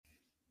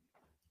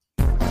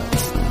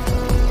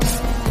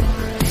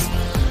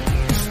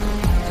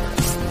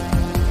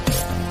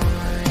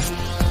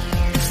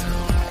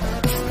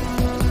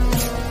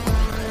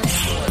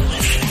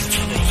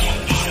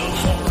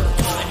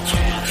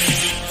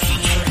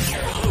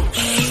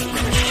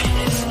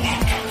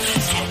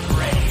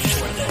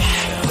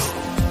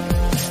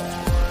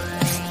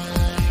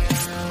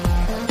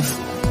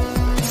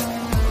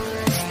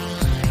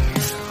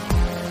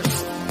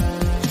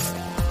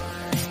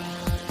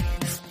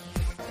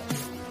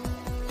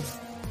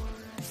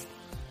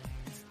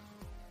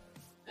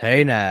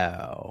Hey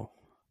now.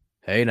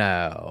 Hey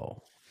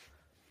now.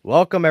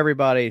 Welcome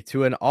everybody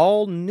to an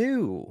all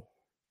new,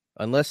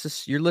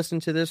 you're listening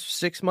to this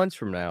 6 months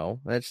from now,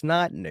 that's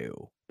not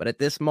new. But at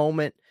this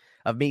moment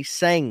of me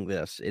saying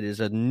this, it is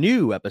a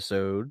new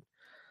episode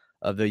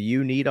of the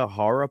You Need a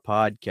Horror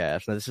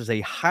podcast. Now, this is a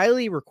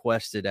highly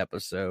requested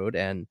episode,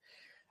 and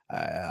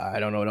I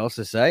don't know what else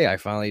to say. I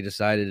finally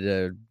decided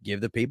to give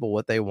the people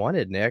what they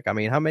wanted, Nick. I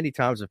mean, how many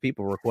times have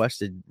people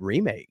requested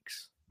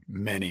remakes?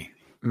 Many.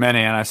 And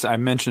I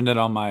mentioned it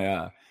on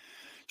my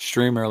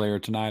stream earlier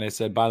tonight. I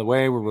said, by the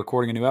way, we're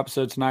recording a new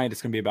episode tonight.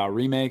 It's going to be about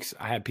remakes.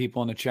 I had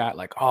people in the chat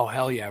like, oh,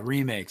 hell yeah,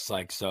 remakes.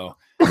 Like, so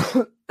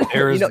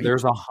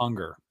there's a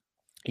hunger.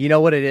 You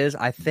know what it is?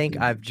 I think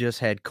I've just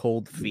had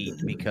cold feet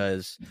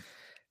because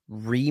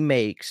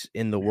remakes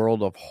in the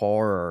world of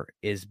horror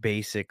is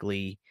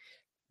basically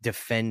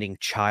defending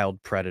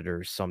child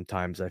predators.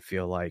 Sometimes I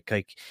feel like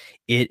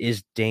it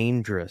is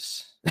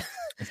dangerous.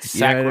 It's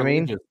You know what I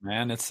sacrilegious, mean?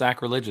 man. It's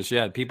sacrilegious.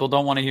 Yeah, people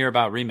don't want to hear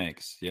about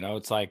remakes.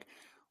 It's like,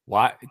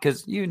 why?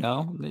 Because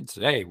it's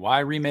hey, why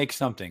remake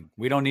something?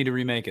 We don't need to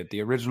remake it.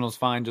 The original's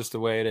fine just the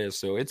way it is.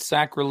 So it's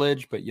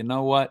sacrilege. But you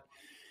know what?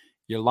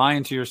 You're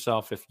lying to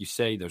yourself if you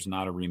say there's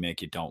not a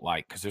remake you don't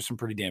like, because there's some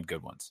pretty damn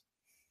good ones.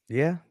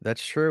 Yeah,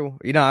 that's true.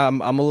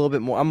 I'm a little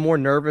bit more. I'm more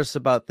nervous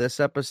about this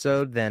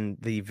episode than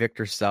the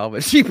Victor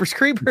Salvage Jeepers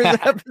Creepers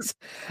episode.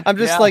 I'm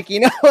just like,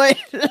 what?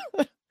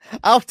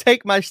 I'll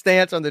take my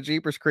stance on the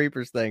Jeepers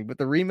Creepers thing, but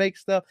the remake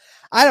stuff,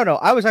 I don't know.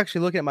 I was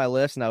actually looking at my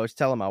list and I was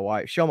telling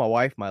show my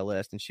wife my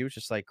list, and she was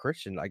just like,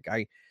 Christian,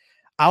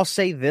 I'll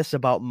say this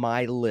about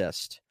my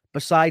list.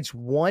 Besides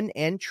one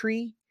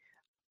entry,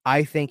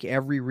 I think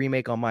every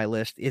remake on my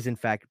list is in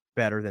fact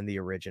better than the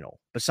original.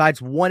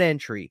 Besides one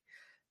entry,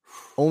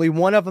 only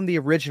one of them, the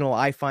original,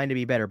 I find to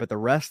be better, but the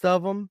rest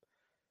of them,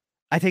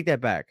 I take that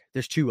back.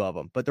 There's two of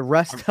them, but the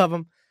rest of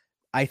them,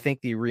 I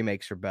think the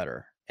remakes are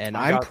better, and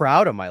I'm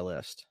proud of my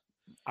list.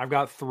 I've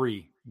got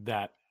 3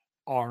 that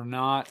are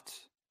not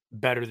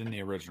better than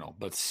the original,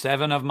 but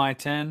 7 of my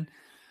 10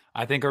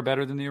 I think are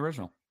better than the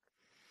original.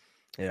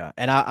 Yeah,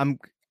 and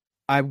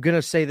I'm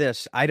gonna say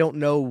this. I don't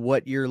know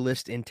what your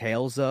list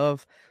entails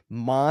of.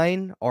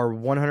 Mine are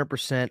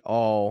 100%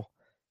 all.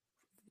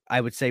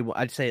 I'd say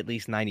at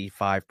least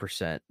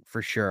 95%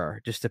 for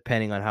sure, just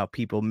depending on how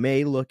people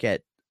may look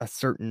at a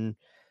certain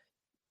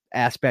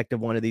aspect of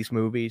one of these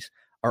movies,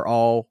 are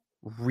all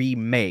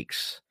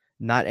remakes,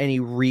 not any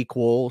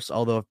requels.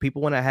 Although if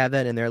people want to have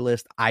that in their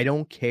list, I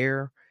don't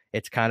care.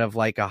 It's kind of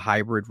like a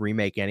hybrid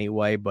remake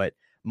anyway, but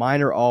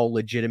mine are all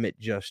legitimate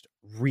just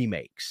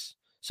remakes.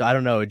 So I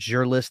don't know, is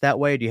your list that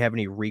way? Or do you have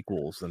any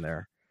requels in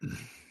there?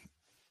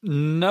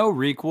 No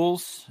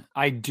requels.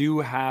 I do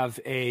have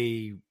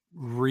a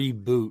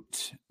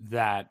reboot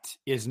that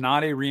is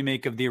not a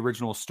remake of the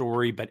original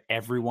story, but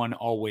everyone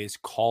always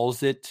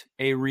calls it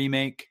a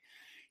remake,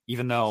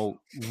 even though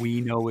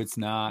we know it's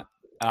not.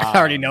 I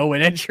already know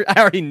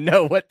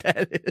what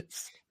that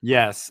is.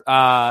 Yes.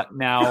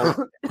 Now,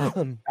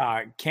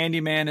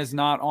 Candyman is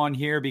not on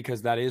here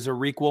because that is a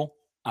requel.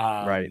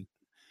 Right.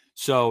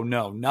 So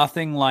no,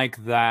 nothing like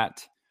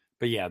that.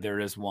 But yeah, there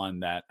is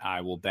one that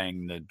I will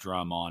bang the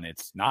drum on.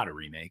 It's not a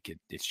remake.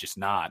 It's just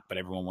not. But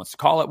everyone wants to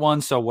call it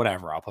one, so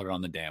whatever. I'll put it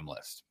on the damn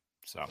list.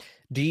 So,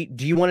 do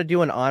you want to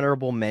do an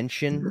honorable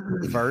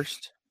mention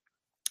first?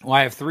 Well,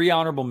 I have 3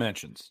 honorable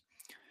mentions,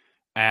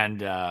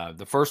 and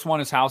the first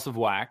one is House of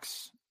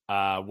Wax,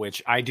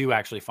 which I do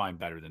actually find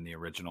better than the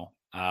original.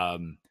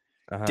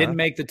 Didn't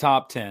make the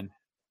top 10,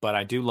 but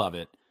I do love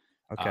it.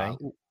 Okay.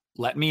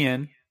 Let Me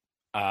In,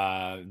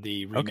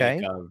 the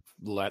remake of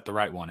Let the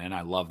Right One In.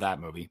 I love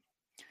that movie.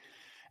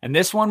 And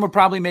this one would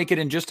probably make it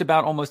in just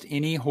about almost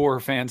any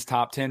horror fan's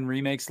top 10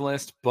 remakes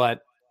list,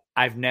 but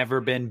I've never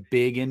been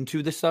big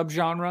into the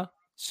subgenre.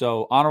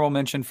 So honorable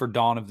mention for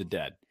Dawn of the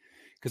Dead,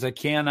 because I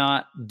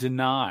cannot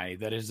deny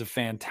that it is a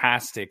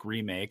fantastic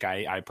remake.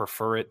 I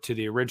prefer it to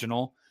the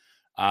original.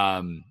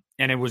 And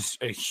it was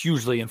a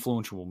hugely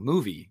influential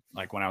movie.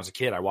 Like when I was a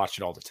kid, I watched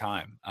it all the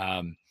time.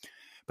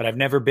 But I've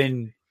never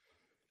been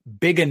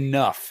big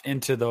enough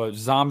into the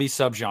zombie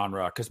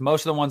subgenre, because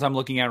most of the ones I'm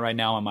looking at right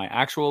now on my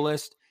actual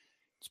list,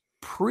 it's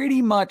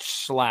pretty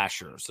much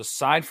slashers.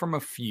 Aside from a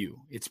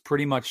few, it's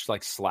pretty much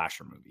like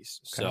slasher movies.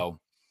 Okay. So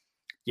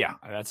yeah,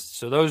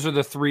 those are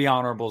the 3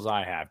 honorables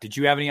I have. Did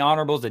you have any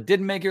honorables that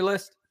didn't make your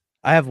list?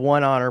 I have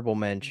one honorable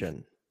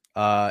mention.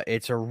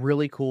 It's a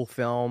really cool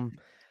film.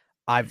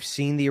 I've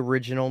seen the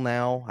original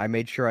now. I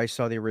made sure I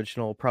saw the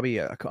original probably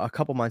a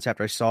couple months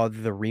after I saw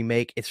the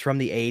remake. It's from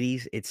the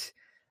 80s. It's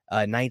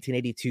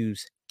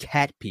 1982's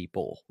Cat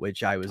People,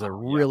 which I was a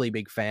really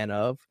big fan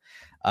of.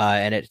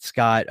 And it's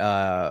got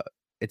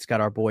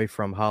our boy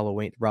from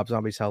Halloween, Rob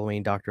Zombie's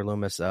Halloween, Dr.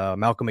 Loomis,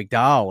 Malcolm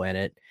McDowell in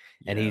it.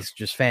 And he's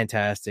just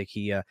fantastic.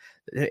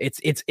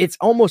 It's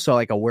almost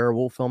like a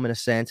werewolf film in a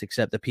sense,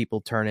 except the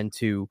people turn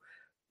into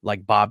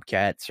like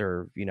bobcats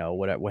or,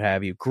 what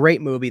have you.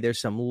 Great movie.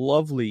 There's some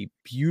lovely,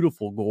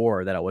 beautiful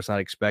gore that I was not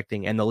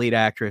expecting. And the lead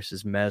actress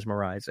is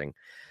mesmerizing.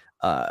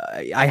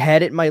 I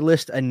had it in my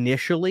list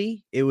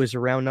initially. It was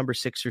around number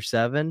 6 or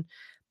 7,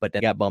 but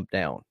then it got bumped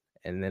down,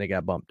 and then it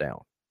got bumped down,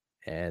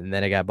 and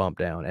then it got bumped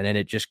down, and then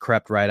it just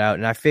crept right out.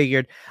 And I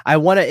figured I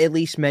want to at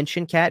least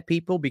mention Cat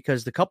People,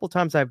 because the couple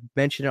times I've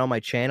mentioned it on my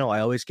channel, I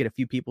always get a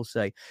few people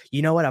say,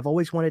 you know what, I've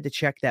always wanted to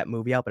check that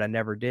movie out, but I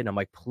never did. And I'm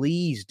like,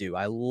 please do.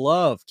 I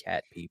love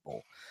Cat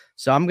People.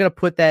 So I'm going to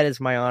put that as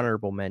my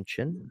honorable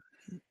mention.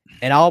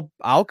 And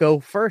I'll go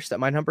first at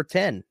my number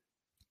 10.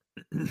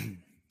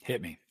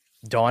 Hit me.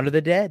 Dawn of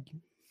the Dead.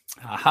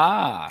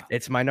 Aha.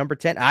 It's my number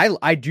 10.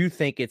 I do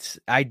think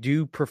I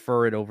do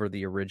prefer it over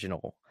the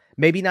original.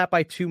 Maybe not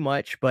by too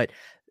much, but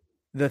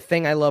the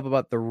thing I love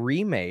about the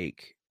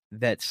remake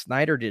that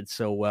Snyder did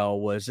so well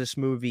was this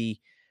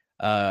movie.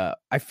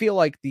 I feel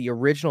like the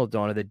original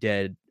Dawn of the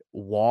Dead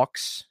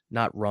walks,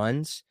 not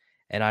runs.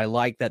 And I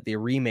like that the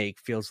remake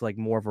feels like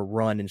more of a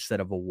run instead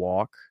of a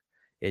walk.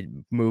 It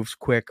moves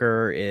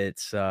quicker.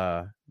 It's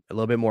a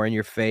little bit more in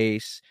your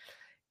face.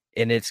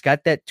 And it's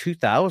got that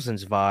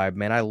 2000s vibe,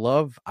 man. I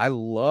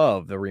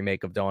love the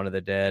remake of Dawn of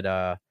the Dead.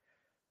 I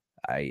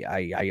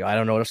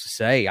don't know what else to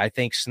say. I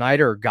think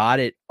Snyder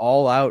got it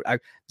all out.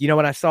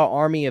 When I saw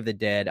Army of the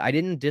Dead, I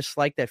didn't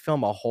dislike that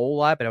film a whole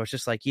lot, but I was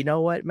just like, you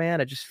know what,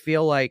 man? I just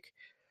feel like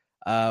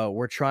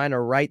we're trying to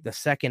write the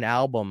second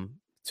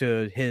album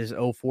to his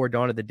 '04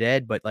 Dawn of the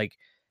Dead, but like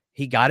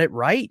he got it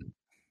right,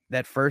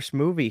 that first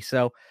movie.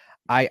 So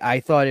I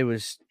thought it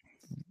was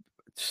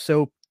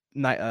so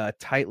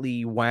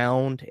tightly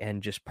wound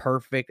and just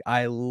perfect.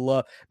 I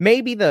love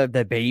maybe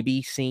the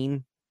baby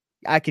scene.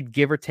 I could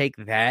give or take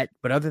that,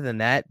 but other than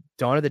that,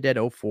 Dawn of the Dead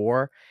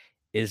 '04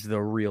 is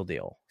the real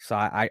deal. So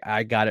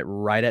I got it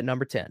right at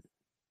number 10.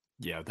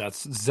 Yeah,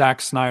 that's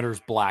Zack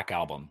Snyder's Black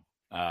Album.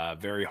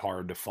 Very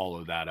hard to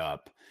follow that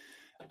up.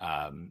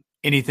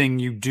 Anything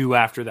you do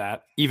after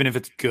that, even if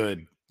it's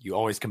good, you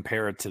always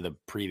compare it to the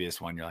previous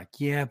one. You're like,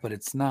 yeah, but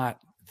it's not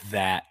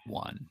that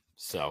one.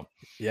 So,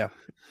 yeah.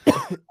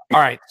 All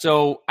right.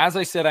 So, as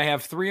I said, I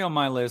have 3 on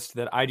my list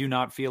that I do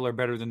not feel are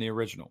better than the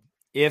original.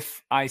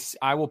 If I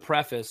will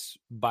preface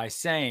by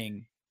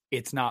saying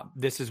it's not,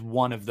 this is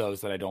one of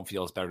those that I don't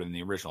feel is better than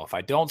the original. If I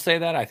don't say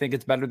that, I think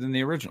it's better than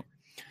the original.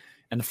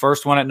 And the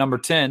first one at number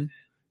 10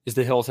 is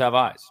The Hills Have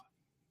Eyes.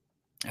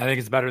 I think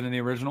it's better than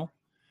the original.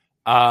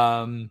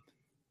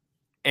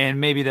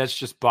 And maybe that's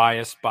just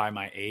biased by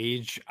my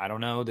age. I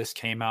don't know. This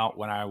came out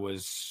when I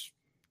was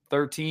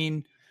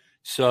 13.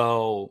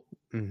 So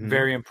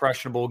very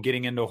impressionable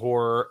getting into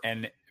horror.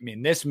 And I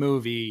mean, this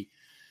movie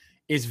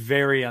is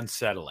very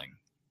unsettling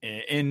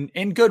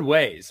in good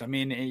ways. I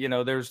mean,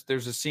 there's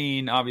a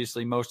scene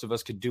obviously most of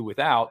us could do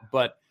without,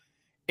 but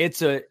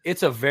it's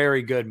a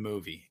very good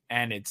movie.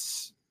 And it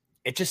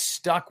just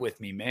stuck with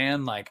me,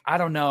 man. Like, I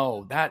don't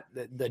know, that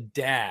the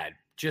dad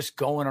just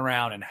going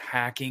around and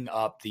hacking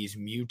up these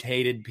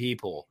mutated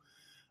people,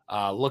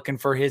 looking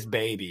for his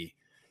baby.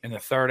 And the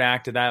third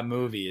act of that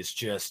movie is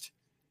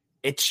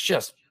it's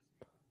just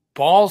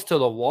balls to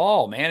the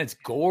wall, man. It's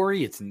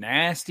gory. It's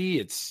nasty.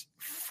 It's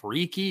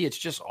freaky. It's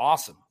just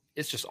awesome.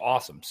 It's just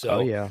awesome.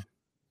 So yeah,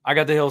 I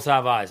got The Hills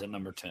Have Eyes at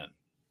number 10.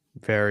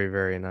 Very,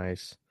 very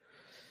nice.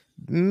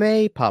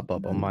 May pop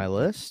up on my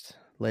list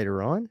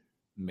later on.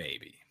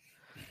 Maybe.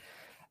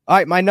 All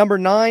right, my number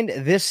 9.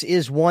 This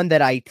is one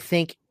that I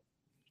think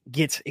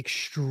gets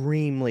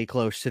extremely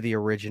close to the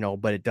original,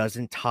 but it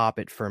doesn't top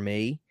it for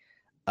me.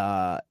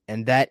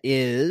 And that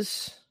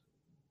is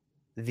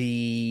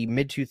the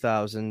mid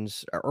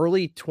 2000s,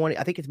 early 20.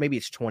 I think it's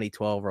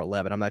 2012 or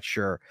 11. I'm not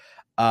sure.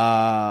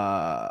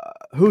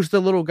 Who's the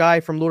little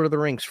guy from Lord of the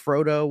Rings?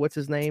 Frodo. What's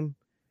his name?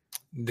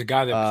 The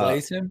guy that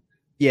plays him?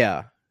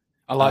 Yeah.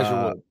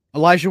 Elijah Wood.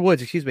 Elijah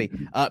Woods, excuse me.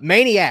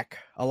 Maniac.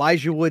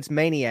 Elijah Wood's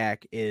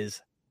Maniac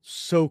is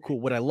so cool.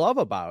 What I love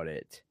about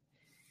it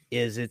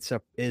is its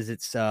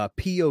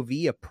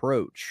POV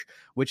approach,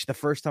 which the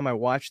first time I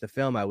watched the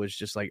film, I was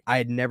just like, I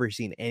had never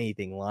seen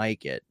anything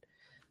like it.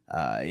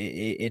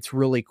 It's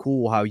really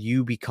cool how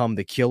you become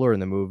the killer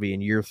in the movie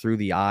and you're through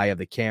the eye of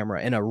the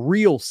camera in a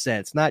real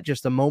sense, not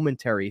just a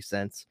momentary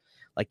sense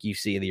like you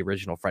see in the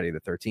original Friday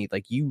the 13th.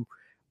 Like, you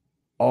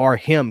are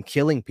him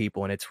killing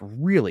people, and it's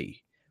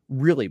really,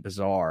 really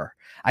bizarre.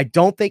 I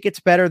don't think it's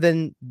better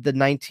than the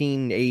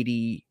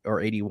 1980 or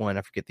 81,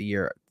 I forget the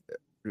year,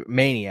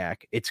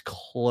 Maniac. It's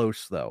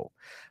close though,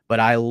 but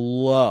I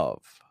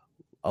love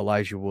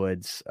Elijah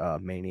Wood's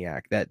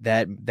Maniac.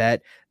 That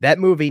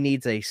movie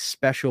needs a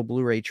special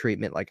Blu-ray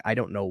treatment like I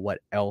don't know what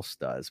else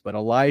does, but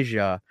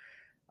Elijah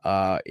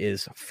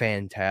is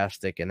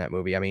fantastic in that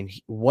movie. I mean,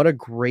 what a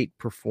great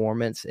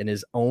performance in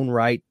his own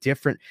right.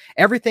 Different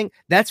everything.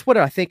 That's what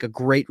I think a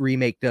great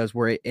remake does,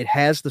 where it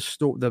has the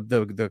story,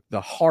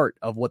 the heart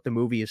of what the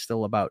movie is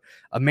still about.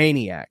 A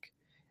maniac,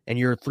 and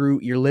you're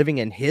living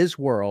in his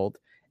world,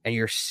 and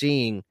you're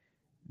seeing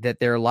that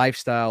their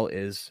lifestyle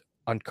is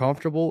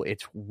uncomfortable,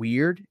 it's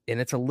weird,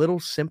 and it's a little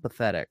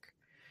sympathetic.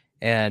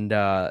 And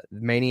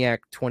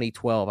Maniac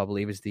 2012, I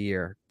believe, is the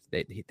year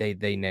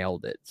they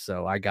nailed it.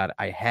 So I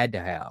had to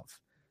have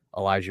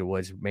Elijah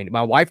Wood's.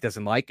 My wife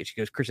doesn't like it. She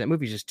goes, Chris, that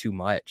movie's just too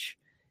much.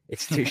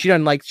 It's too, she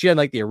doesn't like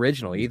the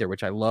original either,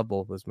 which I love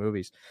both those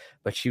movies.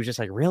 But she was just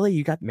like, really?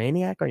 You got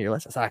Maniac on your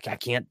list? I was like, I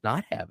can't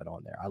not have it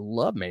on there. I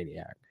love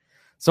Maniac.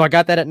 So I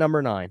got that at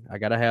number 9. I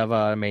got to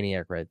have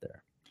Maniac right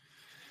there.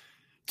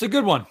 It's a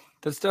good one.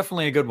 That's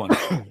definitely a good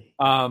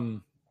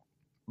one.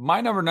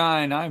 My number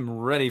 9, I'm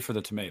ready for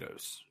the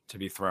tomatoes to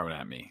be thrown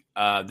at me.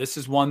 This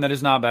is one that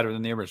is not better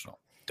than the original.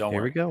 Don't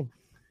worry. Here we go.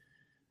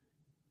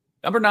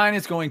 Number 9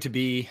 is going to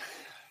be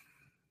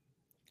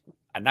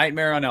A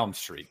Nightmare on Elm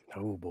Street.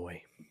 Oh,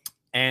 boy.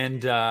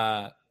 And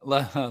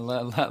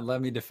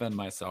let me defend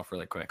myself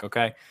really quick,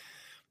 okay?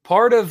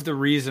 Part of the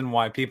reason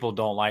why people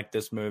don't like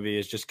this movie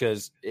is just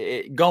because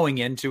going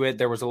into it,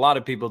 there was a lot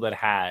of people that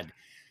had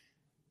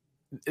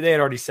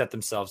already set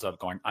themselves up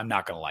going, I'm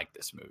not going to like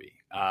this movie.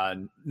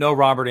 No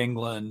Robert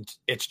Englund.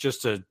 It's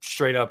just a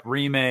straight up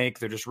remake.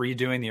 They're just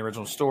redoing the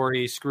original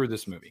story. Screw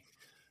this movie.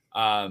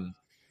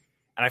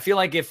 And I feel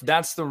like if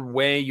that's the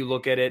way you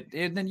look at it,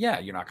 then yeah,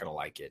 you're not going to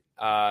like it.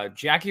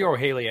 Jackie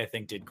O'Haley, I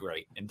think, did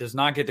great and does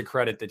not get the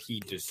credit that he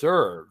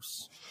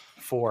deserves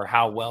for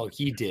how well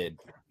he did.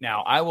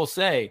 Now, I will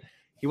say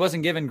he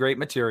wasn't given great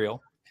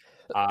material.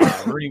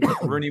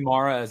 Rooney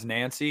Mara as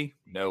Nancy,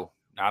 no,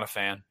 not a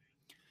fan.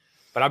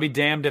 But I'll be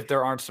damned if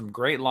there aren't some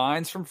great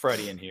lines from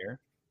Freddy in here,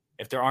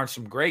 if there aren't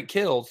some great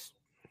kills.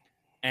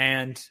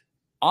 And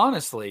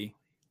honestly,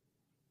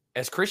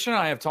 as Christian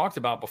and I have talked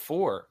about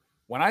before,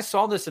 when I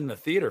saw this in the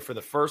theater for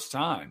the first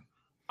time,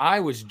 I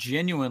was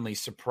genuinely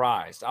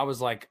surprised. I was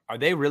like, are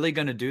they really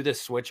going to do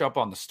this switch up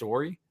on the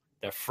story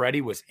that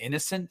Freddy was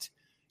innocent?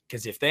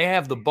 Because if they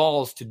have the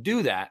balls to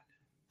do that,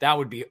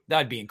 that'd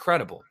be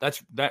incredible.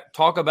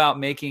 Talk about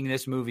making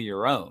this movie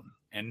your own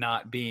and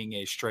not being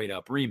a straight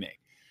up remake.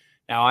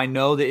 Now, I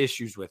know the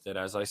issues with it,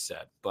 as I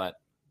said, but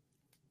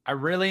I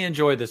really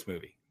enjoy this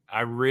movie.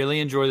 I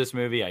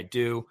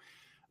do.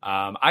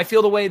 I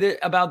feel the way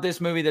about this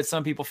movie that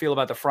some people feel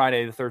about the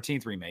Friday the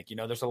 13th remake. You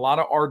know, there's a lot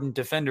of ardent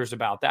defenders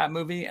about that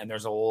movie, and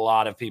there's a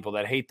lot of people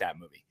that hate that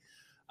movie.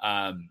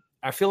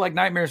 I feel like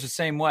Nightmare's the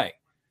same way.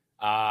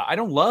 I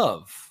don't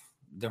love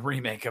the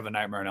remake of A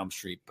Nightmare on Elm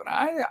Street, but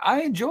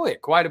I enjoy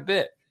it quite a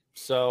bit.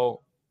 So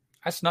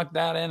I snuck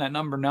that in at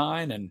number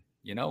 9, and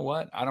you know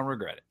what? I don't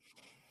regret it.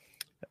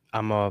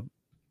 I'm not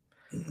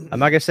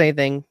gonna say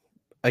anything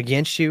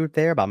against you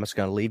there, but I'm just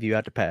gonna leave you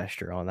out to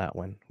pasture on that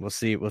one. We'll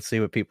see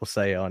what people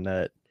say on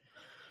that.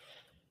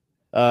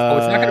 It's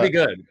not gonna be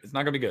good. It's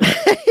not gonna be good.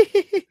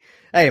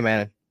 Hey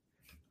man,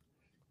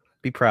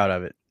 be proud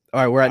of it.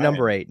 All right, we're at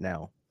number 8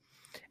 now.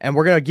 And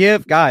we're gonna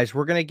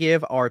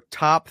give our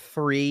top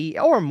 3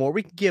 or more.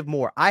 We can give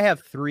more. I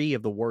have 3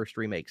 of the worst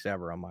remakes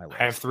ever on my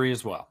list. I have 3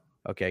 as well.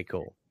 Okay,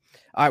 cool.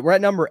 All right, we're at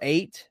number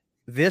 8.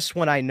 This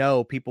one I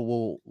know people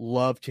will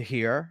love to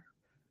hear.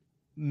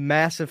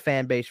 Massive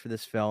fan base for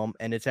this film,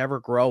 and it's ever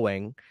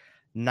growing.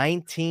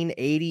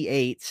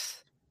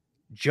 1988's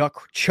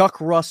Chuck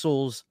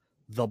Russell's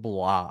The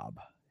Blob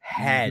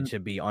had to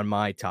be on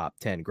my top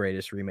 10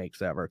 greatest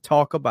remakes ever.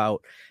 Talk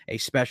about a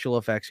special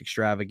effects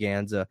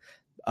extravaganza,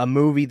 a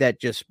movie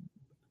that just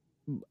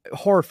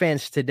horror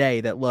fans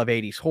today that love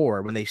 80s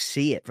horror, when they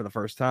see it for the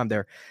first time,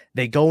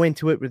 they go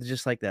into it with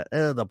just like that,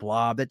 the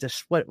Blob, that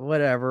just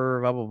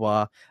whatever, blah blah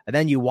blah, and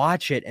then you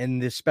watch it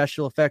and the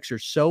special effects are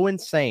so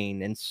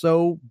insane and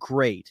so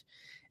great,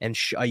 and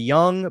a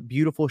young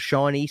beautiful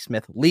Sean E.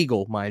 Smith,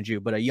 legal mind you,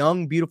 but a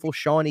young beautiful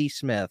Sean E.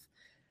 Smith,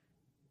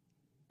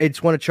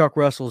 it's one of Chuck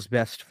Russell's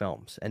best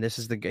films, and this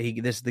is the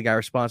guy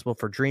responsible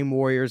for Dream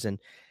Warriors, and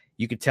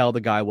you could tell the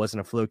guy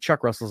wasn't a fluke.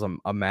 Chuck Russell's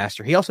a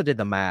master. He also did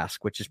The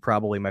Mask, which is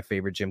probably my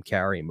favorite Jim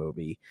Carrey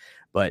movie.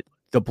 But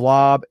The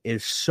Blob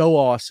is so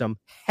awesome.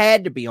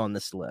 Had to be on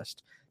this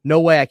list. No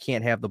way I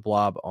can't have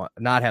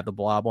not have The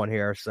Blob on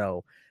here.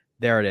 So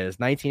there it is.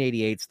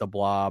 1988's The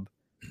Blob,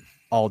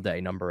 all day,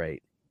 number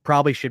 8.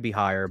 Probably should be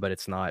higher, but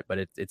it's not. But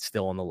it's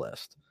still on the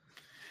list.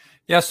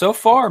 Yeah, so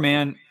far,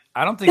 man,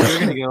 I don't think you're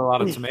going to get a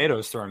lot of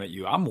tomatoes thrown at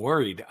you. I'm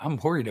worried. I'm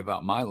worried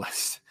about my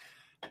list.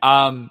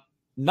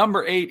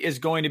 Number 8 is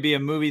going to be a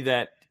movie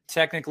that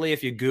technically,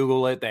 if you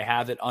Google it, they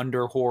have it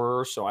under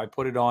horror. So I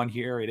put it on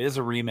here. It is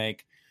a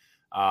remake,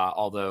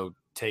 although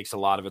takes a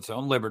lot of its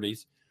own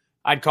liberties.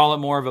 I'd call it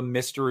more of a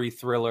mystery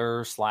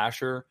thriller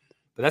slasher,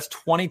 but that's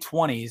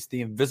 2020's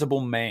The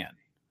Invisible Man.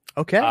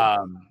 Okay.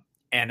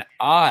 And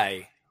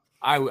I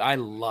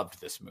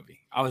loved this movie.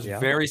 I was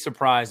very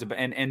surprised.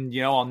 And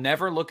you know, I'll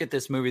never look at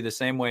this movie the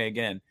same way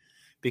again,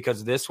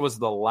 because this was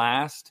the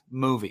last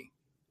movie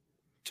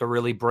to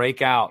really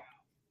break out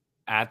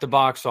at the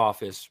box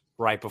office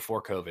right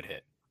before COVID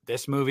hit.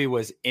 This movie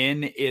was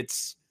in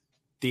its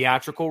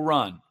theatrical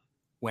run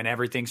when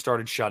everything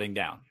started shutting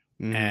down,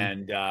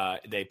 and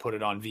they put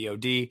it on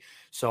VOD.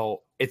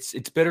 So it's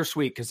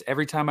bittersweet, because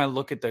every time I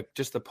look at the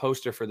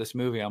poster for this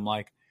movie, I'm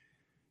like,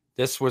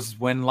 this was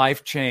when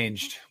life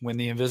changed, when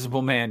The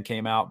Invisible Man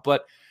came out.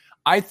 But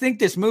I think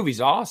this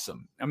movie's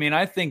awesome. I mean,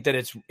 I think that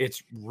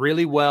it's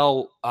really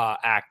well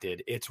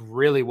acted. It's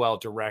really well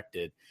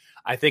directed.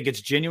 I think it's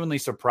genuinely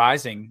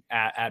surprising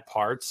at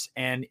parts,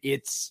 and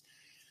it's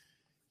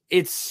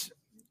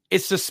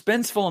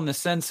suspenseful in the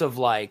sense of,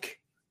 like,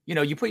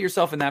 you put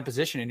yourself in that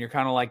position and you're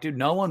kind of like, dude,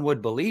 no one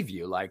would believe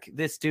you. Like,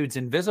 this dude's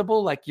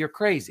invisible. Like, you're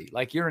crazy.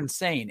 Like, you're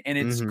insane. And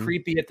it's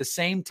creepy at the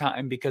same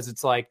time because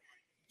it's like,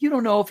 you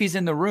don't know if he's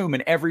in the room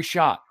in every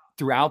shot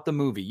throughout the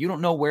movie. You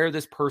don't know where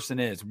this person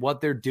is,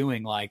 what they're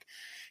doing. Like,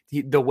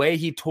 the way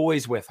he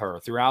toys with her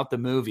throughout the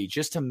movie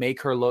just to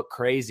make her look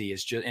crazy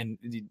is just, and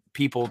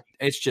people,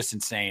 it's just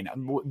insane.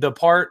 The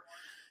part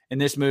in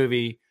this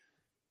movie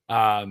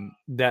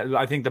that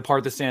I think the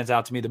part that stands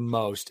out to me the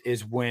most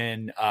is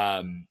when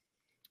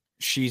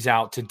she's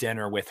out to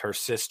dinner with her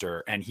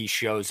sister and he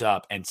shows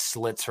up and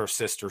slits her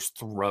sister's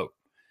throat.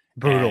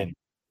 Brutal. And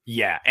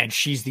yeah, and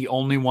she's the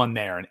only one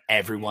there and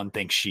everyone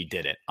thinks she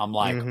did it. I'm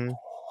like,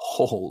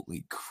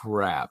 holy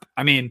crap.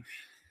 I mean,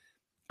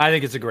 I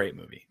think it's a great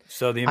movie.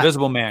 So The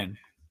Invisible Man.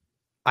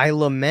 I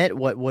lament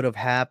what would have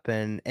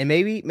happened, and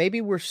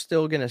maybe we're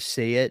still gonna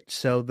see it.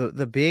 So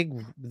the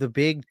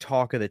big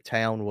talk of the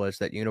town was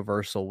that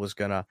Universal was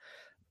gonna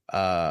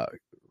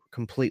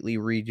completely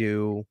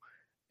redo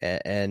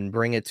and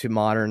bring it to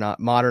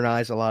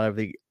modernize a lot of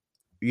the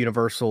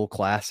Universal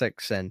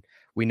classics. And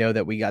we know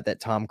that we got that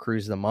Tom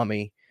Cruise The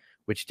Mummy,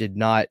 which did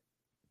not.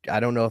 I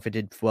don't know if it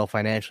did well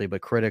financially,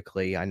 but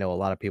critically, I know a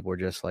lot of people were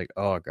just like,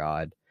 "Oh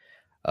God."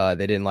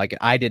 They didn't like it.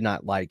 I did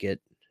not like it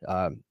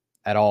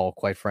at all,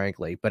 quite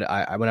frankly. But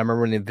I when I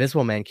remember when The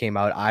Invisible Man came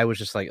out, I was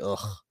just like,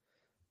 ugh,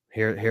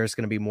 here's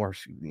going to be more,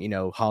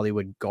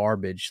 Hollywood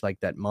garbage like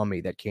that Mummy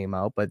that came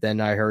out. But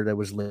then I heard it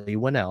was Lee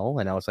Winnell,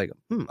 and I was like,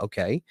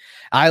 okay.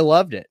 I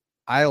loved it.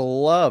 I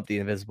loved The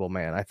Invisible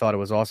Man. I thought it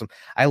was awesome.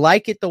 I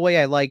like it the way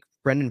I like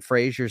Brendan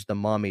Fraser's The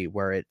Mummy,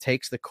 where it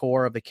takes the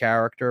core of the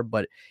character,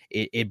 but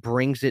it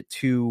brings it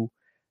to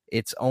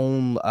its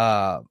own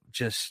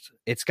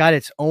it's got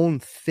its own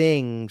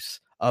things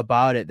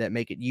about it that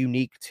make it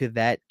unique to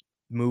that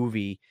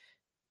movie,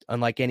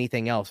 unlike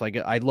anything else. Like,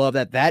 I love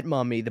that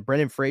Mummy, the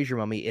Brendan Fraser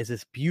Mummy, is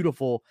this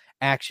beautiful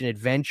action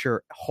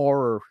adventure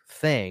horror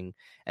thing,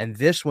 and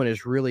this one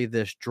is really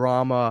this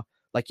drama,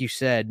 like you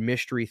said,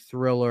 mystery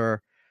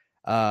thriller.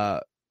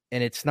 And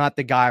it's not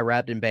the guy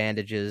wrapped in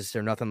bandages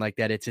or nothing like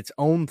that. It's its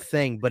own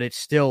thing, but it's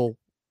still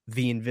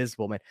The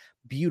Invisible Man.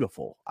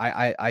 Beautiful.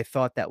 I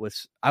thought that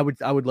was, I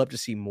would love to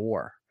see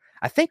more.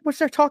 I think, was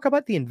there talk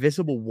about The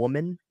Invisible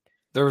Woman?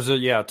 There was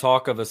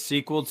talk of a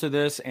sequel to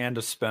this and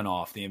a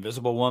spinoff, The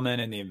Invisible Woman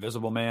and The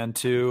Invisible Man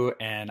 2.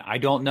 And I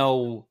don't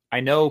know.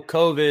 I know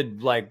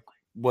COVID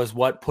was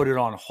what put it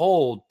on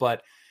hold,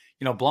 but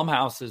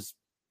Blumhouse is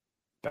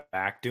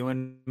back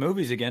doing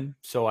movies again.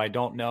 So I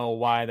don't know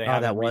why they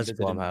haven't that was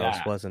revisited Blumhouse,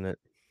 that. wasn't it?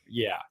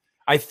 Yeah.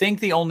 I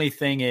think the only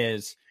thing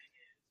is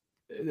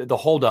the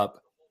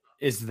holdup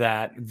is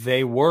that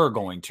they were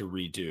going to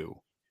redo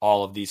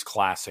all of these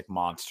classic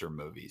monster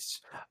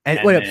movies. And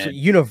so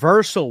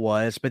Universal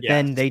was, but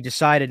then they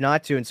decided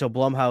not to, and so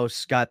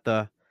Blumhouse got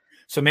the...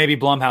 So maybe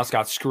Blumhouse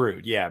got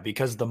screwed,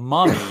 because The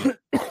Mummy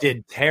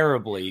did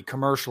terribly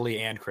commercially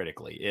and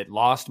critically. It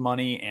lost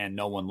money and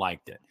no one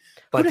liked it.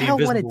 But who the hell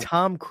wanted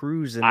Tom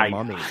Cruise in The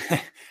Mummy?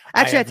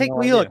 Actually, I think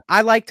look,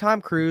 I like Tom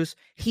Cruise.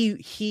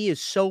 He is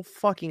so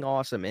fucking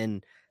awesome,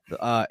 and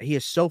he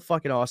is so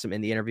fucking awesome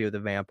in The Interview with the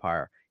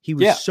Vampire. He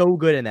was so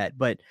good in that,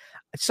 but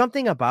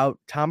something about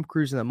Tom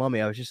Cruise in The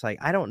Mummy, I was just like,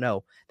 I don't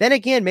know. Then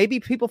again, maybe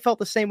people felt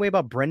the same way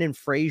about Brendan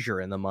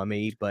Fraser in The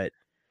Mummy, but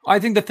I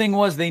think the thing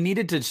was they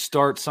needed to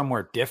start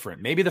somewhere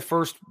different. Maybe the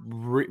first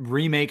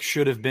remake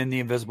should have been The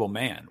Invisible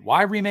Man.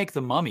 Why remake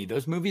The Mummy?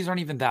 Those movies aren't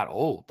even that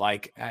old.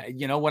 Like,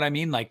 you know what I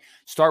mean? Like,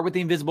 start with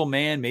The Invisible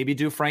Man, maybe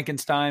do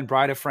Frankenstein,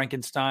 Bride of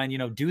Frankenstein,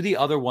 do the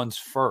other ones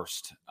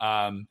first.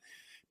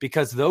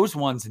 Because those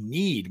ones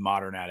need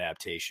modern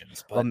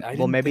adaptations. But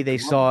maybe they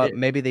saw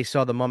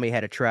The Mummy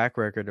had a track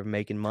record of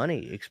making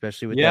money,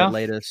 especially with that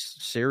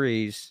latest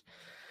series.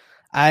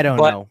 I don't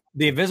know.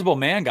 The Invisible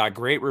Man got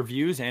great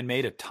reviews and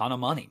made a ton of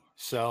money,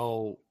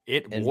 so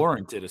it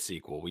warranted a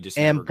sequel. We just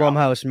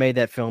Blumhouse made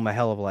that film a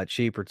hell of a lot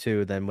cheaper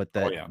too than what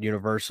that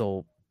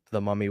Universal The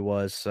Mummy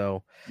was.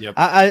 So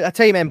I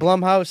tell you, man,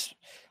 Blumhouse,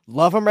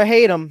 love them or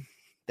hate them,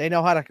 they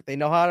know how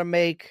to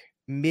make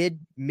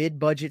mid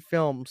budget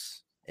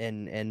films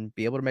and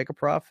be able to make a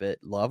profit.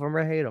 Love them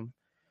or hate them,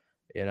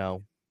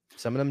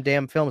 Some of them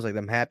damn films, like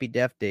them Happy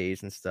Death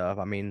Days and stuff.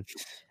 I mean,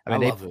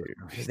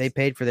 they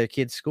paid for their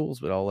kids'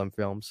 schools with all them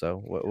films.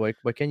 So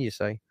what can you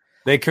say?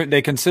 They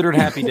considered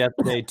Happy Death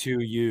Day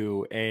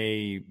 2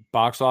 a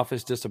box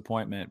office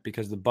disappointment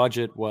because the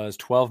budget was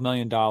 $12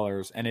 million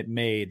and it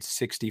made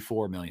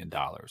 $64 million.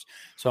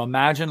 So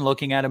imagine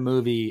looking at a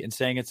movie and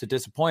saying it's a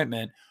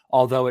disappointment,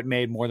 although it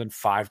made more than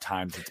 5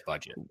 times its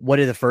budget. What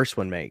did the first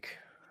one make?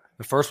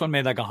 The first one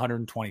made like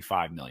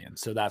 $125 million.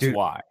 So that's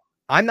why.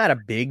 I'm not a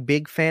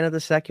big fan of the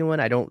second one.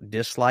 I don't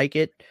dislike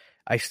it.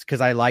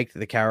 Because I liked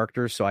the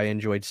characters, so I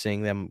enjoyed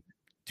seeing them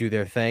do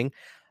their thing.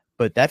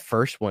 But that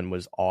first one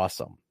was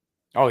awesome.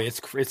 Oh,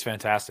 it's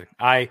fantastic.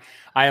 I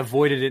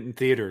avoided it in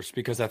theaters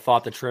because I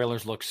thought the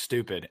trailers looked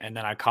stupid, and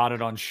then I caught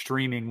it on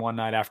streaming one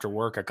night after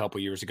work a couple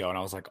years ago, and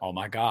I was like, "Oh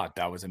my god,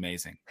 that was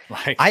amazing!"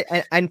 Like,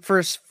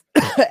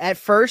 at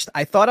first,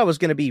 I thought I was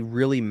going to be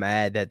really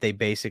mad that they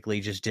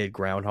basically just did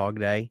Groundhog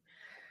Day.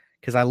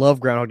 because I love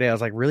Groundhog Day. I was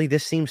like, really,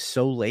 this seems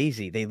so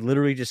lazy. They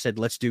literally just said,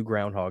 let's do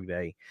Groundhog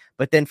Day.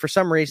 But then for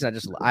some reason,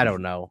 I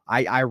don't know.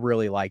 I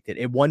really liked it.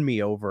 It won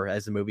me over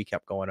as the movie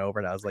kept going over.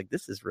 And I was like,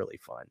 this is really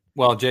fun.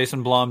 Well,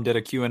 Jason Blum did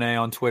a Q&A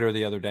on Twitter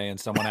the other day, and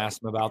someone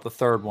asked him about the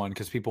third one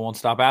because people won't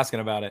stop asking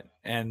about it.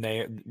 And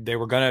they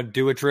were going to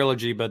do a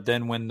trilogy, but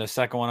then when the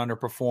second one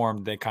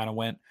underperformed, they kind of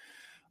went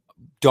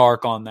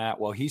dark on that.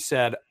 Well, he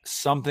said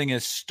something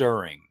is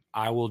stirring.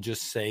 I will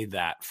just say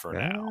that for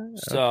now.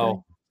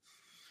 So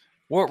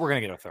we're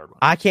going to get a third one.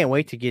 I can't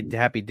wait to get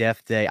Happy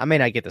Death Day. I may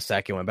not get the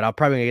second one, but I'll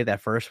probably get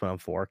that first one on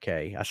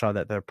 4K. I saw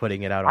that they're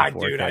putting it out on 4K.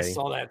 Dude, I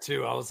saw that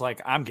too. I was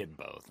like, I'm getting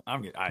both.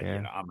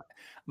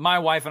 My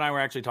wife and I were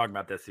actually talking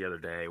about this the other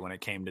day when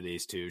it came to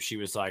these two. She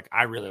was like,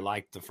 I really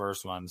liked the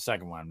first one. The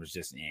second one was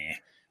just,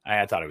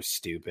 I thought it was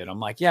stupid. I'm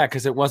like, yeah,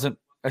 because it wasn't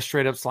a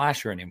straight up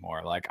slasher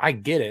anymore. Like, I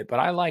get it, but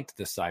I liked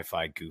the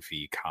sci-fi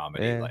goofy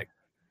comedy. Yeah.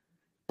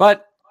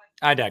 But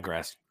I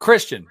digress.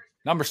 Christian,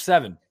 number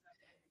 7.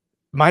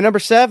 My number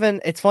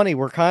 7, it's funny.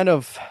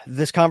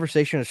 This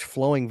conversation is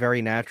flowing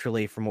very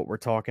naturally from what we're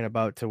talking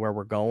about to where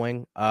we're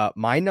going.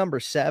 My number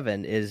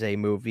 7 is a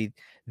movie.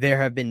 There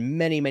have been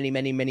many, many,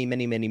 many, many,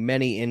 many, many,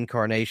 many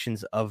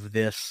incarnations of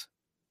this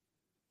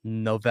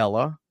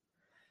novella.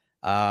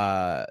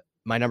 My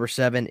number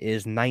 7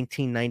 is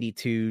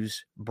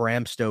 1992's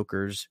Bram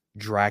Stoker's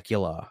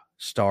Dracula,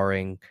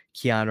 starring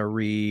Keanu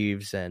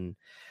Reeves and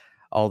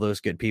all those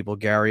good people,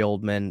 Gary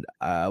Oldman.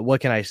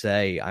 What can I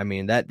say? I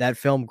mean, that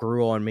film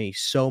grew on me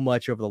so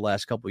much over the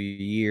last couple of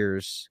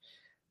years.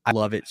 I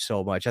love it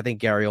so much. I think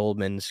Gary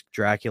Oldman's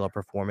Dracula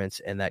performance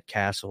in that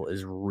castle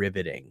is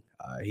riveting.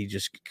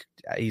 He's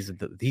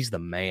the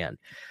man.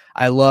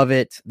 I love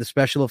it. The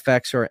special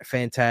effects are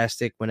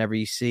fantastic. Whenever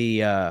you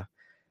see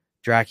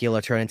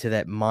Dracula turn into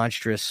that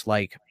monstrous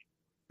like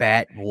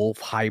bat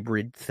wolf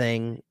hybrid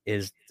thing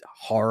is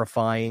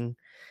horrifying.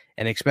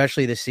 And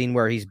especially the scene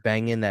where he's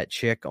banging that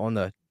chick on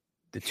the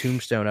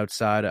tombstone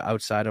outside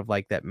of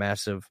like that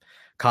massive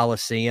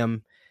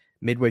Coliseum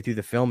midway through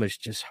the film is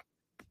just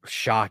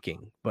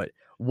shocking. But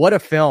what a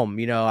film.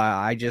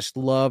 I just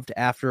loved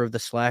after the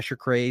slasher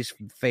craze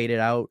faded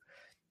out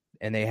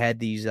and they had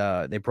these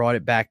they brought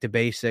it back to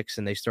basics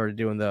and they started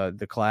doing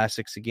the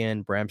classics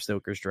again. Bram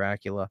Stoker's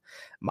Dracula.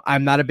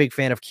 I'm not a big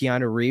fan of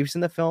Keanu Reeves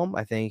in the film.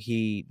 I think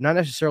he not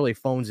necessarily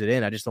phones it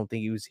in. I just don't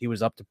think he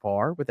was up to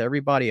par with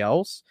everybody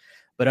else.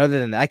 But other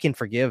than that, I can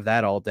forgive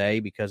that all day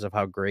because of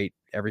how great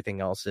everything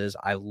else is.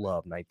 I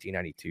love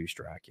 1992's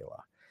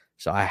Dracula.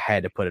 So I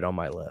had to put it on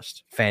my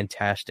list.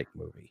 Fantastic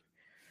movie.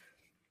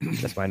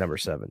 That's my number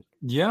 7.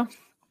 Yeah.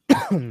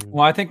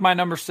 Well, I think my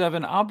number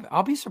 7,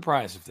 I'll be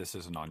surprised if this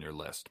isn't on your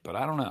list, but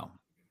I don't know.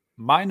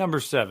 My number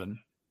 7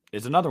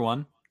 is another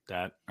one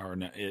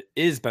it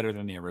is better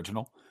than the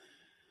original.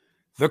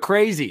 The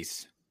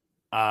Crazies.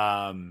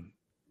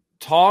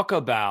 Talk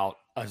about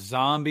a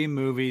zombie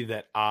movie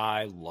that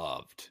I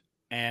loved.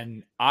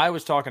 And I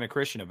was talking to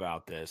Christian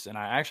about this, and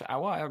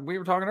we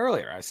were talking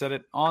earlier. I said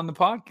it on the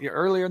podcast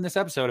earlier in this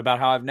episode about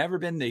how I've never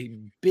been the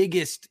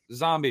biggest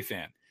zombie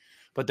fan,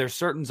 but there's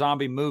certain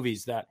zombie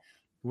movies that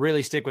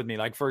really stick with me.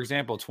 Like, for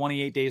example,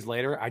 28 Days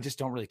Later, I just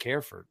don't really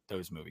care for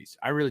those movies.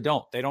 I really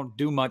don't. They don't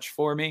do much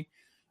for me.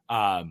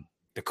 The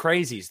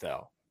Crazies,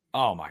 though,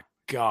 oh my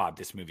God,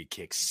 this movie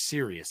kicks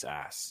serious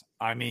ass.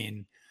 I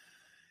mean,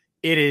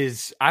 it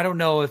is. I don't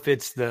know if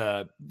it's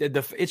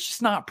it's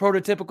just not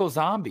prototypical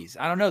zombies.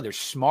 I don't know. They're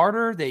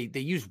smarter. They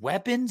use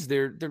weapons.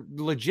 They're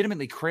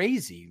legitimately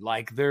crazy.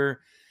 Like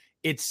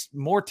it's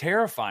more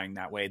terrifying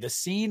that way. The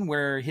scene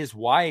where his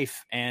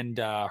wife and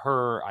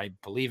her, I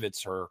believe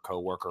it's her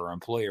coworker or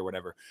employee or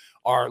whatever,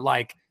 are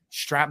like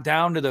strapped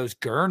down to those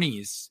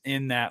gurneys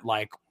in that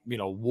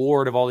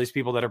ward of all these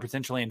people that are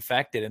potentially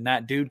infected. And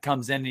that dude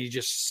comes in and he's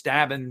just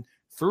stabbing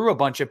through a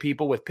bunch of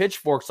people with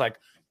pitchforks, like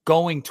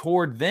going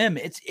toward them.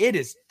 It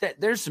is that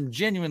there's some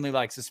genuinely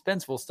like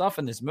suspenseful stuff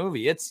in this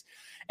movie.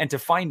 And to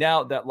find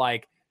out that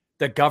like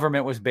the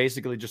government was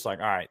basically just like,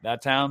 all right,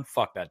 that town,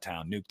 fuck that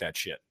town, nuke that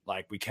shit.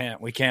 Like we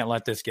can't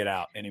let this get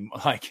out anymore.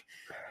 Like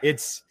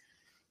it's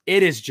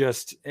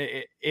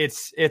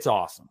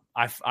awesome.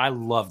 I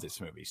love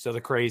this movie. So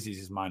The Crazies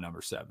is my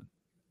number 7.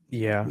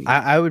 Yeah,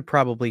 I would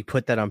probably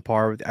put that on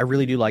par with. I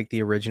really do like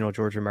the original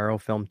George Romero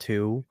film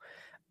too.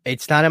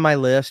 It's not in my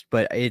list,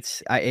 but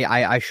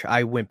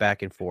I went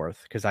back and forth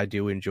because I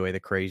do enjoy The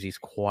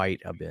Crazies quite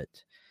a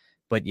bit.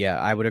 But yeah,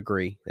 I would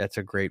agree. That's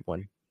a great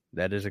one.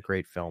 That is a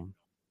great film.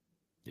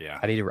 Yeah,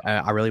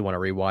 I really want to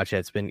rewatch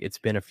it. It's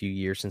been a few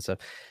years since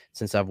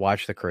I've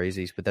watched The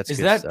Crazies, but that's is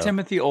good that stuff.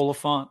 Timothy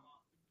Oliphant?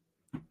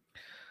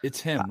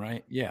 It's him,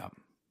 right? Yeah,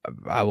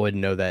 I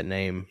wouldn't know that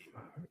name,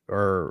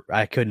 or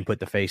I couldn't put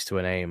the face to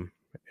a name.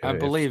 I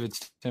believe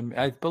it's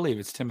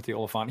Timothy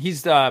Oliphant.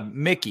 He's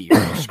Mickey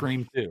from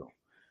Scream 2.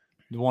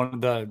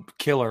 The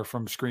killer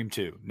from Scream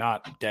 2,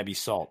 not Debbie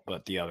Salt,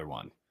 but the other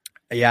one.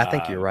 Yeah, I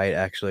think you're right.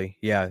 Actually,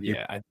 yeah.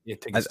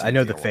 I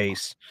know the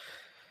face.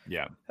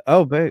 Yeah.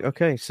 Oh,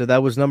 okay. So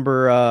that was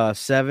number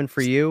 7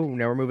 for you.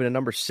 Now we're moving to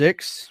number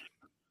 6.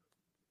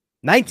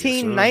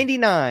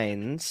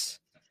 1999's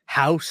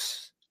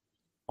House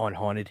on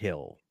Haunted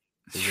Hill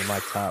is in my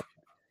top.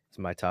 It's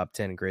my top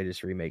 10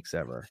 greatest remakes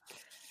ever.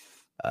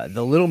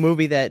 The little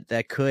movie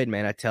that could,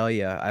 man, I tell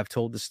you, I've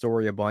told the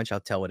story a bunch. I'll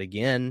tell it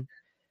again.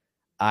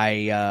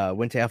 I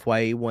went to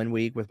FYE one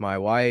week with my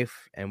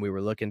wife, and we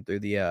were looking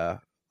through the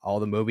all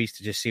the movies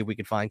to just see if we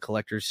could find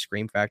collector's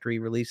Scream Factory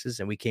releases,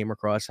 and we came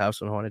across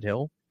House on Haunted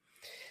Hill.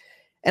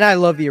 And I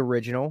love the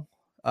original,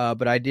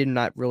 but I did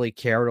not really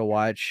care to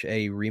watch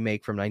a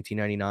remake from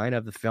 1999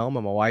 of the film.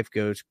 And my wife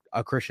goes,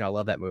 "Oh, Christian, I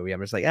love that movie."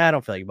 I'm just like, I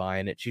don't feel like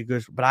buying it. She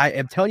goes, "But I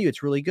am telling you,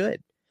 it's really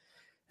good."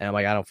 And I'm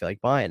like, I don't feel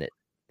like buying it.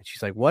 And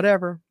she's like,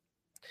 whatever.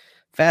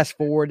 Fast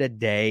forward a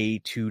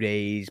day, 2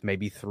 days,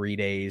 maybe 3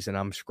 days, and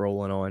I'm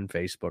scrolling on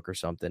Facebook or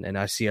something, and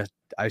I see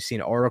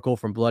an article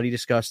from Bloody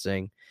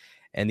Disgusting,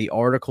 and the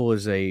article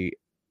is a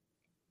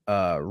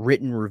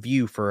written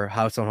review for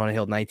House on Haunted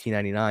Hill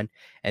 1999,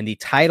 and the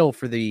title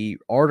for the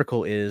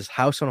article is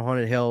House on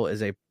Haunted Hill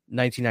is a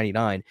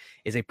 1999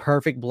 is a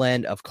perfect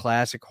blend of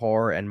classic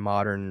horror and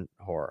modern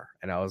horror.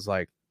 And I was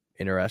like,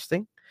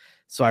 interesting.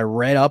 So I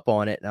read up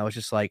on it, and I was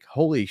just like,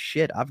 holy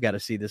shit, I've got to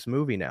see this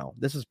movie now.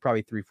 This is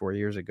probably 3-4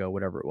 years ago,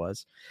 whatever it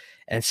was.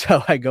 And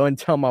so I go and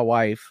tell my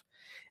wife,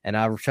 and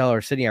I tell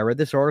her, Sydney, I read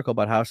this article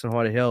about House on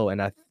Haunted Hill,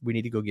 and we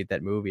need to go get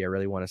that movie. I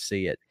really want to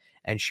see it.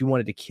 And she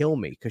wanted to kill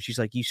me because she's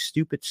like, you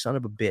stupid son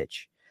of a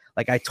bitch.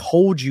 Like, I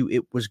told you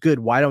it was good.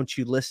 Why don't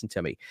you listen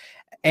to me?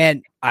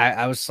 And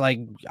I was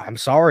like, I'm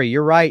sorry.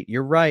 You're right.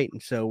 You're right.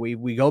 And so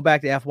we go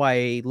back to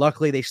FYA.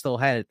 Luckily, they still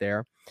had it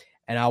there.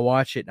 And I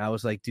watched it, and I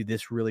was like, dude,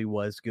 this really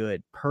was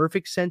good.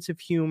 Perfect sense of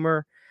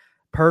humor.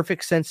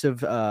 Perfect sense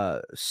of,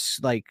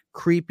 like,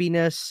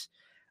 creepiness.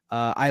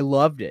 I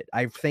loved it.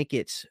 I think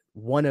it's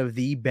one of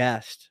the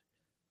best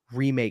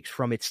remakes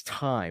from its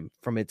time,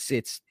 from its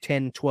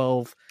 10,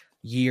 12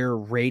 year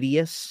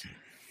radius.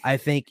 I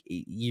think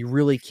you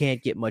really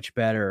can't get much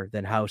better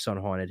than House on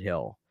Haunted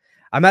Hill.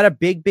 I'm not a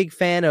big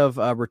fan of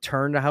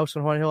Return to House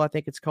on Haunted Hill, I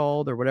think it's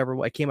called, or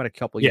whatever. It came out a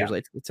couple years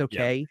later. It's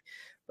okay. Yeah.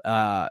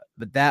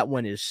 But that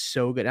one is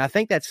so good. And I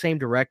think that same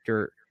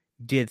director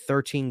did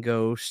 13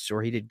 Ghosts,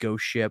 or he did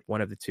Ghost Ship,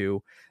 one of the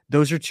two.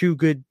 Those are two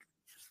good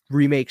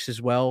remakes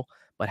as well.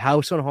 But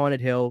House on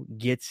Haunted Hill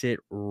gets it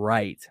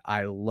right.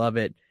 I love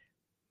it.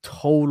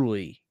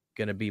 Totally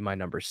going to be my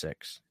number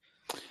 6.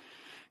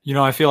 You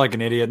know, I feel like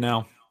an idiot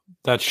now.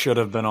 That should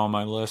have been on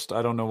my list.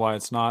 I don't know why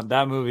it's not.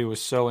 That movie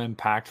was so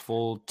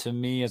impactful to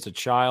me as a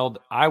child.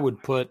 I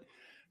would put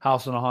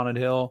House on a Haunted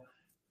Hill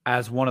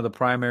as one of the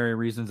primary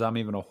reasons I'm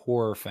even a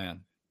horror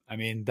fan. I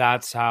mean,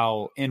 that's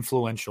how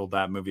influential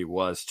that movie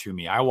was to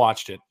me. I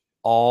watched it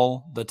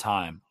all the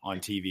time on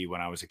TV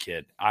when I was a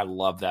kid. I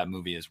love that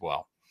movie as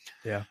well.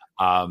 Yeah.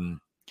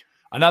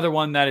 Another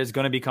one that is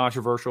going to be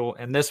controversial,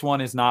 and this one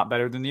is not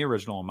better than the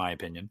original, in my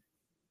opinion.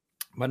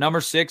 But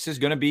number 6 is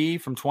going to be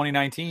from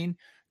 2019,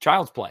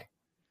 Child's Play.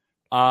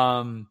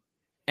 And,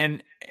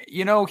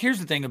 you know, here's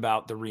the thing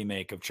about the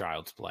remake of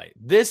Child's Play.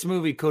 This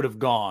movie could have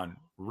gone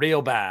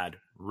real bad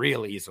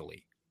real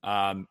easily.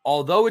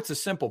 Although it's a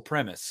simple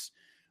premise,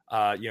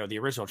 you know, the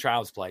original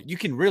Child's Play, you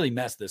can really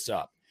mess this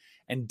up.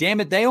 And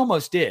damn it, they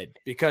almost did,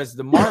 because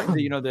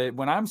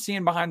when I'm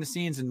seeing behind the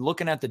scenes and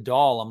looking at the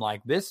doll, I'm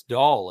like, this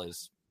doll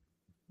is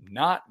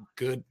not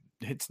good.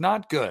 It's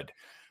not good.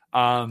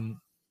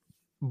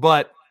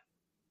 But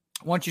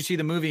once you see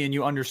the movie and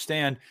you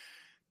understand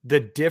the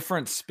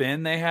different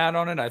spin they had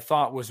on it, I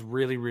thought was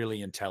really,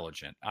 really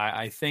intelligent.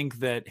 I think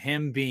that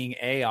him being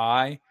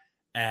AI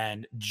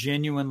and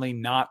genuinely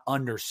not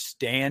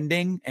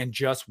understanding and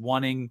just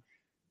wanting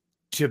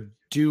to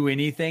do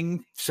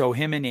anything so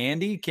him and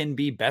Andy can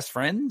be best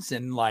friends.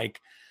 And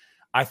like,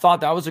 I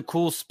thought that was a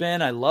cool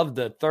spin. I love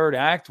the third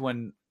act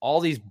when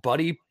all these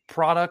buddy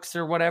products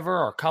or whatever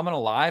are coming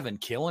alive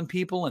and killing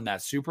people in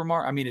that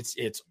supermarket. I mean,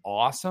 it's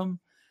awesome.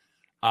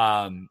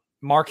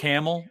 Mark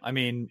Hamill, I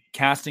mean,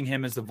 casting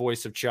him as the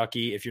voice of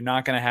Chucky, if you're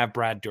not going to have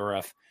Brad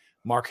Dourif,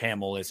 Mark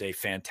Hamill is a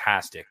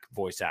fantastic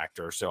voice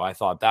actor. So I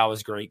thought that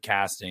was great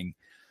casting.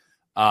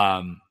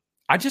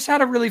 I just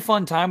had a really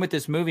fun time with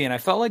this movie, and I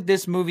felt like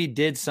this movie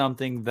did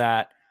something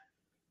that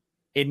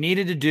it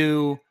needed to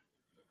do,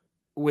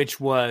 which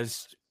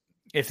was,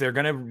 if they're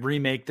going to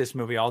remake this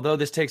movie, although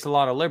this takes a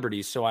lot of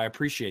liberties, so I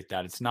appreciate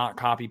that. It's not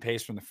copy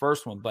paste from the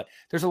first one, but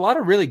there's a lot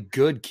of really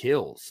good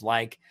kills.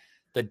 Like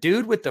the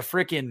dude with the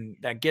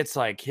freaking, that gets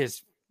like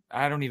his,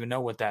 I don't even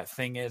know what that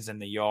thing is in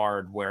the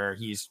yard where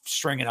he's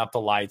stringing up the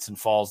lights and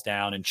falls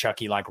down, and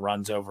Chucky like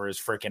runs over his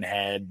freaking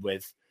head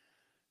with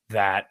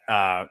that.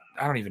 I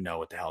don't even know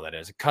what the hell that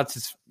is. It cuts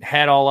his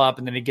head all up,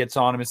 and then he gets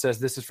on him and says,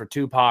 "This is for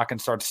Tupac,"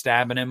 and starts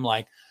stabbing him.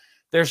 Like,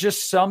 there's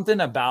just something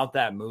about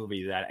that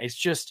movie that it's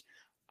just,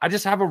 I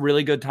just have a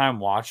really good time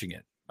watching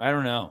it. I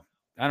don't know.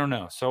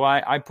 So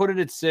I put it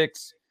at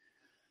 6.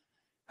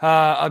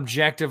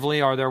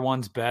 Objectively, are there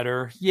ones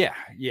better?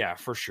 Yeah,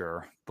 for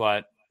sure.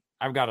 But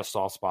I've got a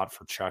soft spot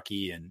for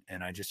Chucky, and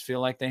I just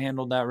feel like they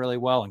handled that really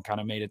well and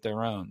kind of made it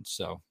their own.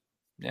 So,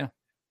 yeah.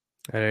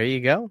 There you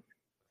go.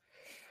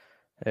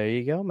 There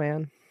you go,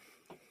 man.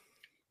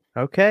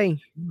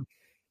 Okay.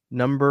 I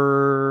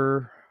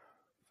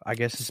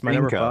guess it's my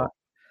number 5.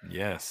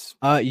 Yes.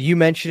 You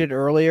mentioned it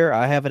earlier.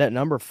 I have it at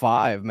number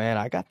 5, man.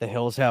 I got The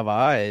Hills Have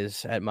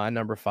Eyes at my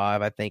number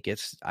 5. I think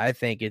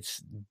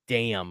it's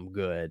damn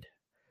good.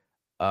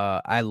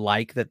 I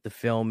like that the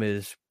film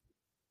is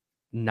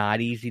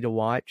not easy to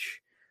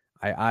watch.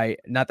 I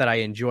not that I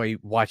enjoy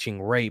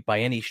watching rape by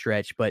any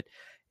stretch, but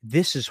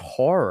this is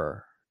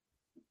horror.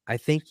 I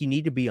think you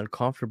need to be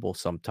uncomfortable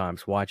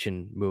sometimes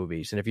watching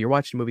movies. And if you're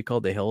watching a movie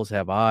called The Hills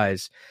Have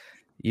Eyes,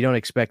 you don't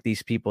expect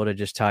these people to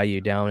just tie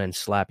you down and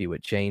slap you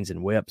with chains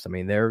and whips. I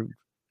mean,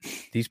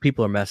 these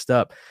people are messed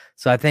up.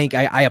 So I think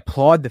I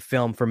applaud the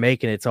film for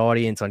making its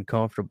audience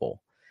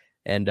uncomfortable.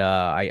 And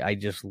I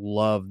just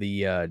love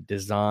the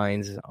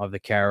designs of the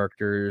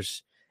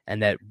characters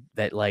and that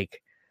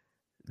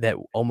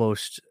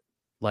almost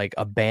like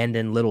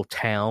abandoned little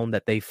town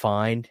that they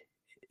find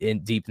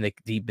deep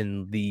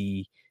in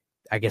the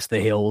I guess the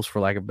hills, for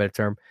lack of a better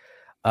term.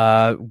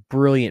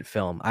 Brilliant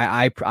film.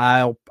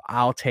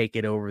 I'll take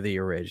it over the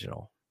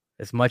original.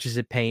 As much as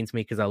it pains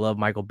me because I love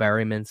Michael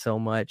Berryman so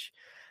much,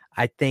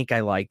 I think I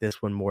like this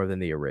one more than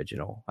the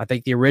original. I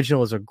think the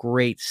original is a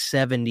great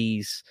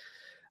 70s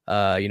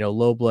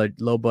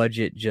low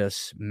budget,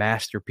 just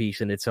masterpiece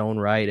in its own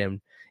right.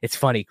 And it's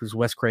funny because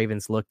Wes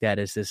Craven's looked at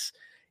as this,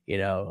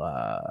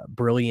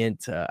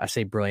 brilliant. I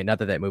say brilliant, not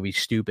that that movie's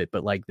stupid,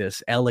 but like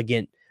this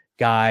elegant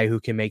guy who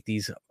can make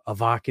these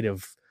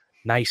evocative,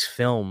 nice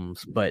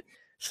films. But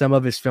some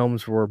of his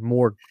films were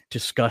more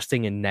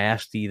disgusting and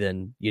nasty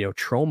than,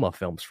 trauma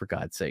films, for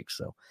God's sake.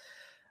 So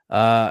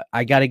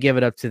I got to give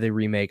it up to the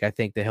remake. I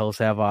think The Hills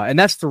Have Eyes. And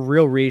that's the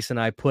real reason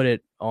I put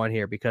it on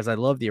here, because I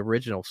love the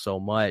original so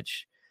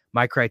much.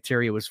 My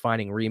criteria was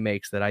finding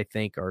remakes that I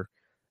think are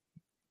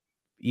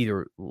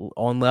either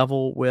on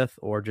level with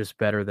or just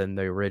better than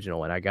the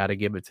original. And I got to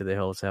give it to The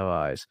Hills Have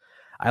Eyes.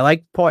 I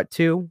like part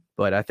 2,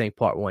 but I think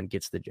part 1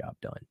 gets the job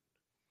done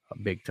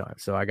big time.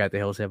 So I got The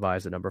Hills Have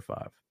Eyes at number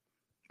 5.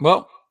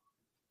 Well,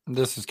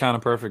 this is kind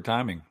of perfect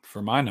timing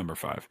for my number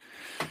 5.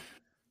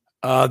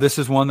 This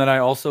is one that I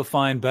also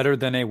find better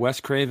than a Wes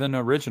Craven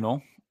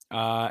original.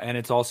 And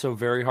it's also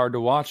very hard to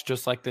watch,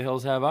 just like The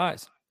Hills Have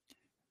Eyes.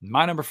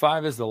 My number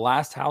 5 is The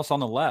Last House on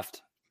the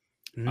Left.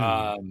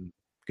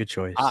 Good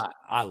choice.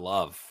 I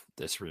love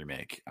this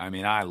remake. I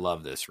mean, I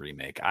love this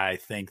remake. I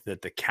think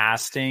that the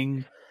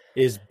casting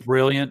is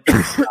brilliant.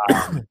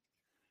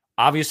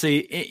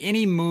 Obviously,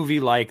 any movie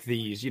like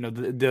these,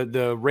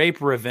 the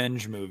rape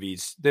revenge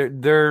movies,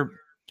 they're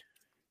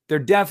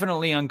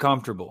definitely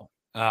uncomfortable.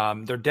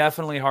 They're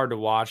definitely hard to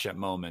watch at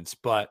moments,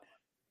 but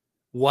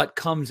what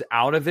comes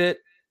out of it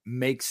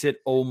makes it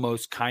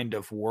almost kind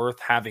of worth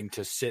having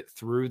to sit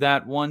through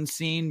that one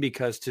scene,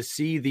 because to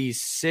see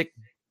these sick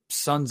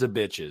sons of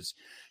bitches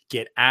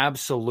get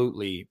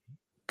absolutely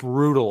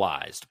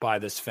brutalized by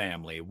this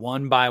family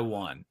one by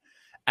one,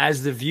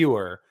 as the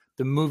viewer,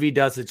 the movie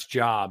does its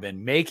job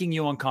in making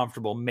you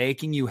uncomfortable,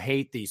 making you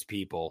hate these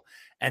people,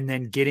 and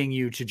then getting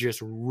you to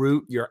just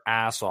root your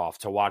ass off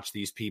to watch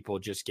these people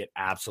just get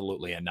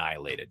absolutely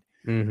annihilated.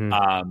 Mm-hmm.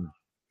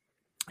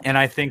 And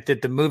I think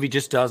that the movie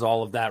just does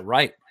all of that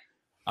right.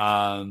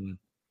 I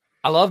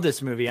love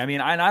this movie. I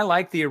mean, I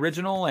like the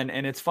original,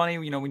 and it's funny,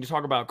 when you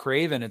talk about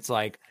Craven, it's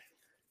like,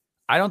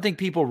 I don't think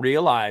people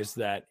realize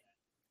that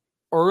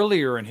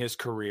earlier in his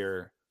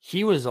career,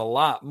 he was a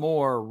lot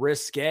more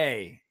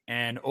risque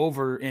and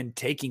over in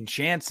taking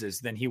chances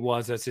than he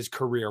was as his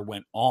career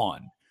went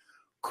on.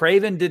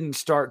 Craven didn't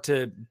start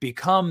to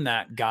become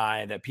that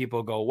guy that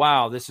people go,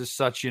 wow, this is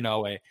such,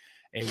 a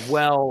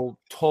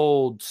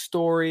well-told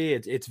story.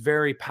 It's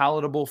very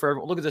palatable for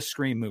everyone. Look at the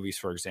Scream movies,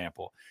 for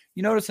example.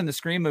 You notice in the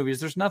Scream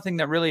movies, there's nothing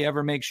that really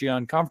ever makes you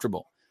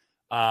uncomfortable.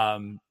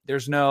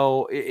 There's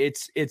no,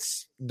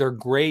 they're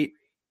great.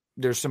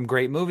 There's some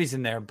great movies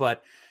in there,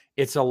 but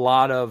it's a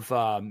lot of,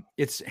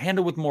 it's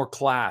handled with more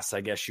class,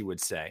 I guess you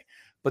would say.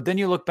 But then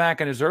you look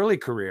back at his early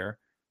career.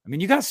 I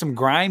mean, you got some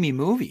grimy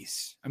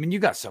movies.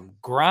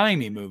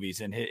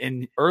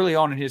 In early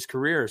on in his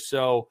career.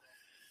 So,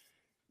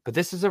 but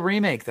this is a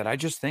remake that I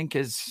just think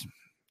it's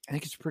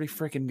pretty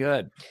freaking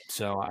good.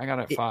 So I got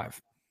it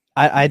 5.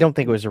 I don't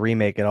think it was a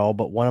remake at all,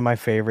 but one of my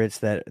favorites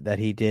that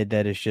he did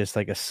that is just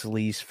like a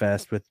sleaze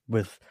fest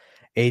with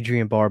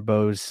Adrian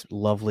Barbeau's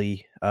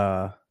lovely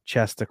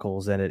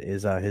chesticles in it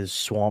is his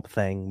Swamp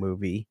Thing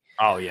movie.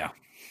 Oh yeah,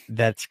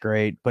 that's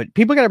great. But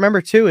people got to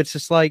remember too, it's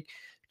just like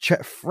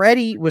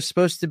Freddy was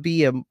supposed to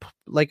be a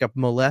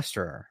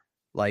molester.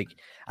 Like,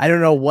 I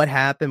don't know what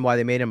happened, why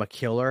they made him a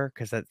killer,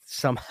 because that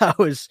somehow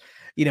is,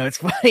 it's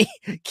funny.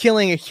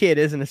 Killing a kid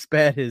isn't as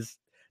bad as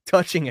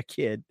touching a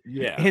kid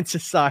in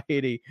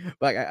society.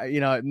 Like,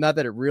 not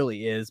that it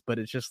really is, but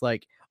it's just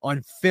like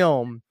on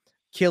film,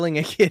 killing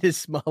a kid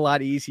is a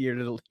lot easier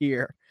to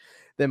hear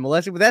than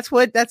molesting.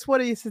 But that's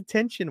what his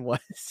intention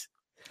was.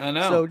 I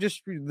know. So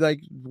just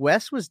like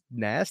Wes was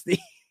nasty.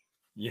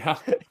 Yeah,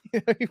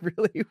 he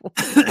really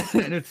was.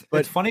 And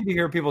it's funny to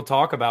hear people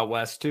talk about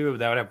Wes too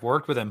that would have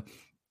worked with him.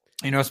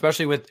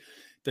 Especially with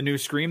the new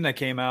Scream that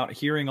came out,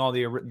 hearing all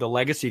the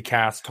legacy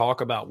cast talk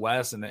about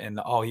Wes and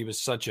he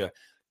was such a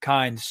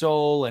kind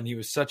soul and he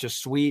was such a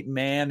sweet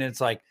man. And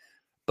it's like,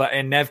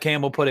 and Nev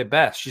Campbell put it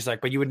best. She's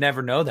like, but you would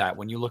never know that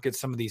when you look at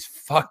some of these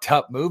fucked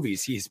up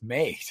movies he's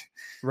made.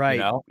 Right. You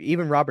know?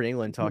 Even Robert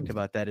Englund talked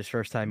about that his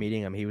first time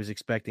meeting him. He was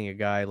expecting a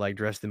guy like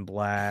dressed in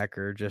black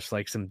or just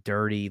like some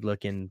dirty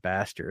looking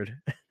bastard.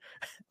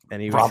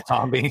 And he was, Rob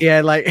Zombie.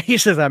 Yeah, like he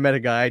says, I met a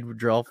guy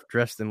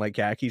dressed in like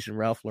khakis and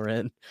Ralph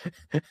Lauren.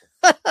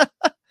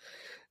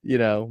 You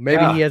know,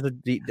 maybe he has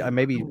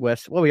maybe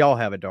West. Well, we all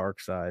have a dark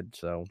side.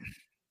 So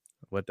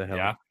what the hell?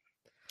 Yeah.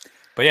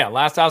 But yeah,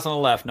 Last House on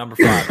the Left, number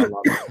 5. I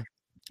love it.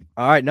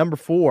 All right, number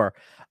 4.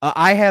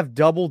 I have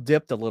double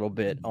dipped a little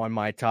bit on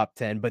my top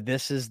 10, but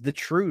this is the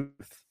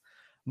truth.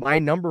 My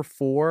number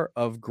 4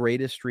 of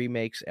greatest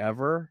remakes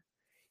ever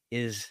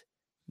is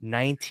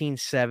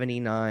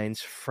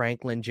 1979's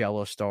Frank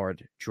Langella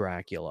starred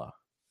Dracula.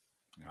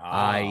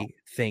 I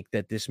think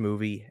that this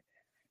movie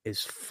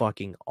is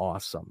fucking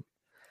awesome.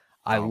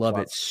 I love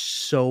it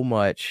so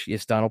much.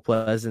 Yes, Donald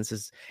Pleasance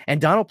is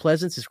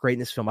great in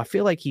this film. I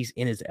feel like he's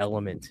in his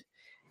element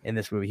in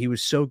this movie. He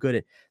was so good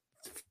at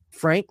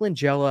Frank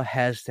Langella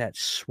has that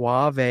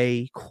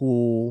suave,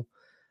 cool,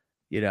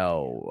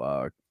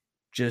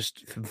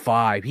 just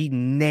vibe. He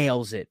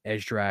nails it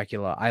as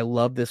Dracula. I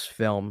love this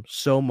film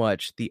so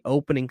much. The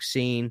opening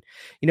scene,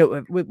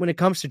 when it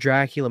comes to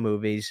Dracula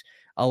movies,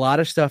 a lot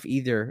of stuff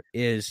you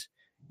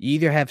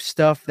either have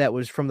stuff that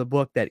was from the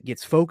book that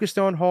gets focused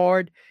on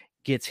hard,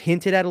 gets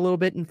hinted at a little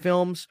bit in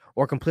films,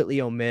 or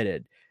completely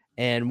omitted.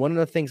 And one of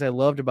the things I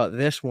loved about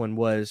this one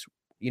was,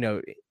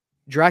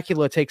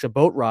 Dracula takes a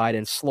boat ride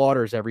and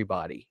slaughters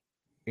everybody,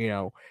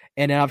 and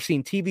then I've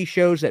seen TV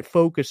shows that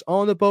focus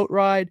on the boat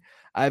ride.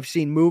 I've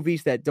seen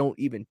movies that don't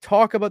even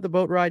talk about the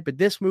boat ride, but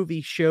this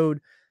movie showed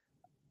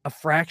a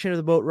fraction of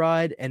the boat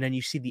ride, and then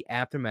you see the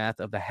aftermath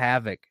of the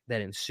havoc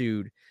that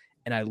ensued,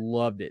 and I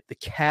loved it. The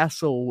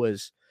castle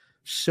was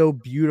so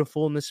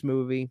beautiful in this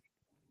movie.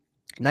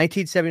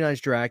 1979's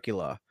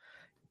Dracula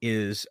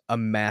is a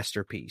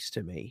masterpiece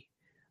to me.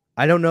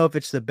 I don't know if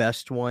it's the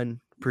best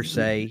one per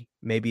se.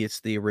 Maybe it's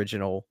the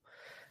original,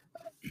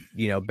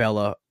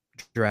 Bela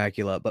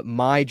Dracula, but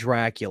my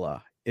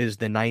Dracula is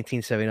the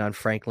 1979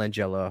 Frank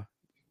Langella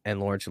and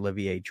Laurence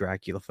Olivier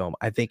Dracula film.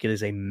 I think it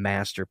is a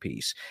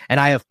masterpiece, and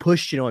I have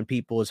pushed it on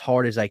people as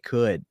hard as I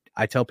could.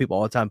 I tell people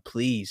all the time,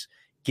 please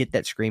get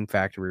that Scream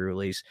Factory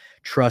release.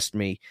 Trust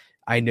me.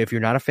 I know if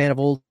you're not a fan of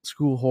old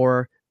school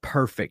horror,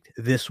 perfect.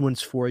 This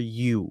one's for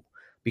you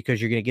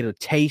because you're going to get a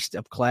taste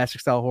of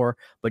classic style horror,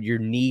 but your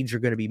needs are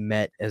going to be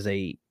met as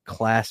a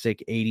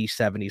classic 80s,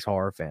 70s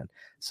horror fan.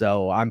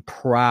 So I'm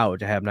proud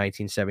to have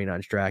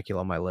 1979's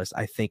Dracula on my list.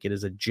 I think it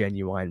is a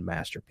genuine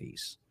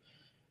masterpiece.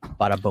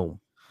 Bada boom.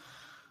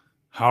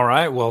 All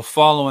right. Well,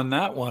 following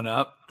that one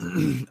up,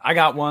 I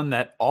got one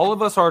that all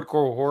of us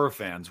hardcore horror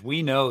fans,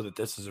 we know that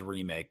this is a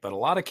remake, but a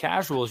lot of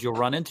casuals you'll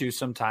run into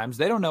sometimes,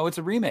 they don't know it's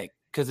a remake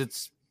because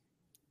it's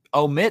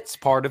omits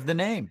part of the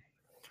name.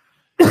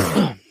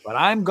 But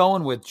I'm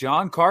going with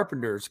John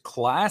Carpenter's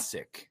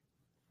classic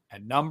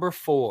at number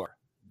 4,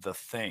 The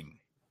Thing.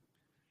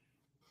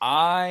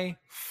 I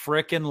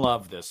freaking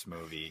love this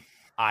movie.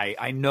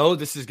 I know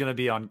this is going to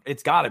be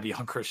it's got to be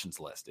on Christian's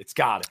list. It's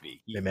got to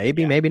be.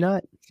 Maybe, maybe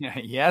not. Yeah,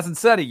 he hasn't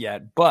said it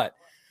yet, but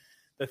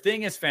The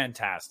Thing is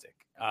fantastic.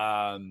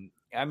 I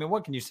mean,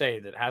 what can you say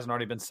that hasn't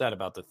already been said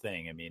about The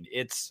Thing? I mean,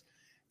 it's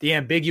the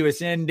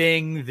ambiguous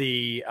ending,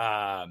 the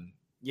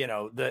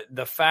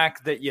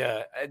fact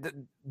that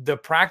the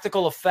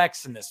practical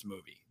effects in this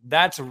movie,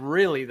 that's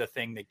really the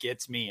thing that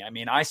gets me. I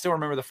mean, I still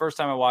remember the first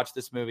time I watched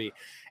this movie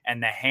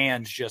and the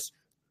hands just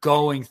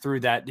going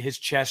through that, his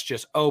chest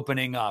just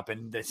opening up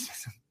and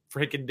this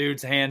freaking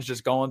dude's hands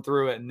just going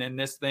through it. And then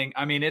this thing,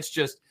 I mean, it's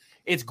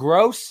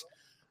gross.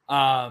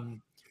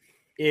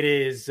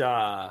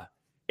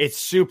 It's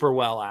super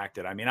well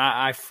acted. I mean,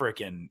 I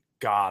freaking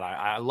God,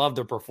 I love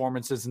the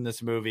performances in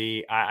this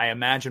movie. I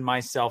imagine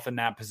myself in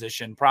that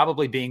position,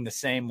 probably being the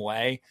same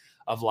way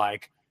of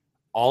like,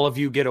 all of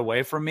you get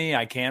away from me.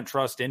 I can't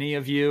trust any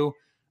of you.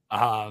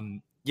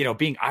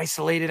 Being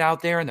isolated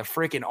out there in the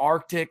freaking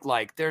Arctic,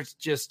 like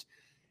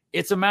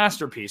it's a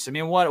masterpiece. I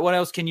mean, what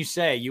else can you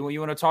say? You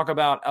want to talk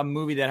about a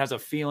movie that has a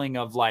feeling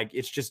of like,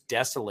 it's just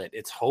desolate.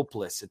 It's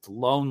hopeless. It's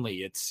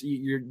lonely.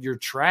 You're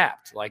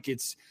trapped. Like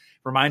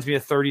reminds me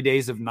of 30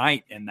 Days of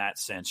Night in that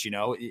sense,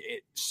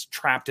 it's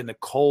trapped in the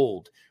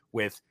cold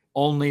with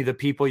only the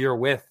people you're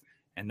with.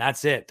 And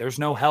that's it. There's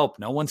no help.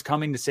 No one's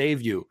coming to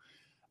save you.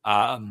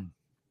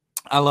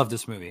 I love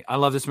this movie. I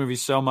love this movie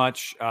so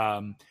much.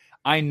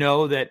 I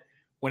know that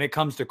when it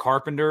comes to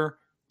Carpenter,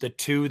 the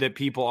two that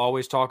people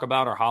always talk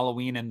about are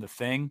Halloween and The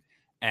Thing,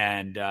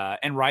 and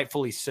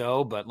rightfully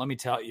so. But let me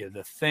tell you,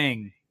 The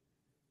Thing,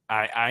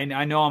 I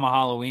know I'm a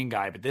Halloween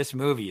guy, but this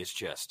movie is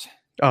just...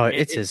 Oh,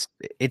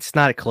 it's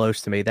not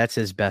close to me. That's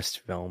his best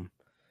film.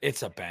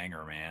 It's a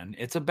banger, man.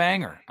 It's a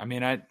banger. I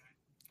mean, I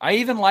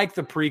even like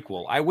the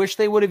prequel. I wish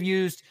they would have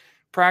used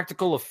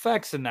practical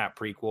effects in that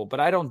prequel, but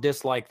I don't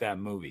dislike that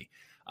movie.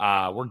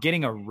 We're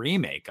getting a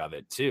remake of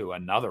it too,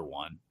 another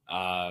one.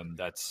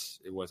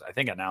 It was, I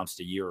think, announced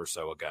a year or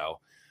so ago,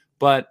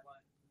 but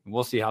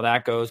we'll see how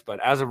that goes. But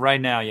as of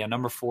right now, yeah,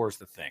 number 4 is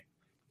The Thing.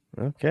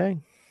 Okay.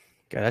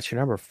 God, that's your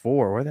number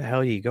 4. Where the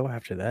hell do you go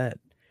after that?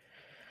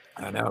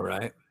 I know,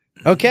 right?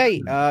 Okay,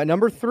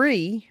 number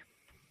 3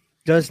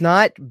 does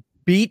not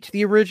beat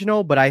the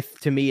original, but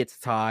to me it's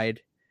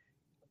tied.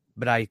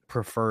 But I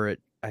prefer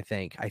it. I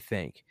think.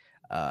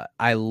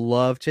 I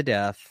love to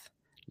death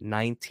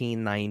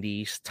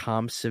 1990s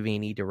Tom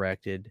Savini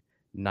directed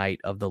Night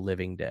of the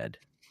Living Dead.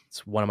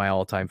 It's one of my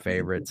all-time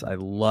favorites. I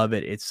love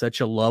it. It's such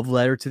a love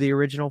letter to the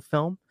original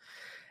film.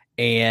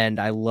 And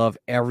I love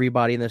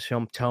everybody in this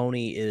film.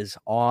 Tony is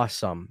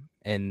awesome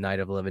in Night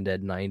of the Living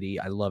Dead 90.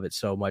 I love it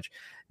so much.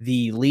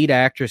 The lead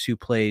actress who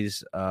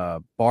plays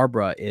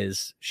Barbara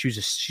she's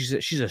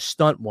a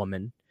stunt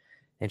woman,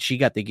 and she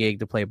got the gig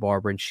to play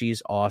Barbara, and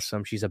she's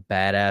awesome. She's a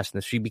badass,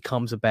 and she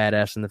becomes a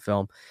badass in the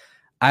film.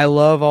 I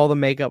love all the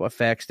makeup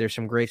effects. There's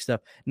some great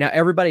stuff. Now,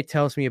 everybody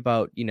tells me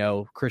about,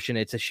 Christian,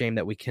 it's a shame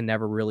that we can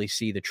never really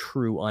see the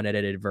true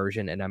unedited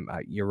version, and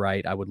you're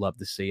right. I would love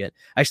to see it.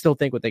 I still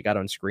think what they got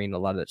on screen, a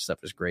lot of that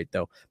stuff is great,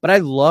 though. But I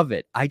love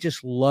it. I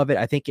just love it.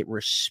 I think it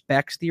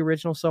respects the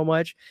original so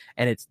much,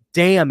 and it's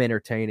damn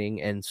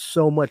entertaining and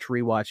so much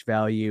rewatch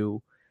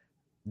value.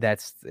 I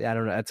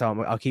don't know. That's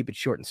all. I'll keep it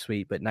short and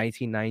sweet. But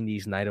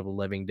 1990s Night of the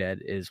Living Dead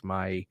is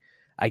my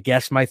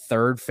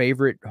third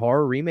favorite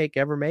horror remake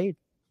ever made.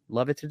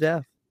 Love it to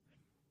death.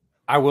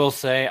 I will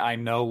say I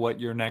know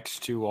what your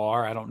next two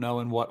are. I don't know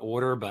in what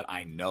order, but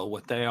I know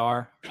what they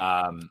are.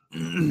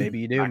 Maybe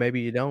you do.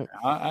 Maybe you don't.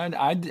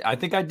 I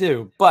think I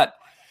do. But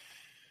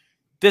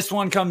this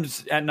one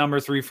comes at number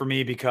 3 for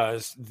me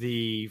because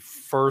the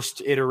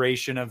first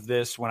iteration of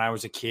this when I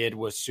was a kid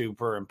was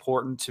super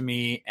important to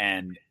me.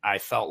 And I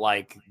felt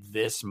like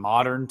this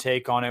modern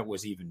take on it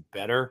was even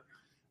better.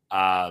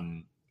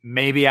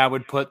 Maybe I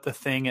would put The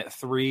Thing at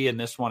 3 and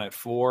this one at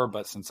 4,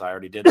 but since I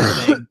already did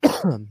The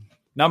Thing,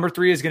 number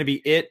 3 is going to be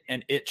It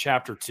and It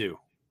Chapter 2.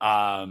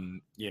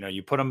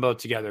 You put them both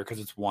together because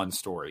it's one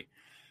story.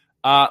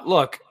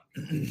 Look,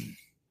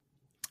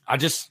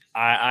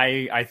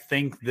 I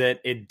think that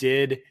it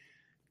did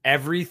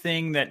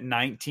everything that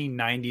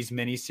 1990s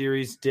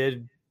miniseries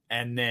did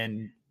and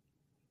then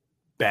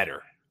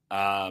better.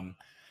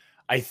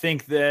 I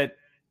think that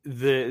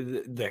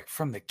the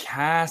from the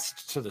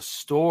cast to the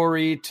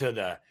story to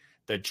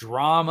the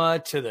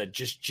drama to the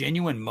just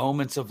genuine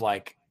moments of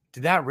like,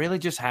 did that really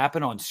just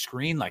happen on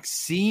screen? Like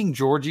seeing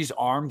Georgie's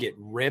arm get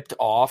ripped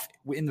off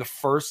in the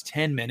first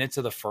 10 minutes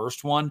of the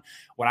first one.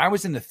 When I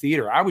was in the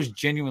theater, I was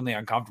genuinely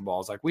uncomfortable. I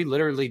was like, we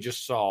literally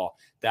just saw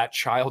that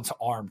child's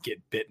arm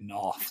get bitten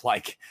off.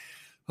 Like,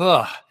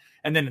 ugh.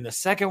 And then in the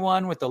second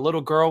one with the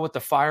little girl with the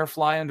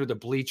firefly under the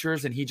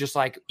bleachers and he just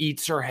like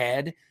eats her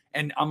head.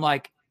 And I'm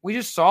like, we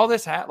just saw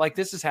this. Like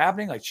this is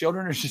happening. Like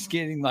children are just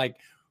getting like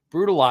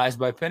brutalized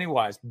by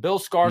Pennywise. Bill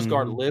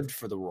Skarsgård lived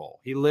for the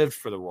role. He lived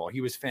for the role. He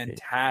was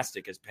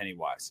fantastic as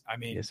Pennywise. I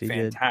mean, yes,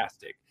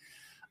 fantastic.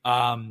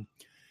 And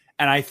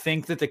I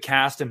think that the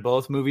cast in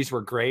both movies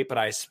were great, but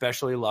I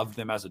especially loved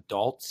them as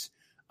adults.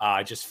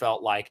 I just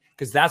felt like,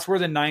 because that's where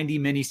the 90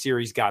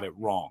 miniseries got it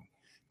wrong.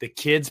 The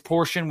kids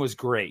portion was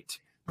great.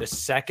 The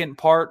second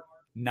part,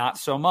 not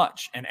so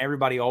much. And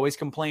everybody always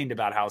complained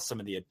about how some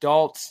of the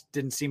adults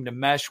didn't seem to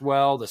mesh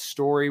well. The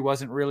story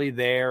wasn't really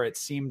there. It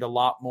seemed a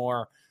lot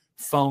more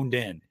phoned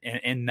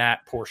in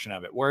that portion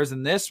of it. Whereas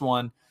in this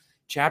one,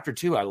 chapter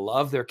 2, I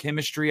love their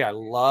chemistry.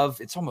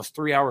 It's almost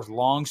 3 hours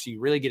long, so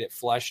you really get it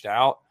fleshed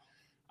out.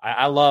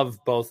 I love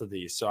both of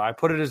these. So I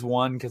put it as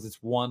 1 because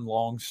it's one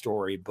long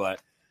story,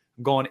 but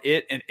I'm going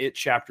It and It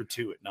Chapter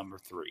 2 at number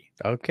 3.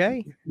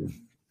 Okay.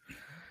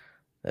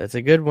 That's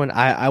a good one.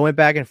 I went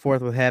back and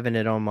forth with having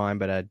it on mine,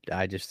 but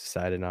I just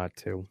decided not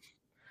to.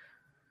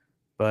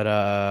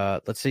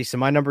 But let's see. So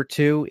my number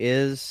 2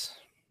 is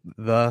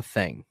The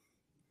Thing.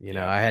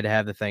 I had to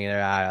have The Thing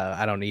there.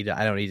 I don't need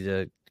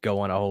to go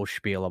on a whole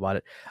spiel about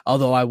it.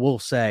 Although I will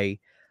say,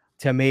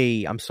 to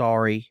me, I'm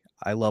sorry,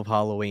 I love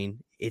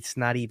Halloween. It's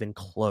not even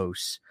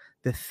close.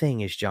 The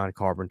Thing is John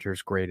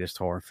Carpenter's greatest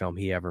horror film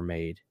he ever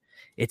made.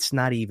 It's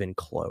not even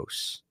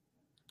close.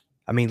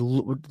 I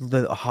mean,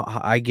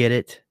 I get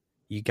it.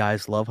 You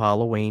guys love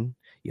Halloween.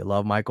 You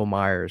love Michael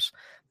Myers.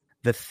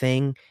 The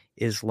Thing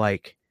is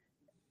like,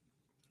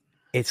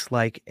 it's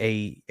like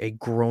a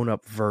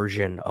grown-up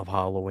version of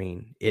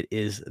Halloween. It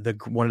is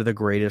one of the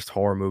greatest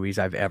horror movies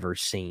I've ever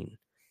seen.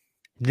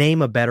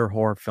 Name a better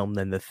horror film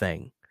than The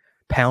Thing,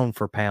 pound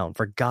for pound.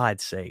 For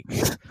God's sake,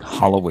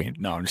 Halloween.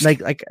 No, I'm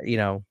just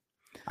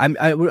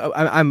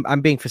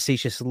I'm being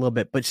facetious a little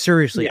bit, but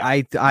seriously, yeah.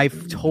 I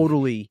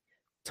totally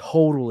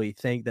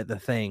think that The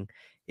Thing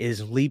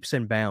is leaps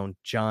and bounds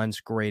John's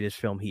greatest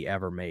film he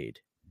ever made.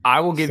 I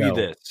will give you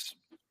this.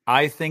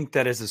 I think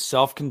that as a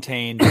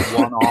self-contained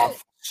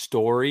one-off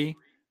story,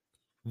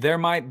 there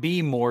might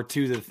be more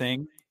to The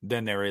Thing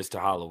than there is to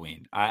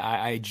Halloween.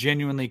 I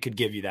genuinely could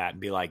give you that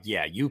and be like,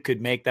 yeah, you could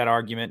make that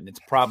argument and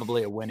it's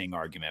probably a winning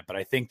argument. But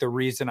I think the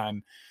reason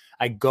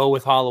I go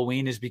with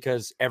Halloween is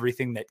because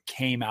everything that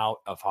came out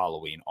of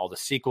Halloween, all the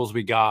sequels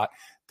we got,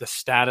 the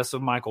status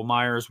of Michael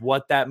Myers,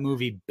 what that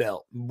movie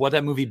built.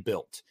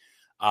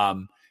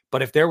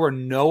 But if there were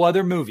no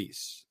other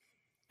movies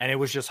and it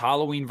was just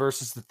Halloween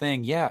versus The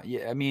Thing. Yeah.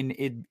 I mean,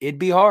 it'd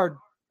be hard.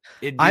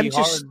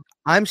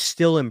 I'm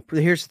still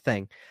here's the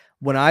thing.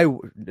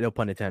 No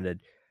pun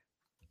intended,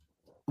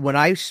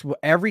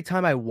 every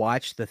time I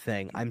watch The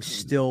Thing, I'm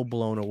still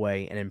blown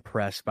away and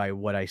impressed by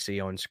what I see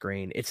on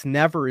screen. It's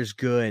never as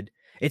good.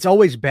 It's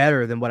always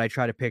better than what I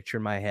try to picture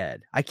in my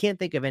head. I can't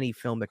think of any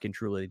film that can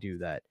truly do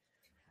that.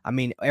 I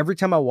mean, every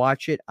time I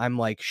watch it, I'm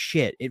like,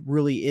 shit, it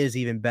really is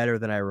even better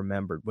than I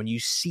remembered. When you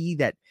see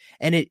that,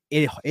 and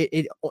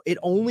it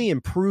only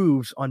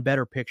improves on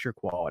better picture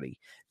quality.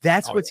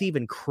 That's what's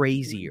even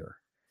crazier.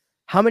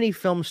 How many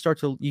films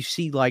you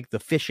see like the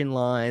fishing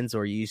lines,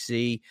 or you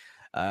see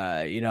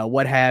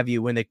what have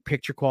you, when the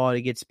picture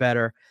quality gets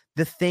better?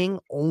 The Thing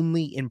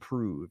only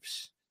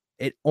improves.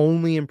 It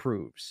only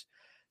improves.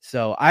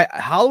 So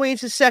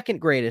Halloween's the second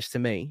greatest to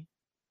me,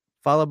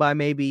 followed by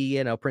maybe,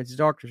 Prince of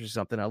Darkness or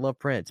something. I love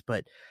Prince,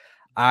 but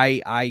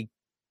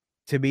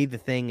to me, The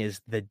Thing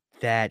is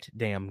that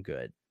damn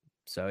good.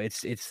 So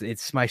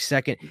it's my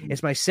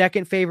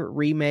second favorite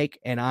remake,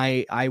 and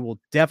I will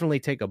definitely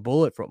take a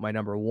bullet for what my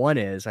number one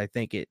is. I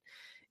think it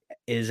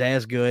is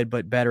as good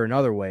but better in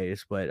other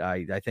ways, but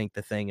I think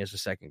The Thing is the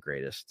second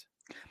greatest.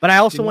 But I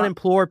also want to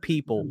implore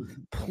people,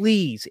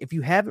 please, if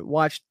you haven't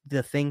watched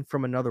The Thing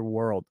from Another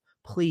World,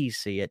 please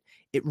see it.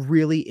 It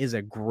really is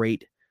a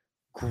great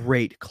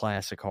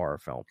classic horror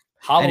film.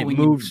 And it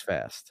moves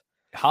fast.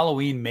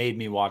 Halloween made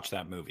me watch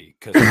that movie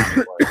because I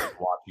was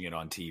watching it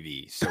on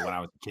TV. So when I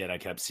was a kid, I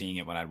kept seeing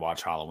it when I'd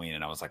watch Halloween,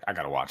 and I was like, I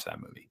got to watch that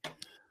movie.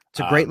 It's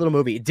a great little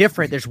movie.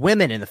 Different. There's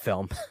women in the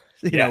film,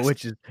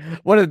 which is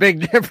one of the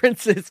big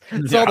differences.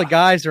 All the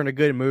guys are in a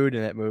good mood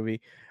in that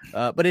movie,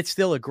 but it's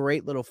still a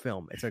great little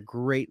film. It's a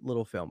great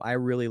little film. I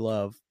really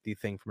love The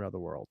Thing from Another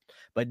World,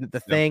 but The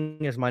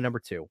Thing is my number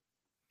two.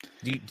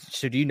 Do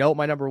you know what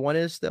my number one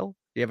is still?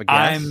 Do you have a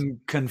guess?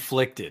 I'm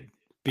conflicted.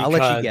 I'll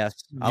let you guess.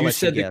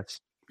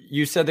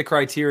 You said the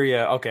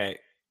criteria. Okay.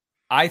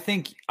 I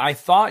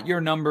thought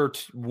your number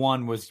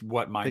one was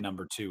what my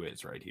number two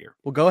is right here.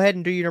 Well, go ahead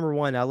and do your number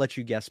one. I'll let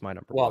you guess my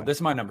number one. Well, this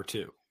is my number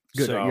two.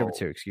 Good. So, number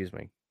two, excuse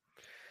me.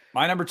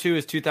 My number two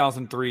is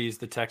 2003's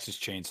The Texas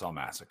Chainsaw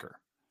Massacre.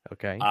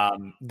 Okay.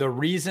 The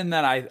reason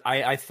that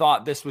I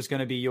thought this was going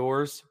to be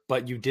yours,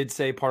 but you did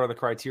say part of the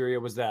criteria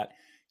was that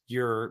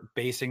you're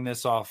basing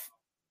this off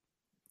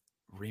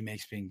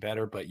remakes being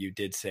better, but you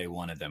did say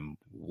one of them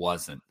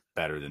wasn't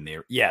better than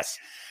yes.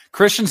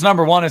 Christian's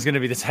number one is going to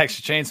be the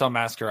Texas Chainsaw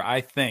Massacre. I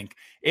think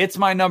it's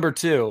my number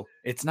two.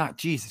 It's not.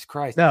 Jesus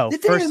Christ. No,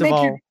 first of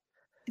all,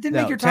 it didn't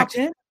make your top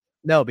 10.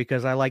 No,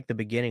 because I like the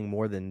beginning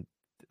more than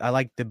 03.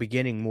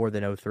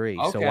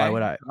 Okay. So why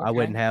would I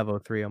wouldn't have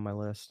 03 on my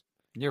list.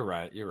 You're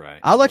right.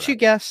 I'll let you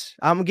guess.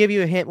 I'm gonna give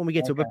you a hint when we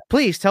get to it. But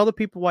please tell the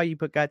people why you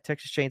got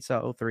Texas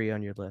Chainsaw 03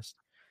 on your list.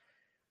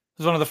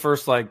 It was one of the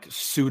first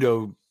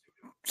pseudo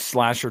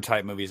slasher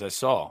type movies I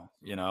saw.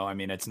 I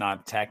mean, it's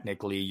not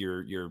technically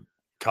your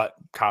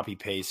copy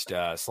paste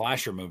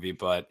slasher movie,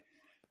 but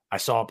I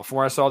saw it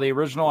before I saw the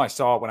original. I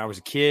saw it when I was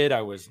a kid.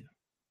 I was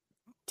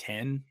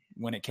 10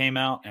 when it came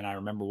out, and I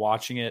remember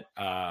watching it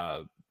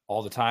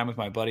all the time with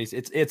my buddies.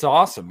 It's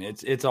awesome.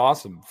 It's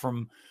awesome.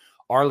 From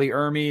Arlie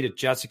Ermey to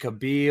Jessica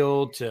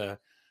Biel to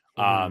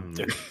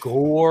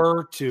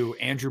gore to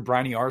Andrew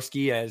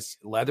Broniarski as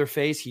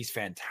Leatherface. He's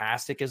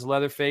fantastic as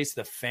Leatherface.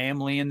 The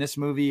family in this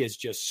movie is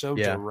just so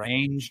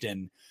deranged.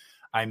 And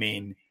I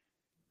mean,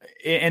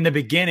 in the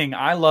beginning,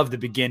 I love the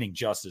beginning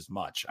just as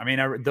much. I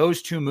mean,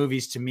 those two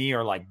movies to me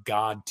are like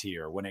God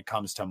tier when it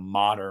comes to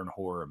modern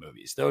horror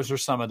movies. Those are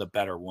some of the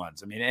better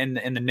ones. I mean,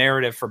 and the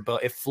narrative for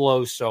both, it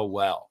flows so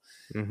well.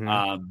 Mm-hmm.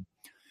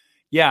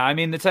 I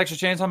mean, the Texas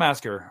Chainsaw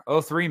Massacre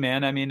 03,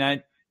 man. I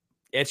mean,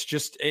 it's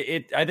just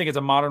I think it's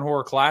a modern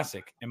horror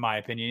classic in my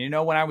opinion.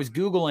 When I was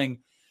Googling,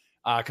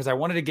 because I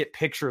wanted to get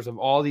pictures of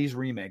all these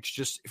remakes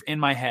just in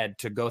my head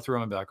to go through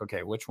them and be like,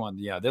 okay, which one?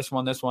 Yeah, this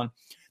one.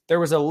 There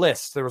was a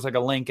list. There was like a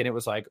link, and it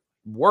was like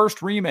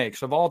worst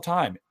remakes of all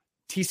time.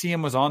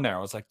 TCM was on there.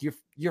 I was like,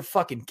 you're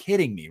fucking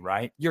kidding me,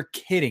 right? You're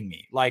kidding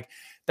me. Like,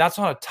 that's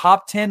on a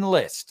top 10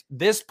 list.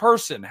 This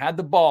person had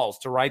the balls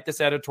to write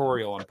this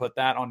editorial and put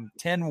that on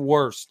 10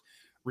 worst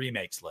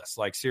remakes list.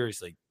 Like,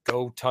 seriously,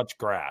 go touch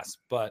grass.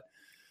 But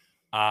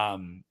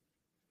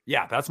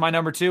that's my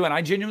number two, and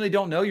I genuinely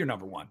don't know your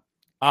number one.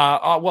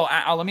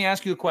 Let me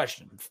ask you a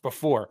question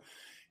before.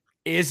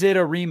 Is it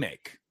a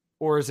remake,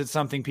 or is it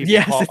something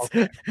people call?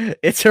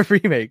 It's a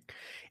remake.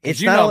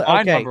 It's not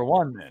my number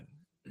one,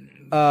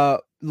 then.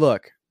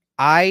 Look,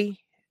 I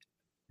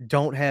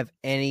don't have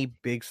any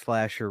big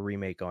slasher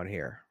remake on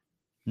here.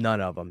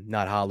 None of them.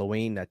 Not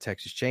Halloween, not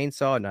Texas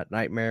Chainsaw, not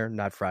Nightmare,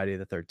 not Friday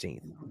the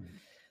 13th.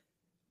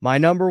 My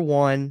number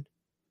one,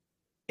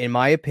 in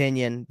my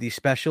opinion, the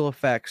special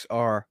effects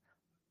are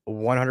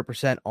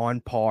 100%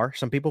 on par.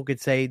 Some people could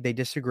say they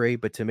disagree,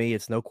 but to me,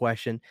 it's no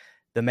question.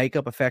 The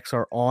makeup effects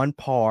are on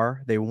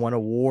par. They won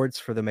awards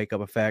for the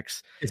makeup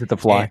effects. Is it The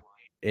Fly?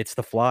 It's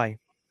The Fly.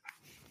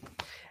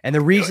 And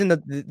the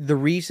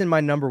reason my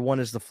number one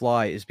is The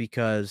Fly is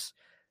because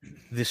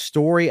the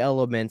story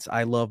elements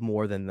I love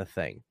more than The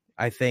Thing.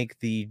 I think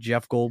the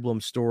Jeff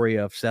Goldblum story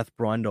of Seth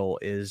Brundle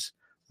is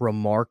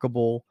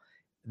remarkable.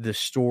 The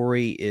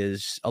story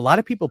is, a lot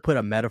of people put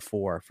a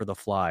metaphor for The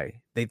Fly.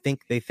 They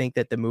think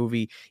that the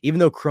movie, even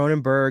though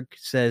Cronenberg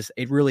says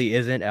it really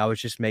isn't, I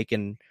was just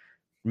making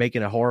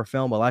a horror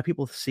film. A lot of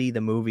people see the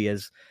movie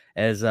as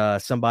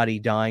somebody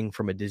dying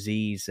from a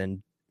disease,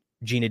 and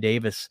Gina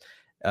Davis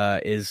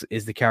is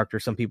the character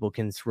some people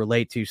can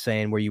relate to,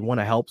 saying where you want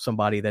to help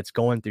somebody that's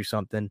going through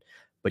something,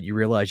 but you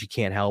realize you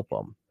can't help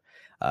them.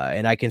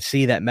 And I can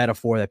see that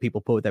metaphor that people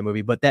put with that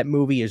movie, but that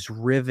movie is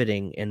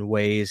riveting in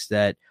ways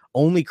that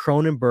only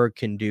Cronenberg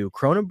can do.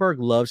 Cronenberg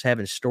loves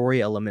having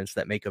story elements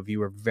that make a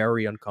viewer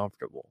very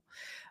uncomfortable.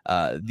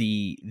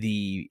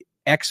 The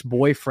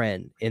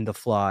ex-boyfriend in The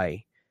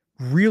Fly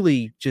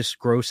really just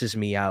grosses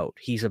me out.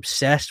 He's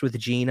obsessed with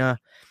Gina.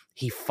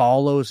 He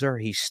follows her.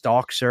 He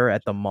stalks her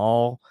at the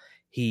mall.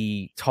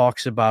 He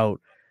talks about,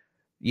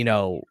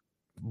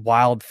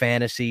 wild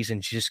fantasies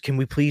and just, can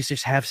we please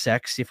just have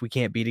sex if we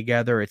can't be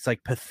together? It's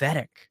like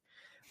pathetic,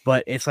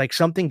 but it's like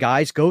something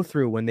guys go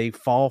through when they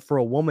fall for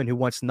a woman who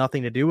wants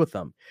nothing to do with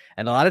them.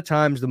 And a lot of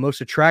times the most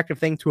attractive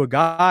thing to a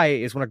guy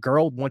is when a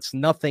girl wants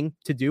nothing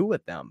to do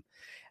with them.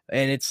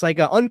 And it's like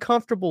an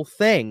uncomfortable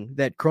thing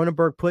that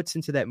Cronenberg puts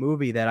into that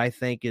movie that I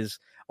think is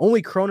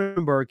only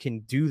Cronenberg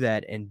can do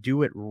that and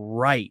do it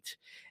right.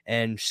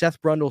 And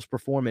Seth Brundle's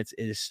performance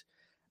is,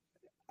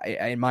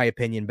 in my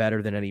opinion,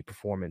 better than any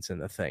performance in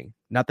The Thing.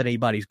 Not that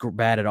anybody's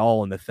bad at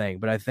all in The Thing,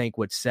 but I think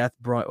what Jeff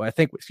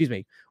Goldblum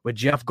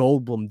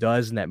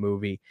does in that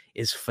movie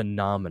is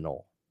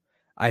phenomenal.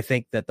 I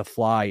think that The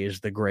Fly is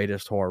the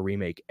greatest horror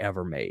remake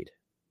ever made.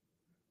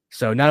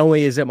 So not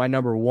only is it my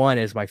number one,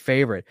 as my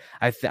favorite,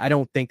 I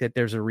don't think that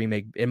there's a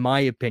remake, in my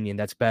opinion,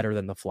 that's better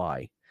than The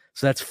Fly.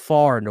 So that's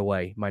far and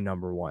away my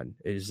number one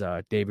is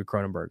David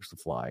Cronenberg's The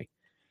Fly.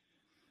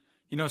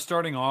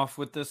 Starting off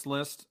with this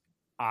list,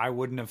 I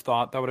wouldn't have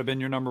thought that would have been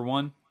your number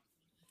one,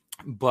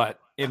 but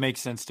it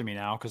makes sense to me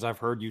now because I've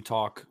heard you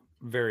talk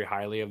very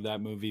highly of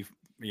that movie,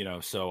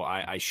 so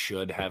I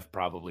should have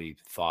probably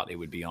thought it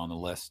would be on the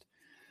list.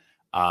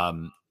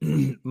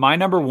 My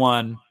number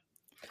one,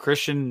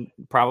 Christian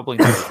probably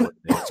knows what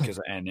it is because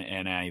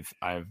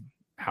I've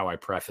how I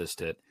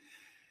prefaced it.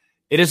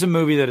 It is a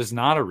movie that is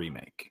not a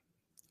remake,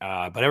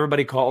 but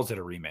everybody calls it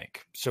a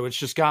remake, so it's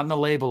just gotten the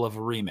label of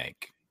a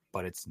remake,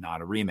 but it's not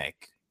a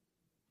remake.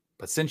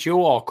 But since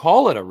you all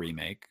call it a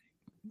remake,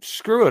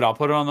 screw it. I'll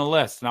put it on the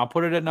list, and I'll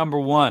put it at number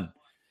one. And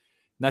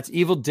that's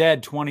Evil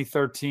Dead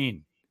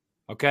 2013.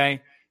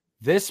 Okay?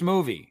 This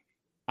movie,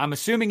 I'm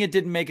assuming it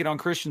didn't make it on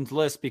Christian's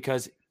list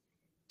because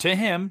to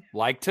him,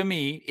 like to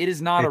me, it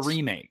is not a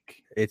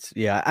remake.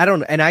 I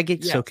don't, and I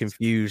get so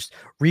confused.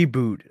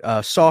 Reboot,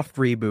 soft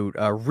reboot,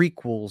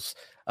 requels,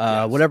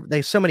 whatever.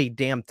 There's so many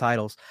damn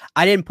titles.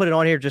 I didn't put it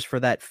on here just for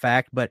that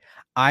fact, but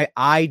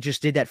I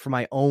just did that for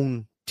my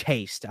own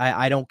taste.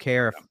 I don't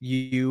care if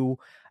you,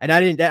 and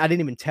I didn't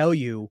even tell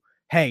you,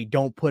 hey,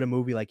 don't put a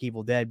movie like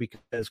Evil Dead,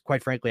 because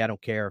quite frankly, I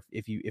don't care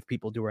if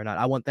people do or not.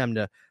 I want them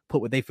to put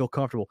what they feel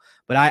comfortable.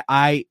 But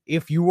I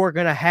if you were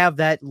gonna have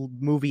that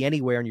movie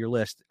anywhere on your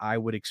list, I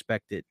would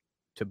expect it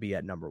to be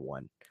at number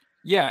one.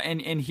 Yeah,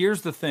 and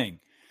here's the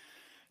thing.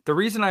 The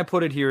reason I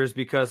put it here is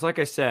because, like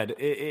I said,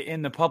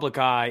 in the public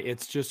eye,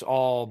 it's just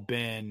all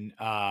been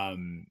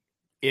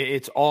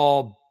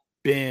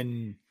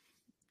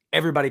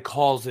everybody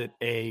calls it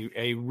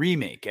a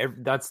remake.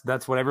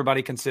 That's what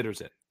everybody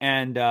considers it.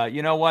 And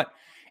you know what?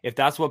 If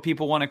that's what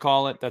people want to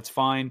call it, that's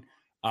fine.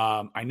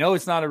 I know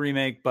it's not a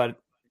remake, but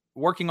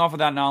working off of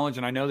that knowledge,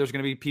 and I know there's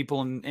going to be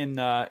people in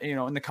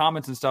the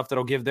comments and stuff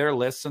that'll give their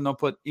lists and they'll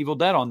put Evil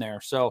Dead on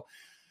there. So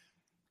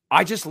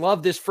I just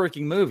love this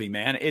freaking movie,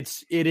 man.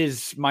 It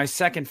is my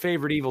second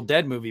favorite Evil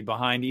Dead movie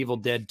behind Evil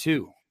Dead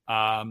 2.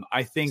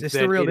 I think it's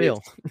the real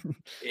deal.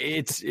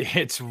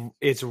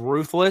 It's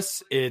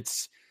ruthless.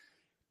 It's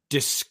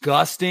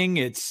disgusting.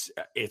 It's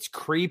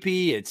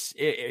creepy.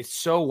 It's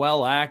so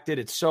well acted.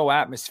 It's so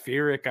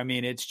atmospheric. I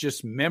mean, it's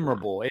just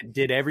memorable. It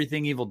did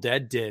everything Evil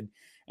Dead did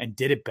and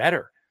did it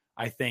better.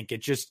 I think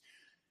it just,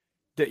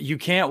 that you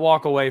can't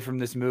walk away from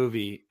this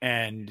movie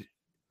and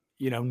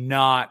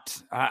not.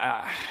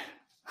 I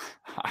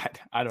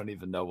don't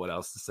even know what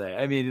else to say.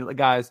 I mean,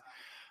 guys,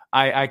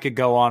 I could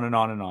go on and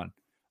on and on.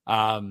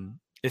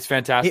 It's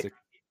fantastic.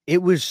 It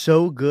was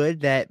so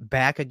good that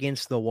back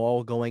against the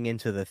wall going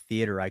into the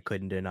theater, I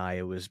couldn't deny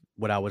it was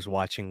what I was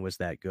watching was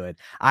that good.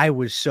 I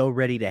was so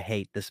ready to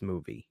hate this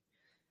movie.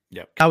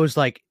 Yep. I was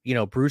like,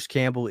 Bruce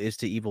Campbell is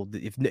to Evil.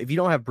 If you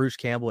don't have Bruce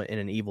Campbell in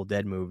an Evil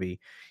Dead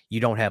movie, you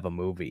don't have a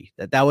movie.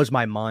 That was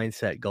my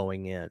mindset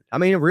going in. I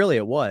mean, really,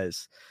 it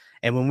was.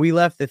 And when we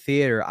left the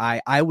theater,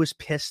 I was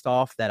pissed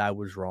off that I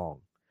was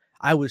wrong.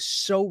 I was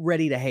so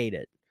ready to hate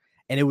it.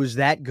 And it was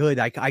that good.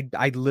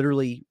 I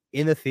literally,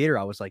 in the theater,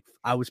 I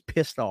was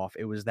pissed off.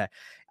 It was that,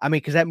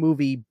 because that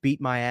movie beat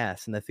my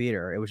ass in the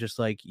theater. It was just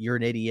like, you're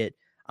an idiot.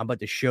 I'm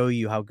about to show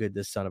you how good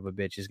this son of a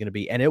bitch is going to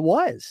be. And it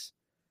was.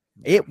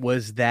 It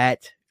was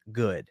that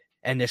good.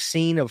 And the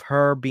scene of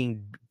her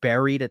being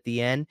buried at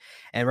the end,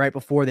 and right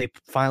before they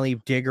finally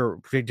dig her,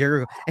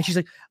 and she's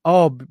like,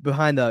 "Oh,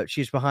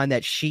 she's behind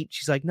that sheet."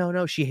 She's like,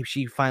 "No."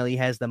 She finally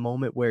has the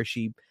moment where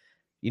she,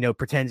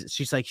 pretends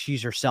she's like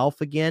she's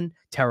herself again.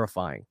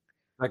 Terrifying.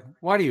 Like,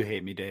 why do you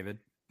hate me, David?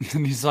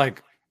 And he's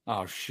like,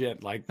 oh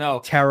shit. Like, no, he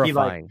like,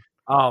 Terrifying.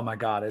 oh my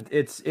God.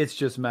 It's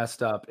just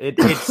messed up.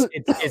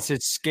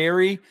 It's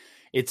scary.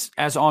 It's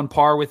as on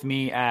par with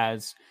me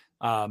as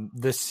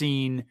the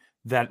scene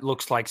that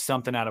looks like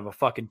something out of a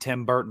fucking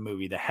Tim Burton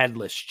movie, the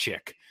headless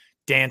chick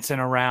dancing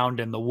around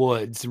in the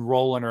woods,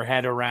 rolling her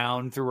head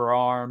around through her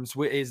arms.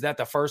 Is that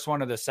the first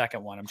one or the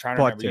second one? I'm trying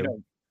to remember. Part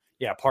 2.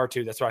 Yeah, part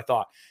 2. That's what I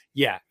thought.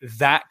 Yeah,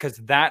 because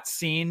that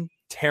scene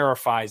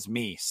terrifies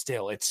me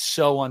still. It's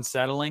so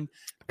unsettling.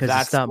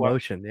 Because it's stop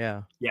motion.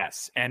 Yeah.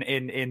 Yes. And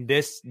in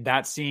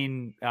that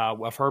scene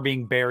of her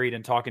being buried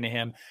and talking to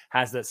him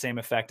has that same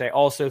effect. I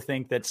also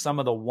think that some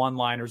of the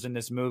one-liners in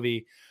this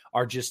movie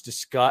are just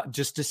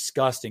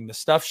disgusting. The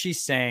stuff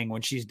she's saying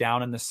when she's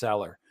down in the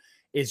cellar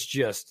is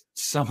just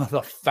some of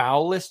the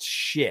foulest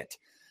shit.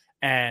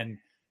 And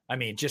I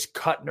mean, just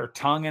cutting her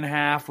tongue in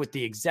half with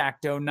the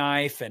X-Acto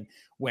knife. And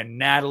when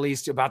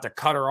Natalie's about to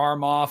cut her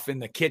arm off in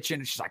the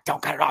kitchen, she's like,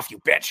 "Don't cut it off, you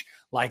bitch."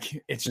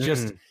 Like, it's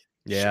just,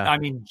 yeah. I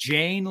mean,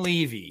 Jane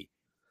Levy,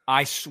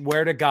 I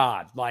swear to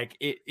God, like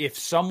if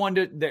someone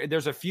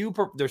there's few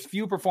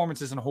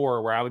performances in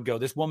horror where I would go,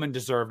 this woman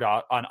deserved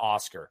an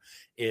Oscar.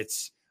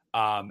 It's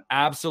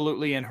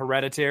absolutely in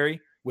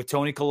Hereditary with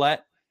Toni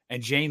Collette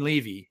and Jane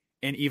Levy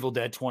in Evil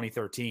Dead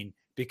 2013,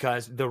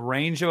 because the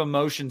range of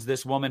emotions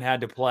this woman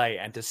had to play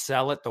and to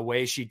sell it the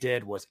way she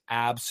did was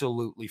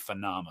absolutely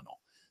phenomenal.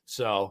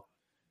 So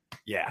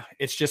yeah,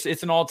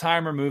 it's an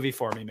all-timer movie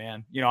for me,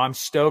 man. I'm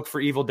stoked for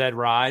Evil Dead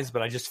Rise,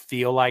 but I just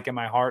feel like in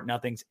my heart,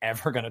 nothing's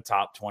ever going to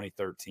top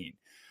 2013.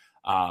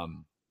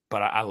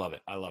 But I love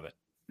it. I love it.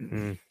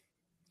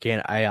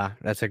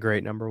 That's a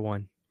great number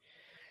 1.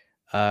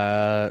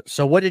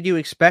 So what did you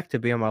expect to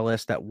be on my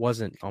list that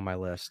wasn't on my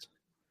list?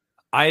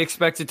 I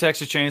expected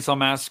Texas Chainsaw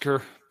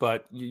Massacre,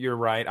 but you're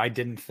right. I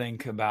didn't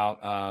think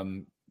about,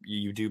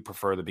 you do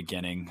prefer the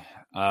beginning.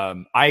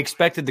 I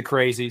expected The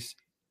Crazies.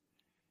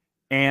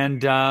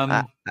 And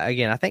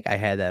again, I think I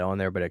had that on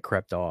there, but it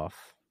crept off.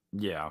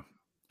 Yeah.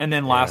 And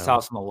then Last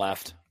House on the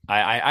Left.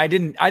 I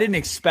didn't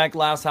expect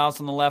Last House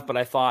on the Left, but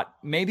I thought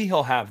maybe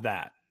he'll have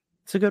that.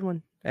 It's a good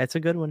one. It's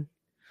a good one.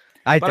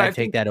 I'd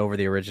take that over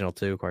the original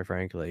too, quite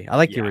frankly. I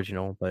like the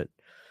original, but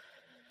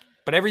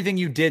everything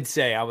you did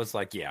say, I was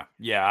like, yeah,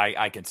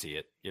 I could see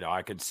it.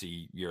 I could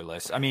see your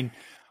list. I mean,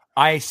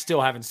 I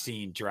still haven't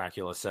seen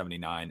Dracula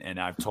 79, and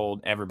I've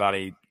told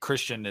everybody,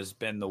 Christian has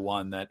been the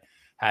one that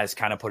has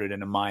kind of put it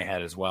into my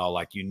head as well.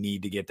 Like, you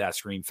need to get that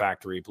Scream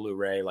Factory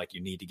Blu-ray. Like,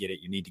 you need to get it.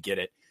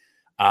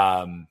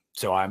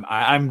 So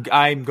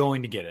I'm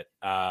going to get it.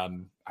 I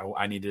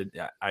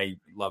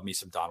love me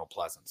some Donald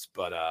Pleasance,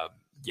 but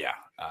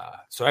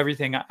so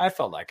everything I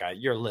felt like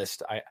your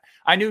list,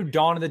 I knew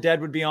Dawn of the Dead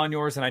would be on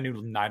yours, and I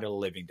knew Night of the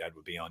Living Dead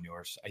would be on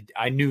yours.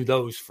 I knew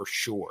those for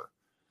sure.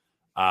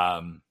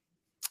 I'm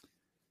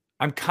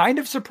kind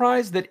of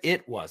surprised that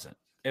it wasn't,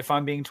 if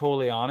I'm being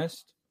totally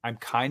honest. I'm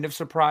kind of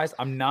surprised.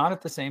 I'm not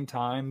at the same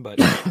time,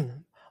 but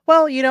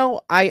well,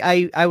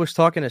 I was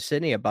talking to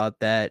Sydney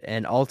about that,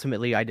 and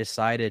ultimately I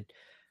decided,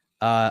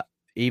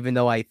 even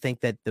though I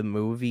think that the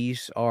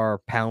movies are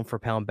pound for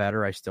pound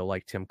better, I still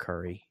like Tim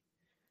Curry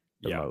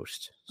the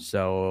most.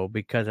 So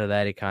because of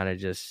that, it kind of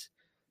just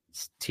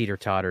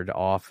teeter-tottered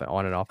off,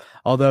 on and off.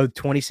 Although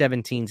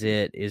 2017's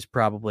It is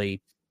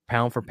probably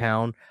pound for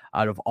pound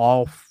out of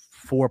all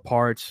 4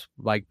 parts,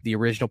 like the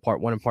original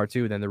part 1 and part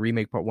 2, then the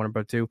remake part 1 and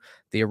part 2.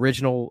 The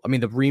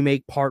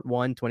remake part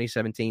 1,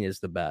 2017 is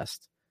the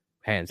best,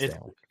 hands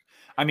down.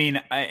 I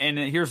mean, and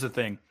here's the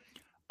thing.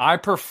 I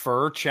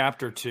prefer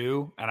chapter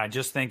 2, and I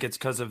just think it's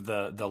because of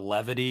the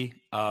levity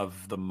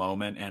of the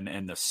moment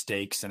and the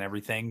stakes and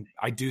everything.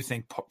 I do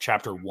think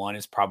chapter 1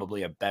 is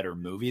probably a better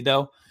movie,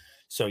 though.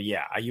 So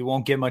yeah, you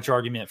won't get much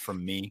argument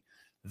from me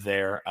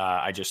there.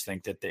 I just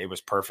think that it was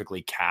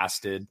perfectly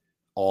casted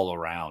all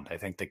around. I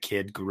think the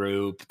kid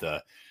group,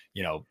 Bill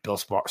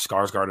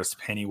Skarsgård as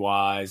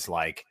Pennywise,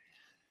 like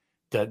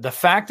the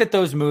fact that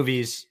those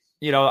movies,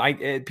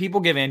 people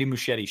give Andy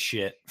Muschietti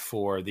shit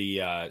for the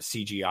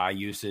CGI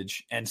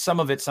usage, and some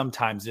of it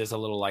sometimes is a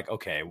little like,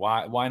 okay,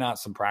 why not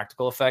some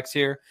practical effects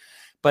here?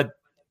 But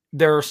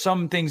there are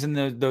some things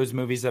in those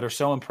movies that are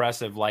so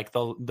impressive, like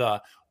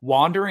the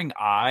wandering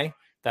eye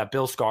that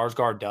Bill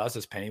Skarsgård does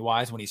as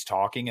Pennywise when he's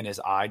talking and his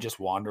eye just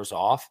wanders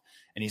off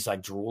and he's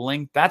like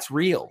drooling. That's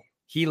real.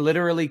 He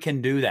literally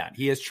can do that.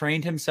 He has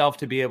trained himself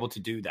to be able to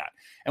do that.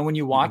 And when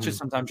you watch it,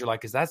 sometimes you're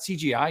like, is that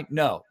CGI?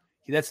 No,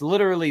 that's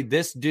literally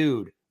this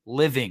dude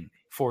living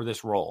for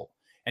this role.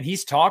 And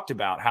he's talked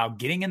about how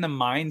getting in the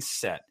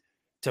mindset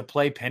to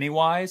play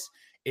Pennywise,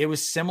 it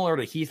was similar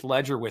to Heath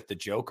Ledger with the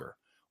Joker,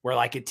 where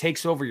like it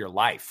takes over your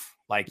life.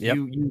 Like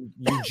you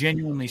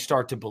genuinely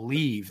start to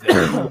believe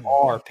that you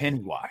are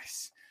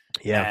Pennywise.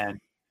 Yeah. And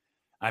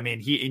I mean,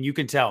 and you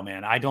can tell,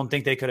 man, I don't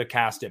think they could have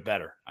cast it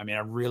better. I mean, I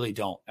really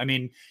don't. I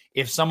mean,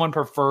 if someone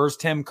prefers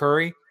Tim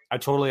Curry, I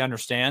totally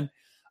understand.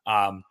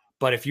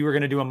 But if you were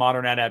going to do a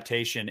modern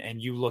adaptation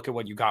and you look at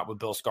what you got with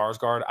Bill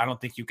Skarsgård, I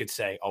don't think you could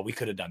say, "Oh, we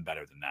could have done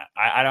better than that."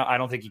 I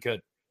don't think you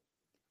could.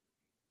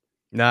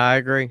 No, I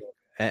agree.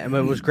 And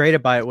what was great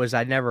about it was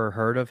I'd never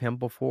heard of him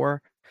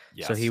before.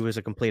 Yes. So he was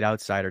a complete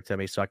outsider to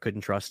me. So I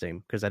couldn't trust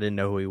him because I didn't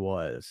know who he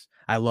was.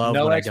 I love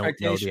no when I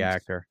don't know the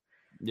actor.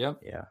 Yep.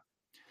 Yeah.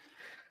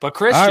 But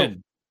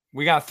Christian,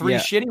 we got 3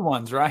 shitty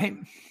ones, right?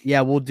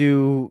 Yeah, we'll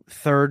do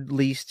third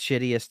least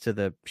shittiest to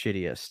the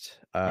shittiest.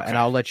 Okay. And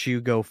I'll let you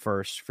go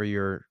first for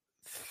your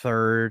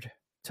third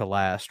to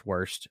last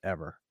worst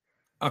ever.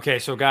 Okay,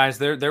 so guys,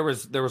 there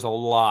was a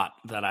lot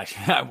that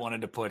I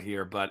wanted to put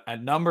here, but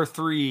at number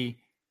 3,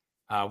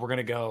 we're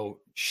gonna go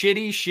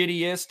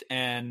shittiest,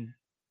 and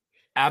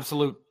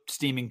absolute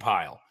steaming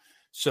pile.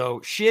 So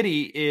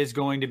shitty is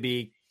going to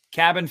be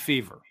Cabin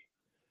Fever.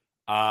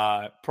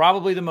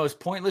 Probably the most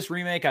pointless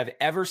remake I've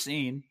ever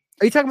seen.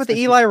 Are you talking about the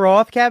Eli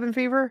Roth Cabin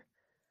Fever?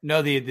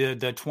 No, the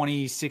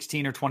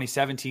 2016 or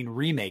 2017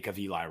 remake of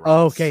Eli Roth.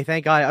 Oh, okay,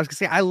 thank God. I was gonna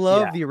say I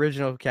love the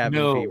original Cabin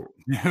Fever.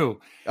 No,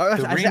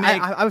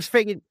 I was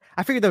thinking.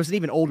 I figured there was an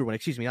even older one.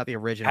 Excuse me, not the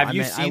original. Have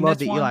you seen? I love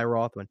the Eli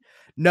Roth one.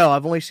 No,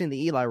 I've only seen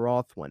the Eli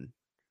Roth one.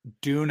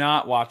 Do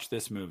not watch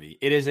this movie.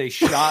 It is a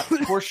shot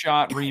for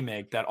shot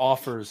remake that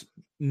offers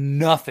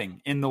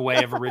nothing in the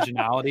way of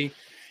originality.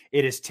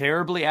 It is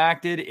terribly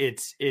acted.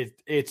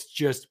 It's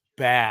just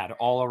bad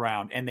all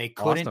around, and they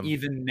couldn't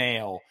even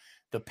nail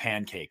the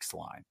pancakes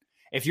line.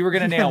 If you were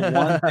going to nail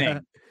one thing,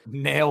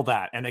 nail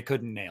that, and they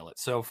couldn't nail it.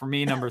 So for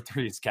me, number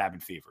 3 is Cabin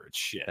Fever. It's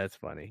shit. That's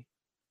funny.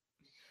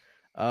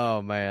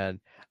 Oh man.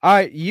 All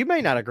right, you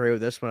may not agree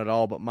with this one at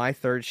all, but my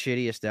third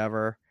shittiest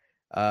ever,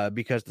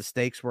 because the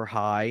stakes were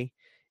high,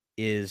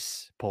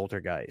 is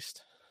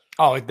Poltergeist.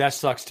 Oh, that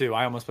sucks too.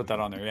 I almost put that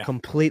on there. Yeah.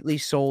 Completely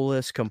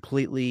soulless,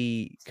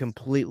 completely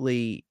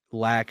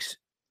lacks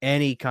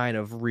any kind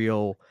of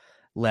real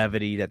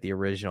levity that the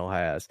original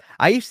has.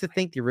 I used to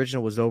think the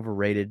original was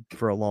overrated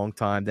for a long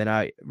time. Then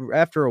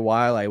after a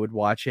while, I would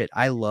watch it.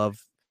 I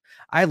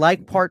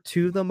like part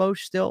 2 the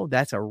most still.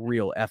 That's a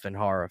real effing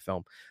horror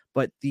film.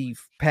 But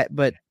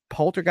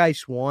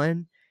Poltergeist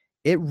 1,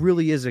 it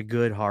really is a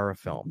good horror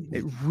film.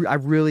 I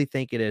really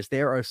think it is.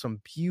 There are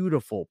some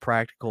beautiful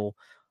practical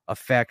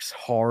effects,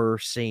 horror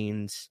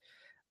scenes,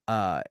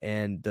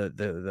 and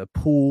the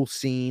pool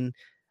scene.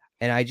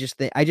 And I just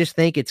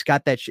think it's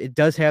got that. It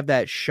does have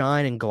that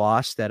shine and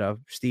gloss that a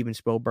Steven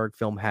Spielberg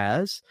film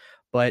has,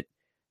 but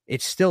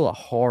it's still a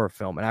horror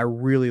film. And I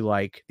really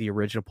like the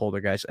original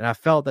Poltergeist. And I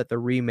felt that the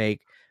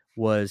remake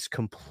was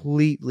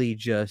completely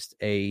just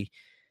a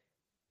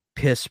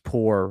piss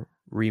poor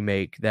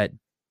remake that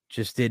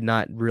just did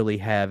not really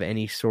have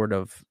any sort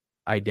of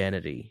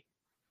identity.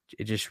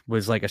 It just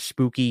was like a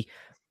spooky.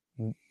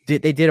 They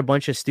did a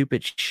bunch of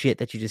stupid shit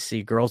that you just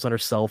see girls on her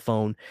cell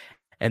phone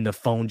and the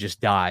phone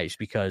just dies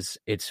because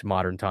it's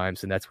modern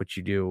times and that's what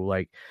you do.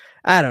 Like,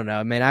 I don't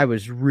know, man. I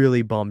was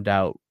really bummed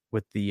out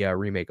with the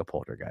remake of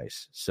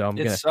Poltergeist. So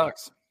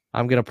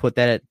I'm gonna put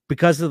that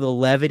because of the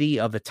levity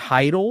of the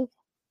title.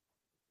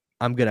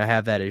 I'm gonna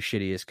have that as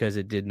shittiest because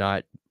it did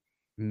not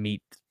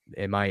meet,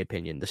 in my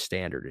opinion, the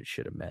standard it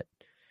should have met.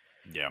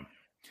 Yeah.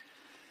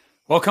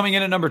 Well, coming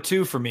in at number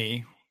 2 for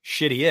me,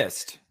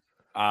 shittiest,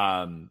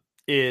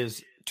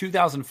 is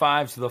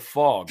 2005's The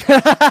Fog.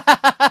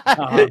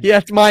 Yeah,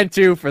 it's mine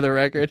too, for the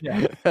record.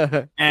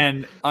 Yeah.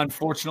 And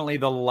unfortunately,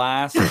 the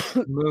last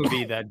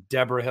movie that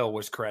Deborah Hill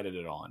was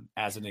credited on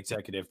as an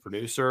executive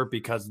producer,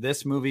 because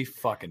this movie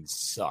fucking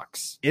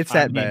sucks. It's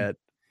bad.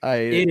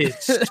 It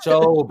is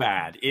so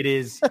bad. It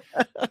is.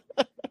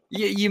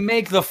 You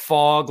make The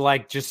Fog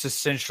like just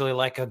essentially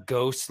like a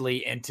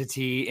ghostly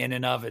entity in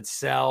and of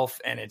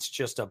itself, and it's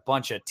just a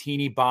bunch of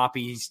teeny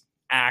boppies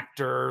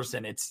actors,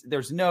 and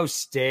there's no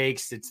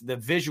stakes. The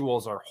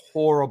visuals are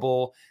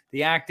horrible.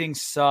 The acting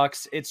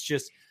sucks. It's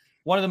just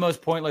one of the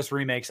most pointless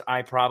remakes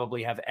I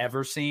probably have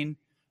ever seen.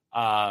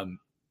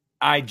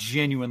 I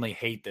genuinely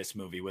hate this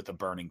movie with a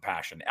burning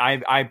passion.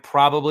 I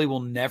probably will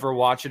never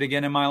watch it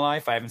again in my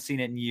life. I haven't seen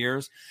it in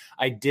years.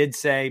 I did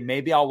say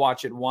maybe I'll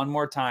watch it one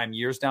more time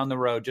years down the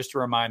road just to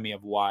remind me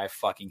of why I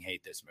fucking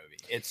hate this movie.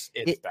 It's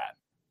bad.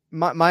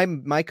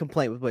 My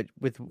complaint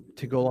with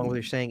to go along with what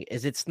you're saying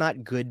is it's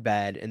not good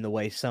bad in the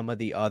way some of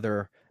the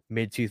other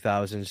mid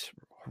 2000s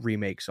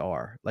remakes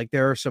are. Like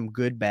there are some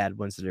good bad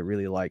ones that I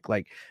really like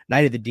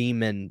Night of the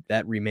Demon.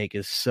 That remake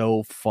is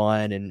so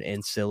fun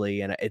and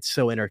silly, and it's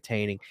so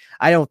entertaining.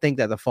 I don't think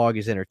that The Fog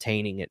is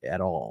entertaining at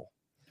all.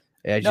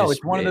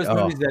 It's one of those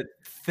movies that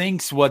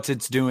thinks what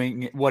it's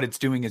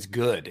doing is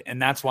good,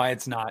 and that's why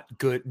it's not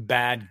good,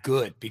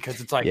 because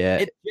it's like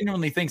it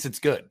genuinely thinks it's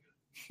good.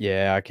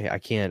 Yeah, I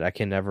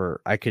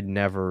could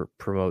never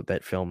promote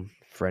that film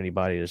for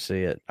anybody to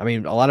see it. I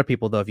mean, a lot of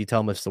people though, if you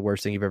tell them it's the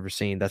worst thing you've ever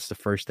seen, that's the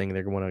first thing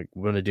they're going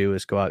to do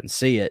is go out and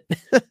see it,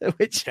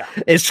 which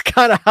is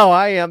kind of how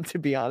I am, to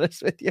be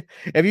honest with you.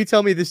 If you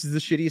tell me this is the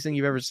shittiest thing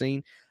you've ever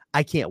seen,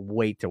 I can't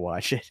wait to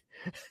watch it.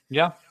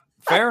 Yeah,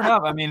 fair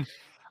enough. I mean,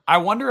 I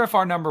wonder if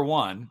our number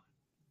one,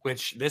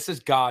 which this is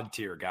God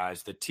tier,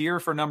 guys. The tier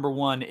for number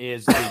one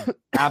is the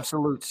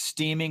absolute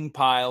steaming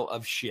pile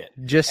of shit.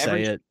 Just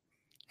say it.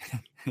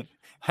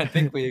 I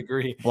think we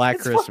agree. Black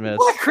It's Christmas.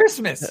 Black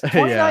Christmas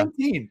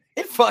 2019.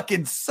 Yeah. It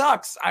fucking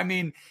sucks. I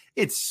mean,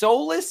 it's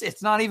soulless.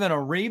 It's not even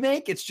a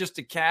remake. It's just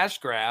a cash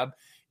grab.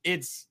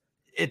 It's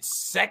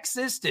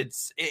sexist.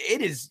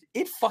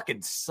 It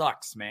fucking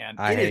sucks, man.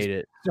 I hate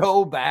it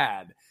so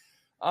bad.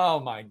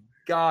 Oh my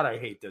God, I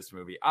hate this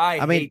movie. I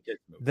hate this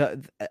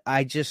movie.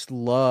 I just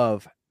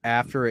love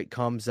after it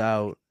comes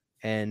out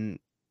and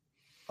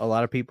a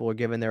lot of people are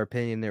giving their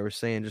opinion. They were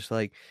saying just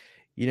like,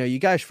 you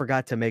guys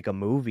forgot to make a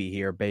movie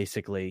here,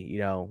 basically,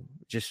 and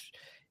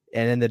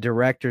then the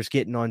director's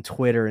getting on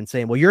Twitter and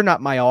saying, well, you're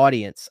not my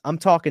audience. I'm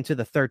talking to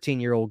the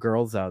 13-year-old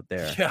girls out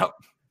there. Yep.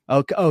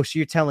 Okay. Oh, so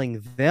you're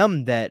telling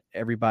them that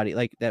everybody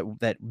like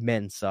that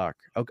men suck.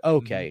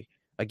 Okay.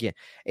 Mm-hmm. Again,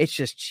 it's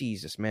just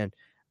Jesus, man.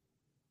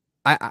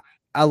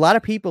 A lot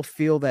of people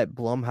feel that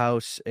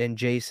Blumhouse and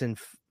Jason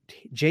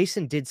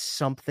did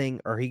something,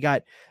 or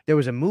there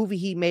was a movie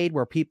he made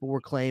where people were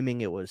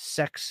claiming it was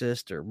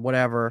sexist or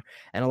whatever.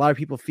 And a lot of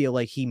people feel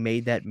like he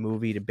made that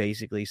movie to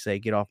basically say,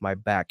 get off my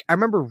back. I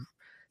remember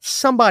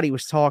somebody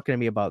was talking to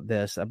me about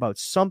this, about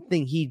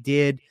something he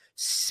did,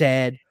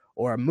 said,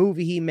 or a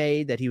movie he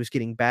made that he was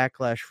getting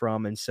backlash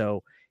from. And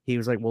so he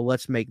was like, well,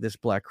 let's make this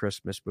Black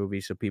Christmas movie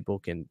so people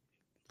can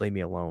leave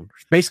me alone.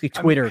 Basically,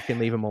 Twitter can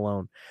leave him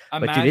alone.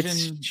 But dude,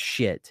 it's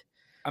shit.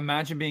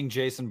 Imagine being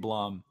Jason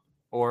Blum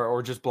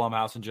or just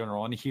Blumhouse in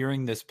general and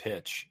hearing this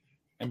pitch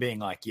and being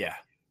like, yeah,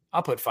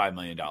 I'll put $5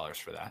 million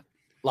for that.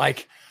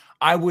 Like,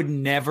 I would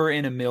never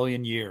in a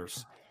million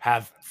years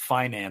have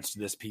financed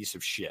this piece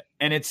of shit.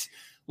 And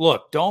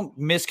look, don't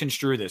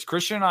misconstrue this.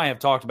 Christian and I have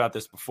talked about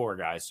this before,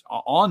 guys,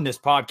 on this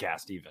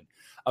podcast even,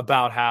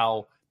 about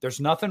how there's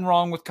nothing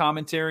wrong with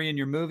commentary in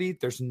your movie.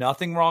 There's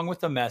nothing wrong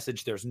with the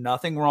message. There's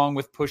nothing wrong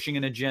with pushing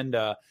an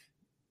agenda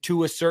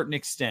to a certain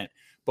extent.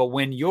 But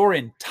when your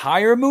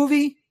entire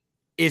movie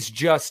is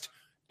just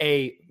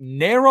a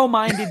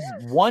narrow-minded,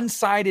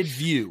 one-sided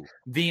view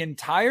the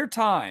entire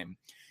time,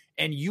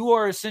 and you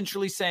are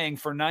essentially saying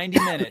for 90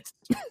 minutes,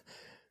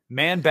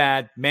 man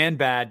bad,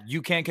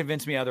 you can't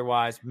convince me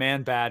otherwise,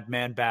 man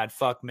bad,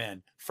 fuck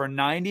men, for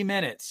 90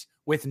 minutes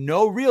with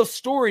no real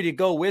story to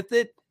go with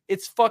it,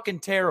 it's fucking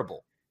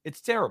terrible.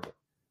 It's terrible.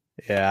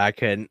 Yeah, I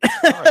couldn't.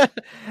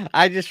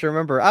 I just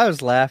remember I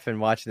was laughing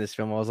watching this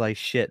film. I was like,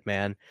 shit,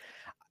 man.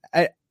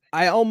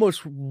 I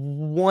almost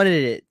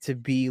wanted it to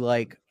be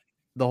like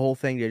the whole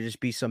thing to just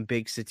be some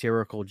big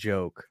satirical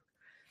joke,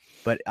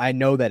 but I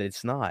know that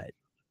it's not.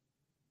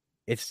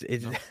 It's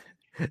no.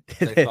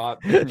 They thought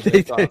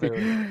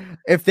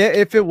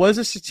if it was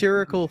a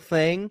satirical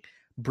thing,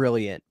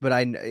 brilliant, but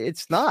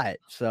it's not.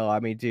 So I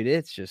mean, dude,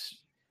 it's just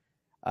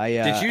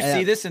did you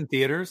see this in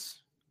theaters?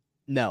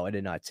 No, I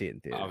did not see it in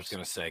theaters. I was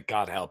gonna say,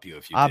 God help you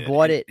if you did.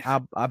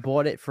 I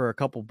bought it for a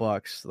couple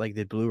bucks, like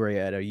the Blu-ray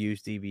at a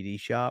used DVD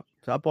shop.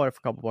 So I bought it for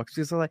a couple bucks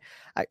because like,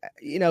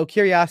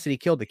 curiosity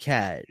killed the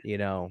cat,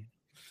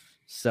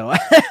 So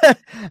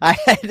I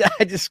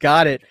just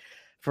got it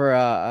for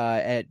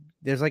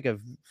there's like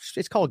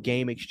it's called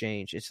Game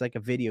Exchange. It's like a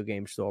video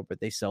game store, but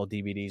they sell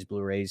DVDs,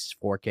 Blu-rays,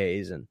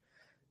 4Ks, and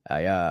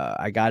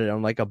I got it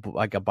on like a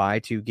buy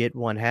two get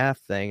one half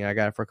thing. I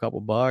got it for a couple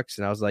bucks,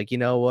 and I was like, you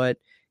know what?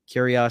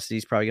 Curiosity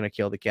is probably gonna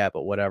kill the cat,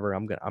 but whatever.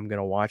 I'm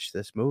gonna watch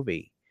this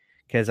movie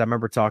because I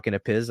remember talking to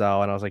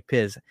Pizzo, and I was like,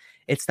 Piz,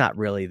 it's not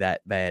really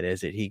that bad,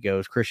 is it? He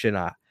goes, Christian, he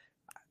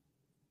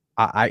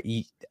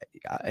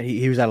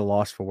was at a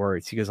loss for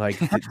words. He goes like,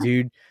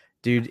 dude,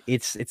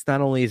 it's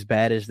not only as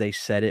bad as they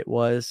said it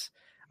was.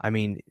 I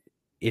mean,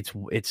 it's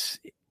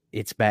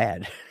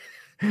bad.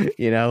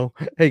 He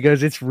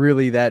goes, it's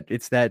really that,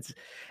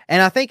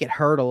 and I think it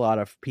hurt a lot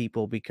of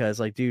people because,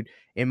 like, dude,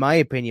 in my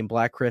opinion,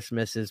 Black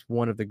Christmas is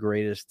one of the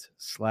greatest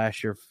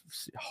slasher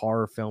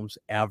horror films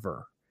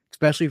ever,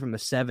 especially from the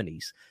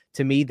 70s.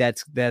 To me,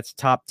 that's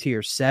top tier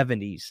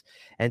 70s,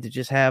 and to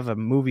just have a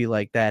movie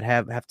like that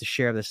have to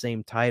share the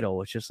same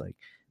title, it's just like,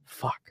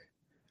 fuck.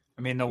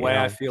 I mean, the way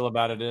I feel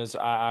about it is,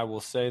 I will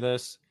say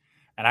this,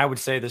 and I would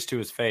say this to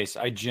his face.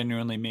 I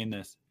genuinely mean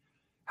this.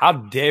 How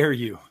dare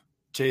you,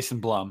 Jason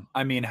Blum?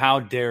 I mean, how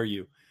dare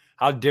you?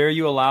 How dare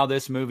you allow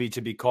this movie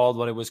to be called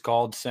what it was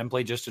called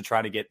simply just to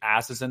try to get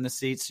asses in the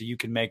seats so you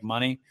can make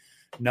money,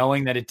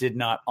 knowing that it did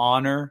not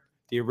honor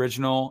the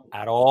original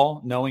at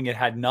all, knowing it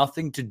had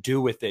nothing to do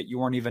with it. You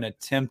weren't even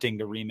attempting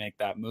to remake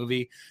that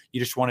movie. You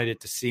just wanted it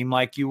to seem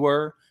like you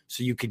were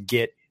so you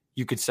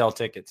could sell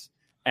tickets.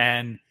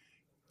 And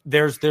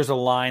there's a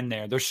line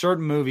there. There's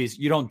certain movies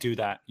you don't do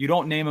that. You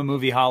don't name a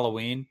movie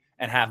Halloween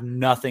and have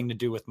nothing to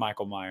do with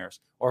Michael Myers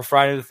or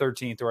Friday the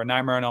 13th or a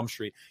Nightmare on Elm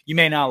Street. You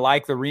may not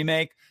like the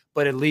remake,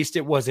 but at least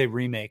it was a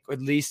remake.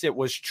 At least it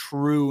was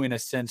true in a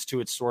sense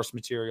to its source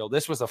material.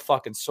 This was a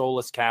fucking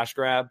soulless cash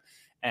grab,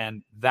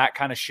 and that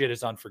kind of shit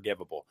is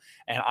unforgivable.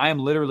 And I am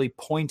literally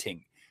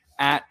pointing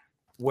at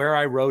where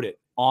I wrote it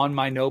on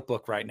my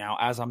notebook right now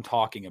as I'm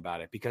talking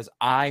about it because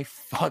I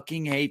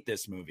fucking hate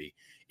this movie.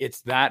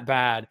 It's that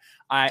bad.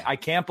 I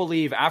can't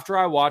believe after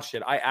I watched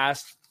it, I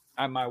asked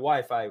my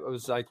wife, I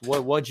was like,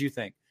 what'd you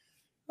think?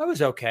 I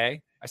was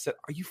okay. I said,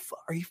 are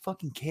you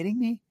fucking kidding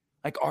me?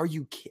 Like, are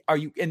you?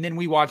 And then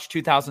we watched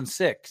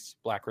 2006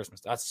 Black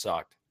Christmas. That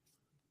sucked.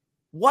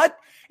 What?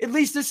 At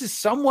least this is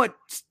somewhat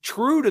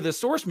true to the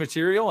source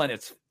material and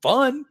it's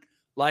fun.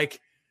 Like,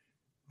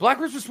 Black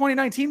Christmas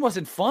 2019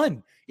 wasn't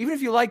fun. Even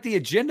if you like the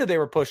agenda they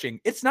were pushing,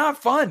 it's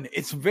not fun.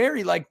 It's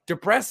very like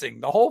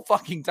depressing the whole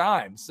fucking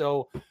time.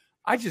 So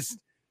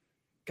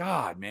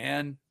God,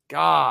 man,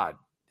 God,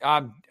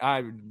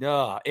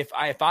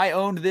 if I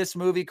owned this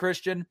movie,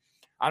 Christian,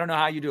 I don't know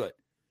how you do it.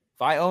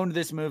 If I owned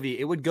this movie,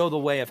 it would go the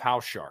way of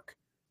House Shark.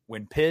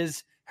 When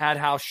Piz had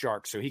House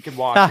Shark, so he could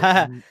watch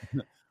it.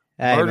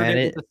 Murdered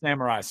it with a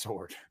samurai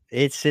sword.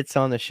 It sits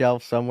on the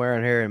shelf somewhere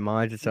in here and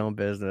minds its own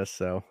business.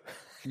 So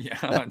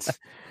yeah,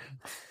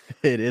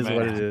 it is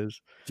what it is.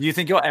 Do you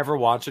think you'll ever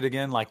watch it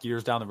again, like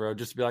years down the road,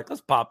 just to be like,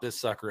 let's pop this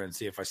sucker and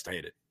see if I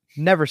stayed it?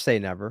 Never say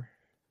never.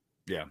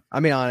 Yeah. I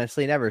mean,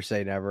 honestly, never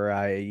say never.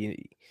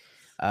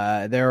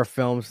 There are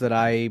films that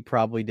I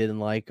probably didn't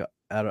like.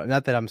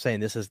 Not that I'm saying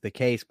this is the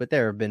case, but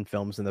there have been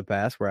films in the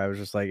past where I was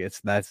just like,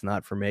 that's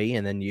not for me.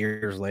 And then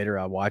years later,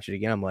 I watch it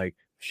again. I'm like,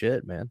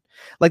 shit, man.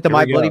 Like the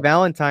My Bloody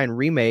Valentine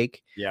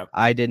remake. Yeah.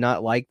 I did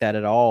not like that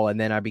at all. And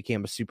then I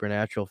became a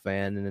Supernatural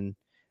fan, and then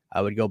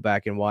I would go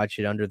back and watch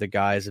it under the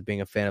guise of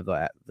being a fan of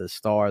the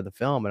star of the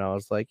film. And I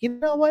was like, you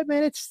know what,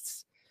 man,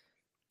 it's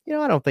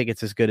I don't think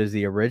it's as good as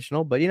the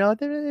original, but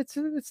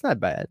it's not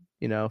bad,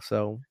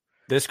 so.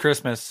 This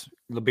Christmas,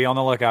 be on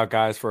the lookout,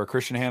 guys, for a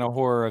Christian Hannah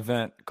horror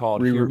event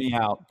called Hear Me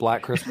Out,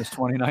 Black Christmas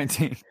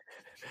 2019.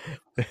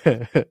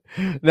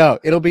 No,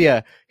 it'll be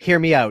a Hear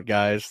Me Out,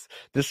 guys.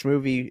 This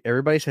movie,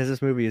 everybody says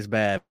this movie is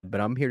bad, but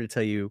I'm here to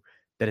tell you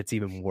that it's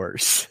even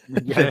worse.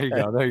 Yeah,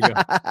 there you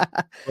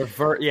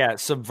go.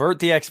 Subvert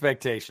the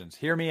expectations.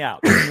 Hear me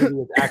out. This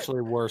movie is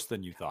actually worse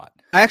than you thought.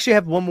 I actually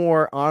have one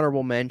more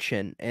honorable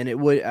mention, and it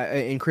would,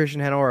 in Christian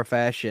Hannah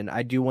fashion,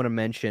 I do want to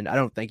mention, I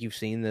don't think you've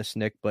seen this,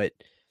 Nick, but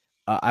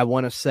I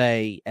want to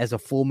say, as a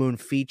Full Moon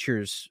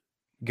Features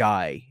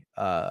guy,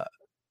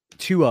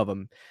 two of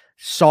them,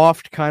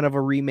 soft kind of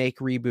a remake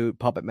reboot,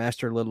 Puppet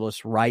Master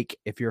Littlest Reich.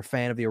 If you're a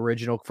fan of the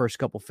original first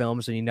couple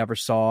films and you never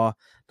saw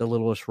the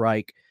Littlest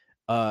Reich,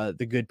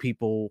 the good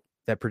people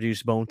that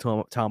produced Bone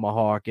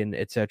Tomahawk and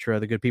etc.,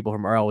 the good people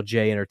from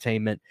RLJ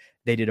Entertainment,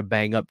 they did a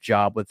bang up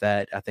job with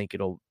that. I think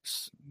it'll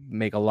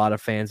make a lot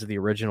of fans of the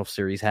original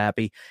series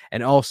happy.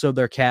 And also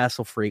their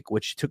Castle Freak,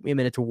 which took me a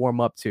minute to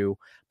warm up to,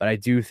 but I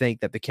do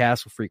think that the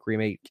Castle Freak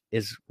remake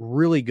is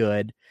really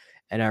good.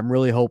 And I'm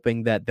really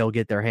hoping that they'll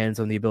get their hands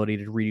on the ability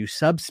to redo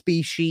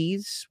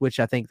Subspecies, which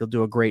I think they'll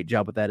do a great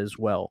job with that as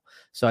well.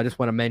 So I just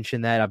want to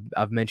mention that.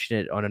 I've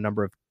mentioned it on a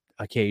number of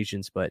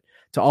occasions, but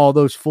to all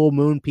those Full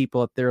Moon people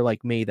up there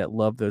like me that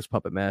love those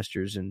Puppet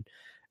Masters and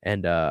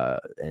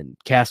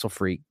Castle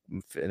Freak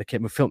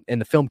in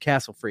the film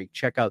Castle Freak,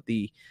 check out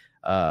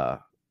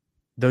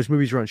those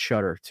movies are on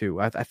Shudder too.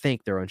 I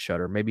think they're on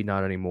Shudder, maybe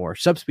not anymore.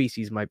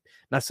 Subspecies not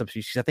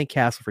Subspecies. I think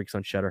Castle Freak's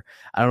on Shudder.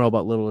 I don't know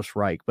about Littlest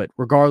Reich, but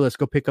regardless,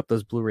 go pick up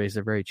those Blu-rays.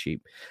 They're very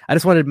cheap. I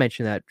just wanted to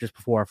mention that just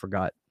before I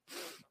forgot.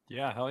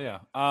 Yeah, hell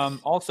yeah.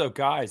 Also,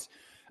 guys,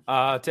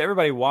 to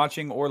everybody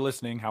watching or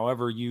listening,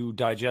 however you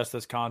digest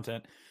this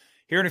content,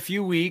 here in a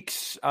few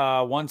weeks,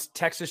 once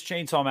Texas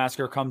Chainsaw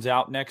Massacre comes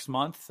out next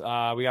month, we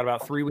got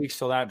about 3 weeks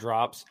till that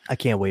drops. I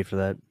can't wait for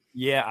that.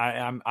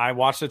 Yeah, I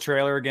watched the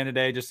trailer again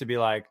today just to be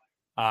like,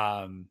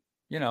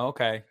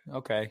 okay,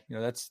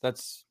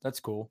 that's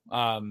cool.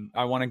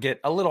 I want to get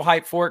a little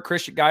hype for it.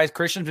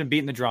 Christian's been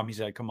beating the drum. He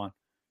said, come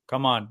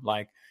on,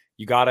 like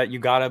you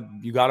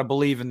gotta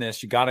believe in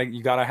this. You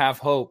gotta have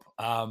hope.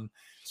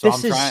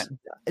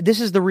 This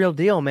is the real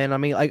deal, man. I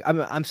mean, like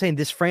I'm saying,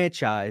 this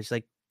franchise,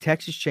 like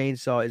Texas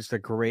Chainsaw, is the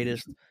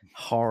greatest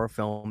horror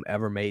film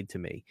ever made to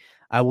me.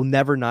 I will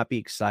never not be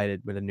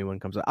excited when a new one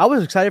comes out. I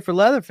was excited for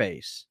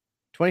Leatherface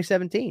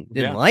 2017.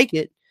 Didn't like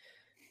it,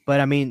 but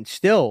I mean,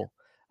 still,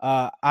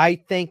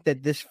 I think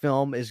that this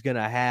film is going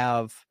to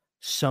have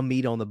some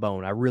meat on the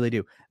bone. I really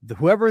do.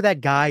 Whoever that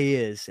guy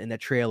is in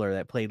that trailer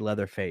that played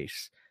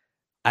Leatherface,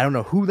 I don't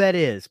know who that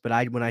is, but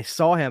when I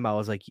saw him, I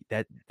was like,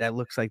 that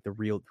looks like the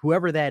real,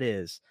 whoever that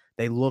is,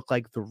 they look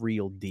like the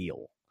real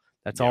deal.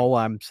 That's all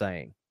I'm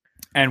saying.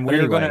 And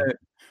we're going to,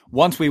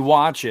 once we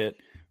watch it,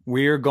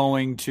 we're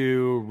going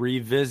to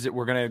revisit,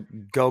 we're going to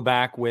go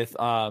back with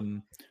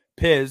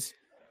Piz,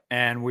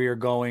 and we are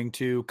going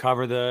to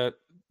cover the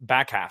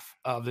back half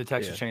of the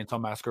Texas Chainsaw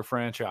Massacre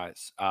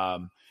franchise.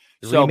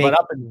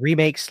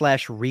 Remake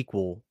slash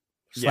requel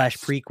slash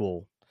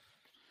prequel.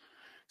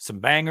 Some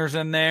bangers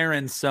in there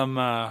and some,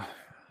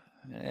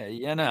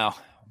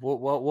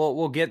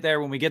 we'll get there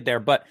when we get there.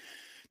 But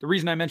the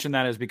reason I mention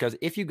that is because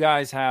if you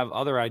guys have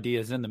other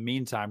ideas in the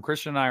meantime,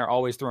 Christian and I are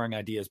always throwing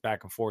ideas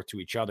back and forth to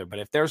each other. But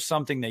if there's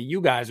something that you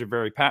guys are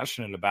very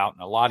passionate about,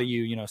 and a lot of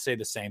you, say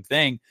the same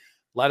thing,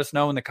 let us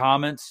know in the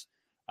comments.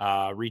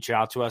 Reach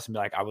out to us and be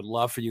like, I would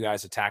love for you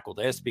guys to tackle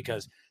this,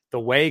 because the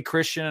way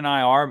Christian and I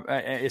are,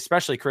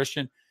 especially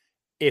Christian,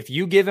 if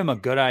you give him a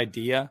good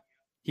idea,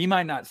 he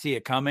might not see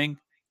it coming,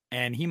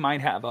 and he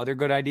might have other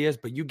good ideas,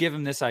 but you give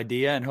him this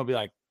idea and he'll be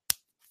like,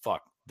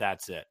 fuck,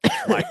 that's it.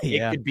 Like it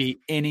Yeah. could be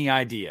any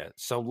idea.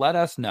 So let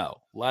us know.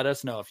 Let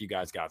us know if you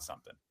guys got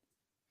something.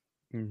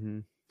 Mm-hmm.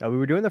 We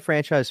were doing the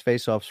franchise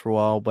face-offs for a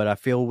while, but I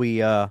feel we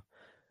had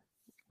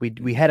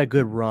a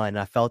good run.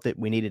 I felt that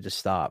we needed to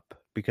stop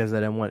because I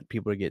didn't want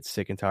people to get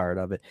sick and tired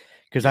of it.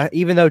 Because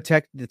even though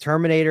the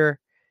Terminator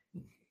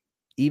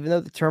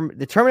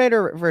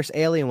versus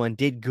Alien one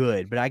did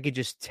good, but I could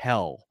just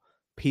tell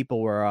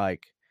people were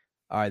like,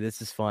 "All right,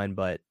 this is fun,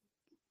 but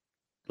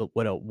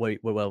what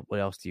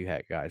else do you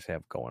guys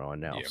have going on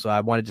now?" Yeah. So I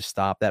wanted to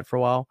stop that for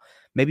a while.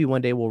 Maybe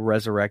one day we'll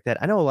resurrect that.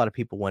 I know a lot of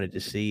people wanted to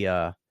see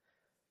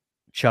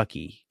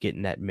Chucky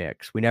getting that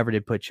mix. We never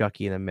did put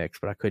Chucky in the mix,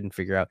 but I couldn't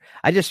figure out.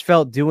 I just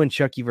felt doing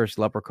Chucky versus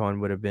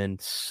Leprechaun would have been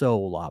so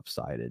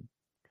lopsided.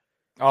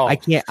 Oh,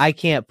 I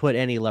can't put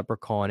any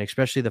Leprechaun,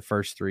 especially the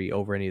first three,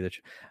 over any of the.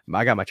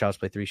 I got my Child's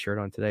Play 3 shirt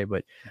on today,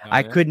 but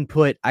I couldn't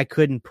put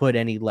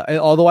any.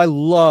 Although I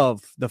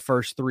love the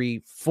first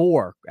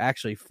four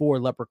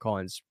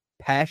Leprechauns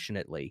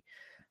passionately,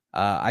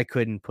 I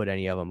couldn't put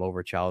any of them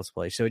over Child's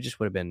Play. So it just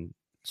would have been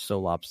so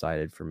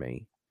lopsided for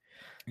me.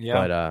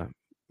 Yeah. But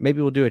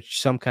maybe we'll do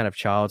some kind of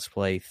Child's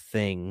Play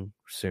thing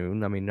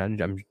soon. I mean,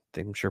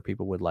 I'm sure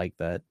people would like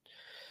that.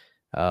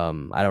 I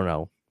don't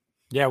know.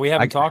 Yeah, we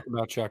haven't talked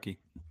about Chucky.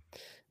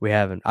 We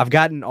haven't. I've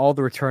gotten all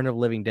the Return of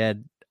Living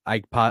Dead.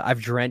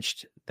 I've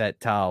drenched that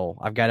towel.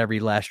 I've got every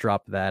last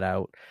drop of that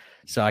out.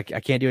 So I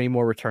can't do any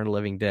more Return of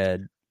Living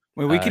Dead.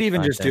 Well, we could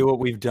even just do what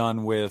we've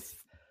done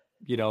with,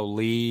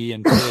 Lee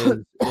and Tiz.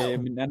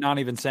 Not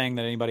even saying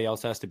that anybody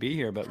else has to be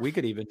here, but we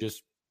could even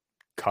just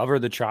cover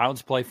the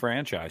Child's Play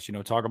franchise.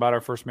 Talk about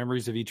our first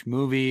memories of each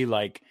movie,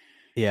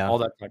 all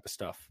that type of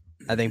stuff.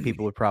 I think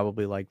people would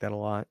probably like that a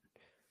lot.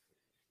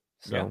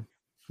 So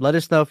let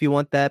us know if you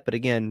want that. But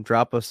again,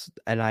 drop us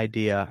an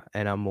idea,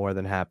 and I'm more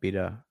than happy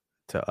to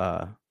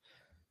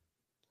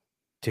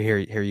hear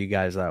you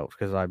guys out,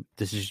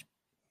 because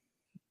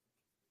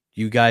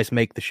you guys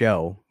make the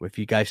show. If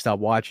you guys stop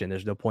watching,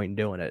 there's no point in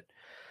doing it.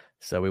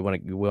 So we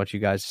want you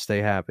guys to stay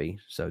happy.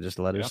 So just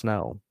let us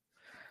know.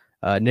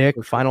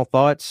 Nick, final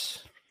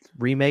thoughts?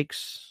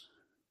 Remakes?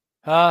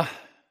 No.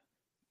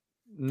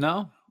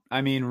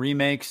 I mean,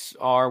 remakes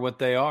are what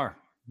they are.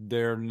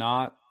 They're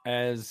not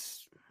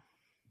as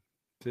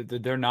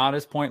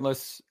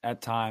pointless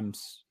at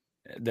times.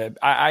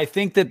 I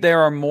think that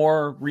there are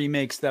more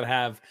remakes that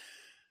have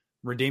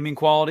redeeming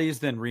qualities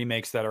than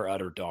remakes that are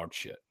utter dog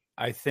shit.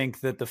 I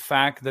think that the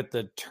fact that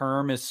the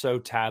term is so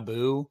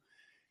taboo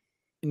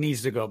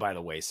needs to go by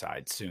the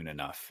wayside soon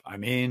enough. I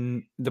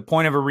mean, the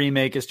point of a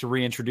remake is to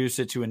reintroduce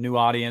it to a new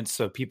audience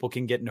so people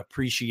can get an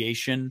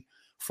appreciation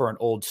for an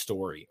old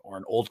story or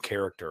an old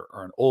character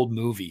or an old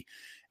movie.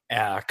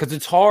 Because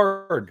it's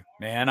hard,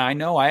 man. I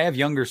know I have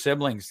younger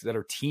siblings that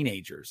are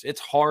teenagers.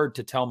 It's hard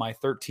to tell my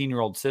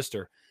 13-year-old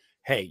sister,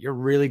 hey, you're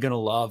really going to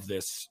love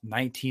this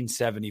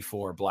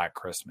 1974 Black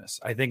Christmas.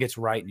 I think it's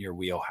right in your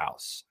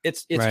wheelhouse.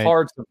 It's right.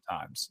 Hard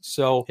sometimes.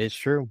 So it's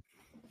true.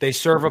 They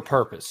serve a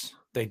purpose.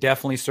 They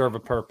definitely serve a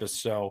purpose.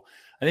 So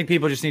I think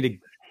people just need to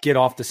get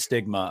off the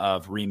stigma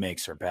of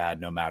remakes are bad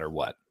no matter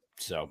what.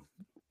 So,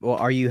 well,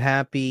 are you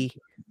happy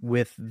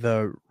with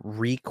the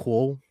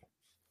requel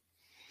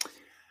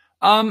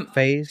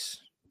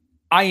phase?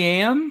 I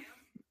am,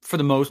 for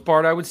the most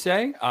part, I would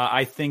say.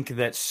 I think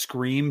that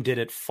Scream did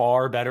it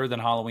far better than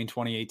Halloween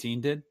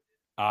 2018 did.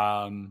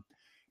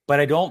 But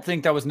I don't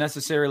think that was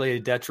necessarily a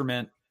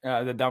detriment.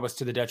 That was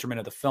to the detriment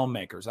of the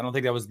filmmakers. I don't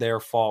think that was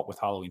their fault with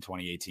Halloween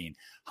 2018.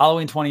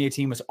 Halloween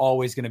 2018 was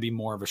always going to be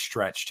more of a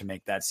stretch to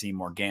make that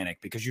seem organic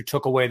because you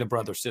took away the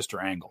brother-sister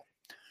angle.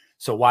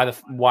 So why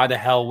the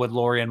hell would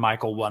Laurie and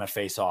Michael want to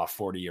face off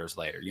 40 years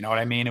later? You know what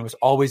I mean? It was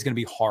always going to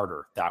be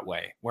harder that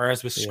way.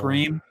 Whereas with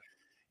Scream,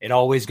 it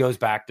always goes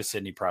back to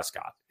Sidney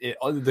Prescott.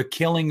 The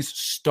killings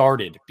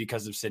started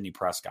because of Sidney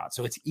Prescott.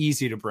 So it's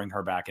easy to bring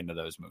her back into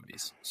those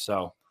movies.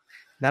 So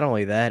not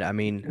only that, I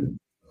mean,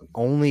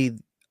 only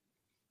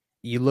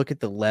you look at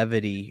the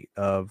levity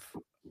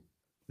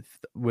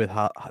with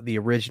the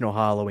original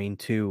Halloween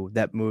 2,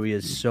 that movie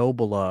is so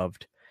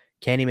beloved.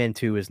 Candyman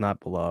 2 is not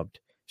beloved.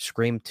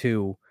 Scream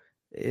 2,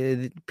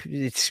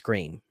 it's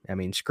Scream. I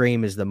mean,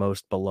 Scream is the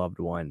most beloved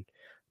one.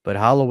 But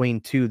Halloween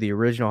 2, the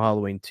original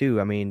Halloween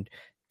 2, I mean,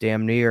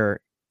 damn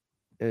near,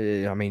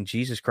 I mean,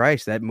 Jesus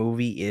Christ, that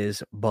movie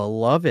is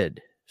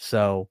beloved.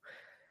 So,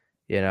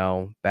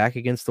 back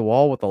against the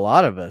wall with a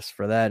lot of us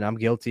for that, and I'm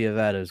guilty of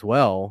that as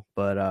well.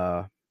 But,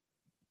 I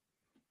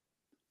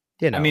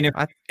mean,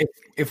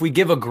 if we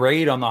give a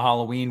grade on the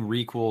Halloween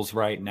requels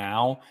right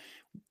now,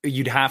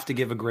 you'd have to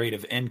give a grade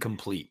of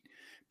incomplete.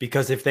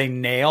 Because if they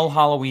nail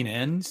Halloween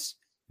Ends,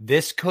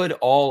 this could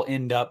all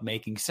end up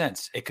making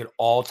sense. It could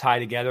all tie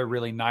together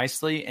really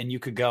nicely, and you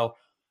could go,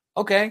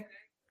 okay,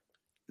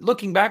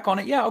 looking back on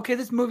it, yeah, okay,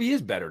 this movie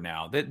is better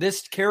now.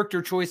 This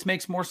character choice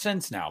makes more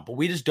sense now, but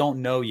we just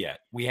don't know yet.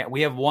 We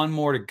have one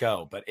more to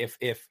go. But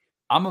if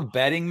I'm a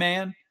betting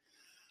man,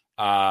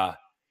 yeah,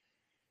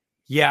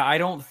 I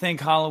don't think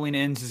Halloween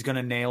Ends is going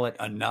to nail it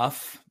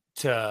enough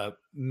to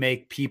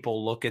make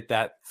people look at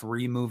that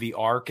 3-movie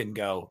arc and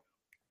go,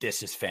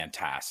 this is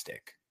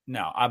fantastic.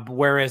 No,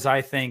 whereas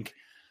I think,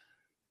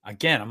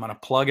 again, I'm going to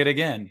plug it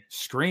again.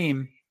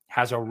 Scream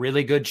has a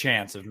really good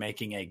chance of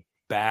making a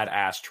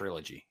badass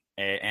trilogy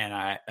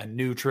and a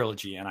new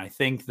trilogy. And I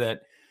think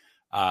that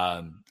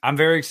I'm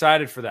very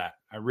excited for that.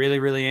 I really,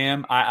 really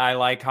am. I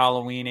like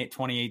Halloween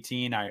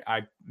 2018.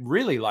 I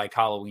really like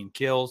Halloween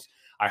Kills.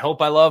 I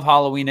hope I love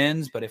Halloween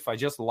Ends, but if I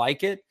just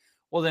like it,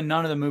 well, then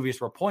none of the movies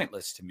were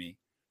pointless to me.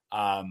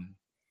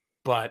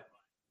 But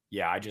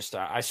yeah,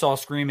 I saw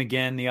Scream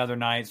again the other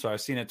night, so I've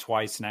seen it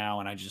twice now,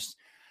 and I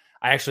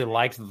actually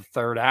liked the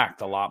third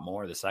act a lot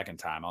more the second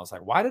time. I was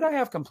like, why did I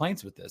have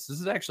complaints with this?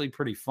 This is actually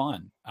pretty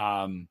fun.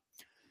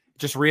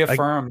 Just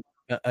reaffirmed.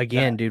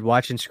 Again, dude,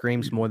 watching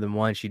Screams more than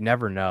once, you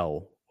never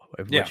know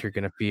what you're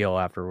going to feel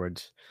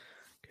afterwards.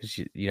 Because,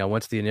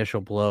 once the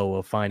initial blow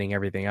of finding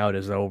everything out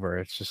is over,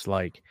 it's just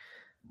like,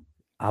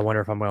 I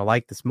wonder if I'm going to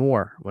like this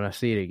more when I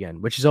see it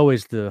again, which is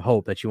always the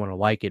hope, that you want to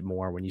like it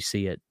more when you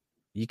see it.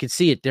 You can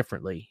see it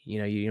differently.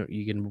 You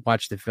can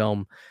watch the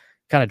film,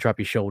 kind of drop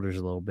your shoulders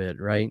a little bit,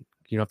 right?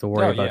 You don't have to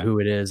worry about who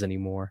it is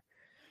anymore.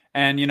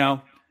 And,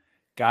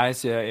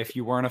 guys, if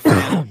you weren't a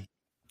fan,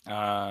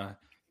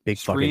 big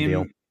fucking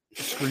deal.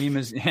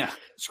 Scream's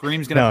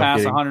going to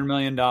pass $100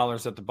 million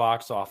at the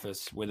box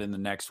office within the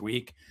next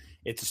week.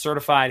 It's a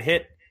certified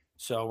hit,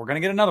 so we're going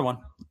to get another one.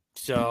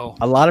 So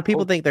a lot of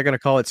people think they're going to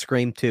call it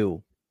Scream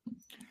 2.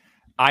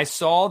 I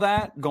saw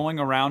that going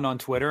around on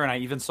Twitter, and I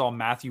even saw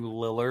Matthew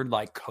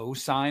Lillard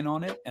co-sign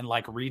on it and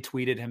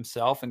retweeted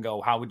himself and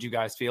go, how would you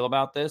guys feel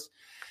about this?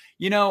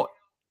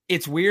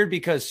 It's weird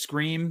because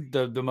Scream,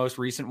 the most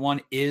recent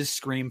one, is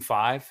Scream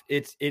 5.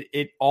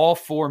 It all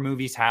 4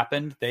 movies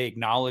happened. They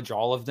acknowledge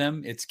all of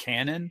them. It's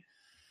canon.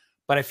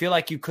 But I feel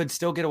like you could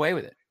still get away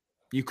with it.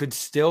 You could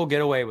still get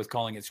away with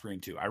calling it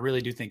Scream 2. I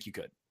really do think you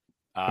could.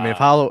 I mean,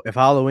 if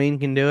Halloween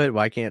can do it,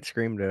 why can't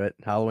Scream do it?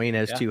 Halloween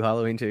has 2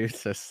 Halloween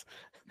 2s.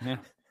 Yeah.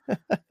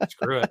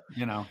 Screw it,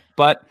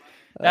 But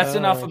that's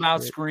enough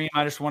about Scream.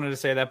 I just wanted to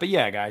say that. But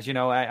yeah, guys,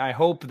 I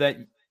hope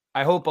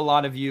a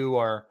lot of you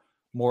are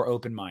more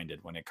open-minded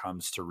when it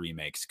comes to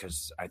remakes,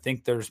 because I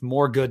think there's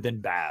more good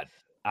than bad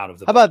out of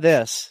the How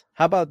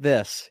about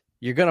this?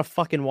 You're gonna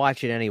fucking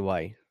watch it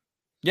anyway.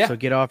 Yeah. So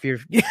get off your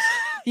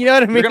you know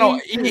what I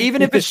mean?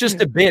 Even if it's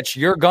just a bitch,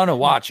 you're gonna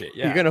watch it.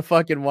 Yeah. You're gonna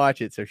fucking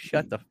watch it. So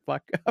shut the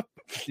fuck up.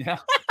 Yeah.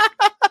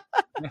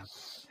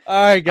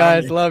 All right,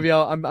 guys. Love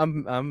y'all.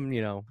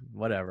 I'm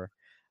whatever.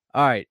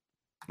 All right.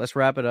 Let's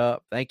wrap it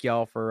up. Thank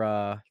y'all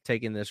for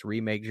taking this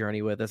remake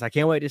journey with us. I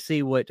can't wait to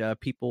see what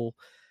people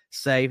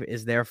say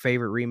is their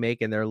favorite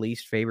remake and their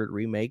least favorite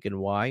remake and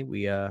why.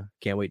 We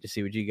can't wait to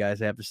see what you guys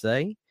have to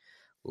say.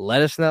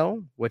 Let us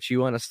know what you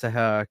want us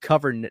to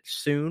cover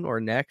soon or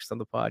next on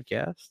the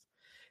podcast.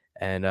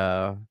 And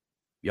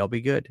y'all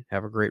be good.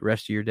 Have a great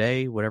rest of your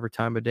day, whatever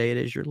time of day it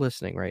is you're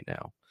listening right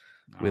now.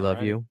 We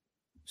love you.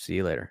 See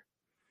you later.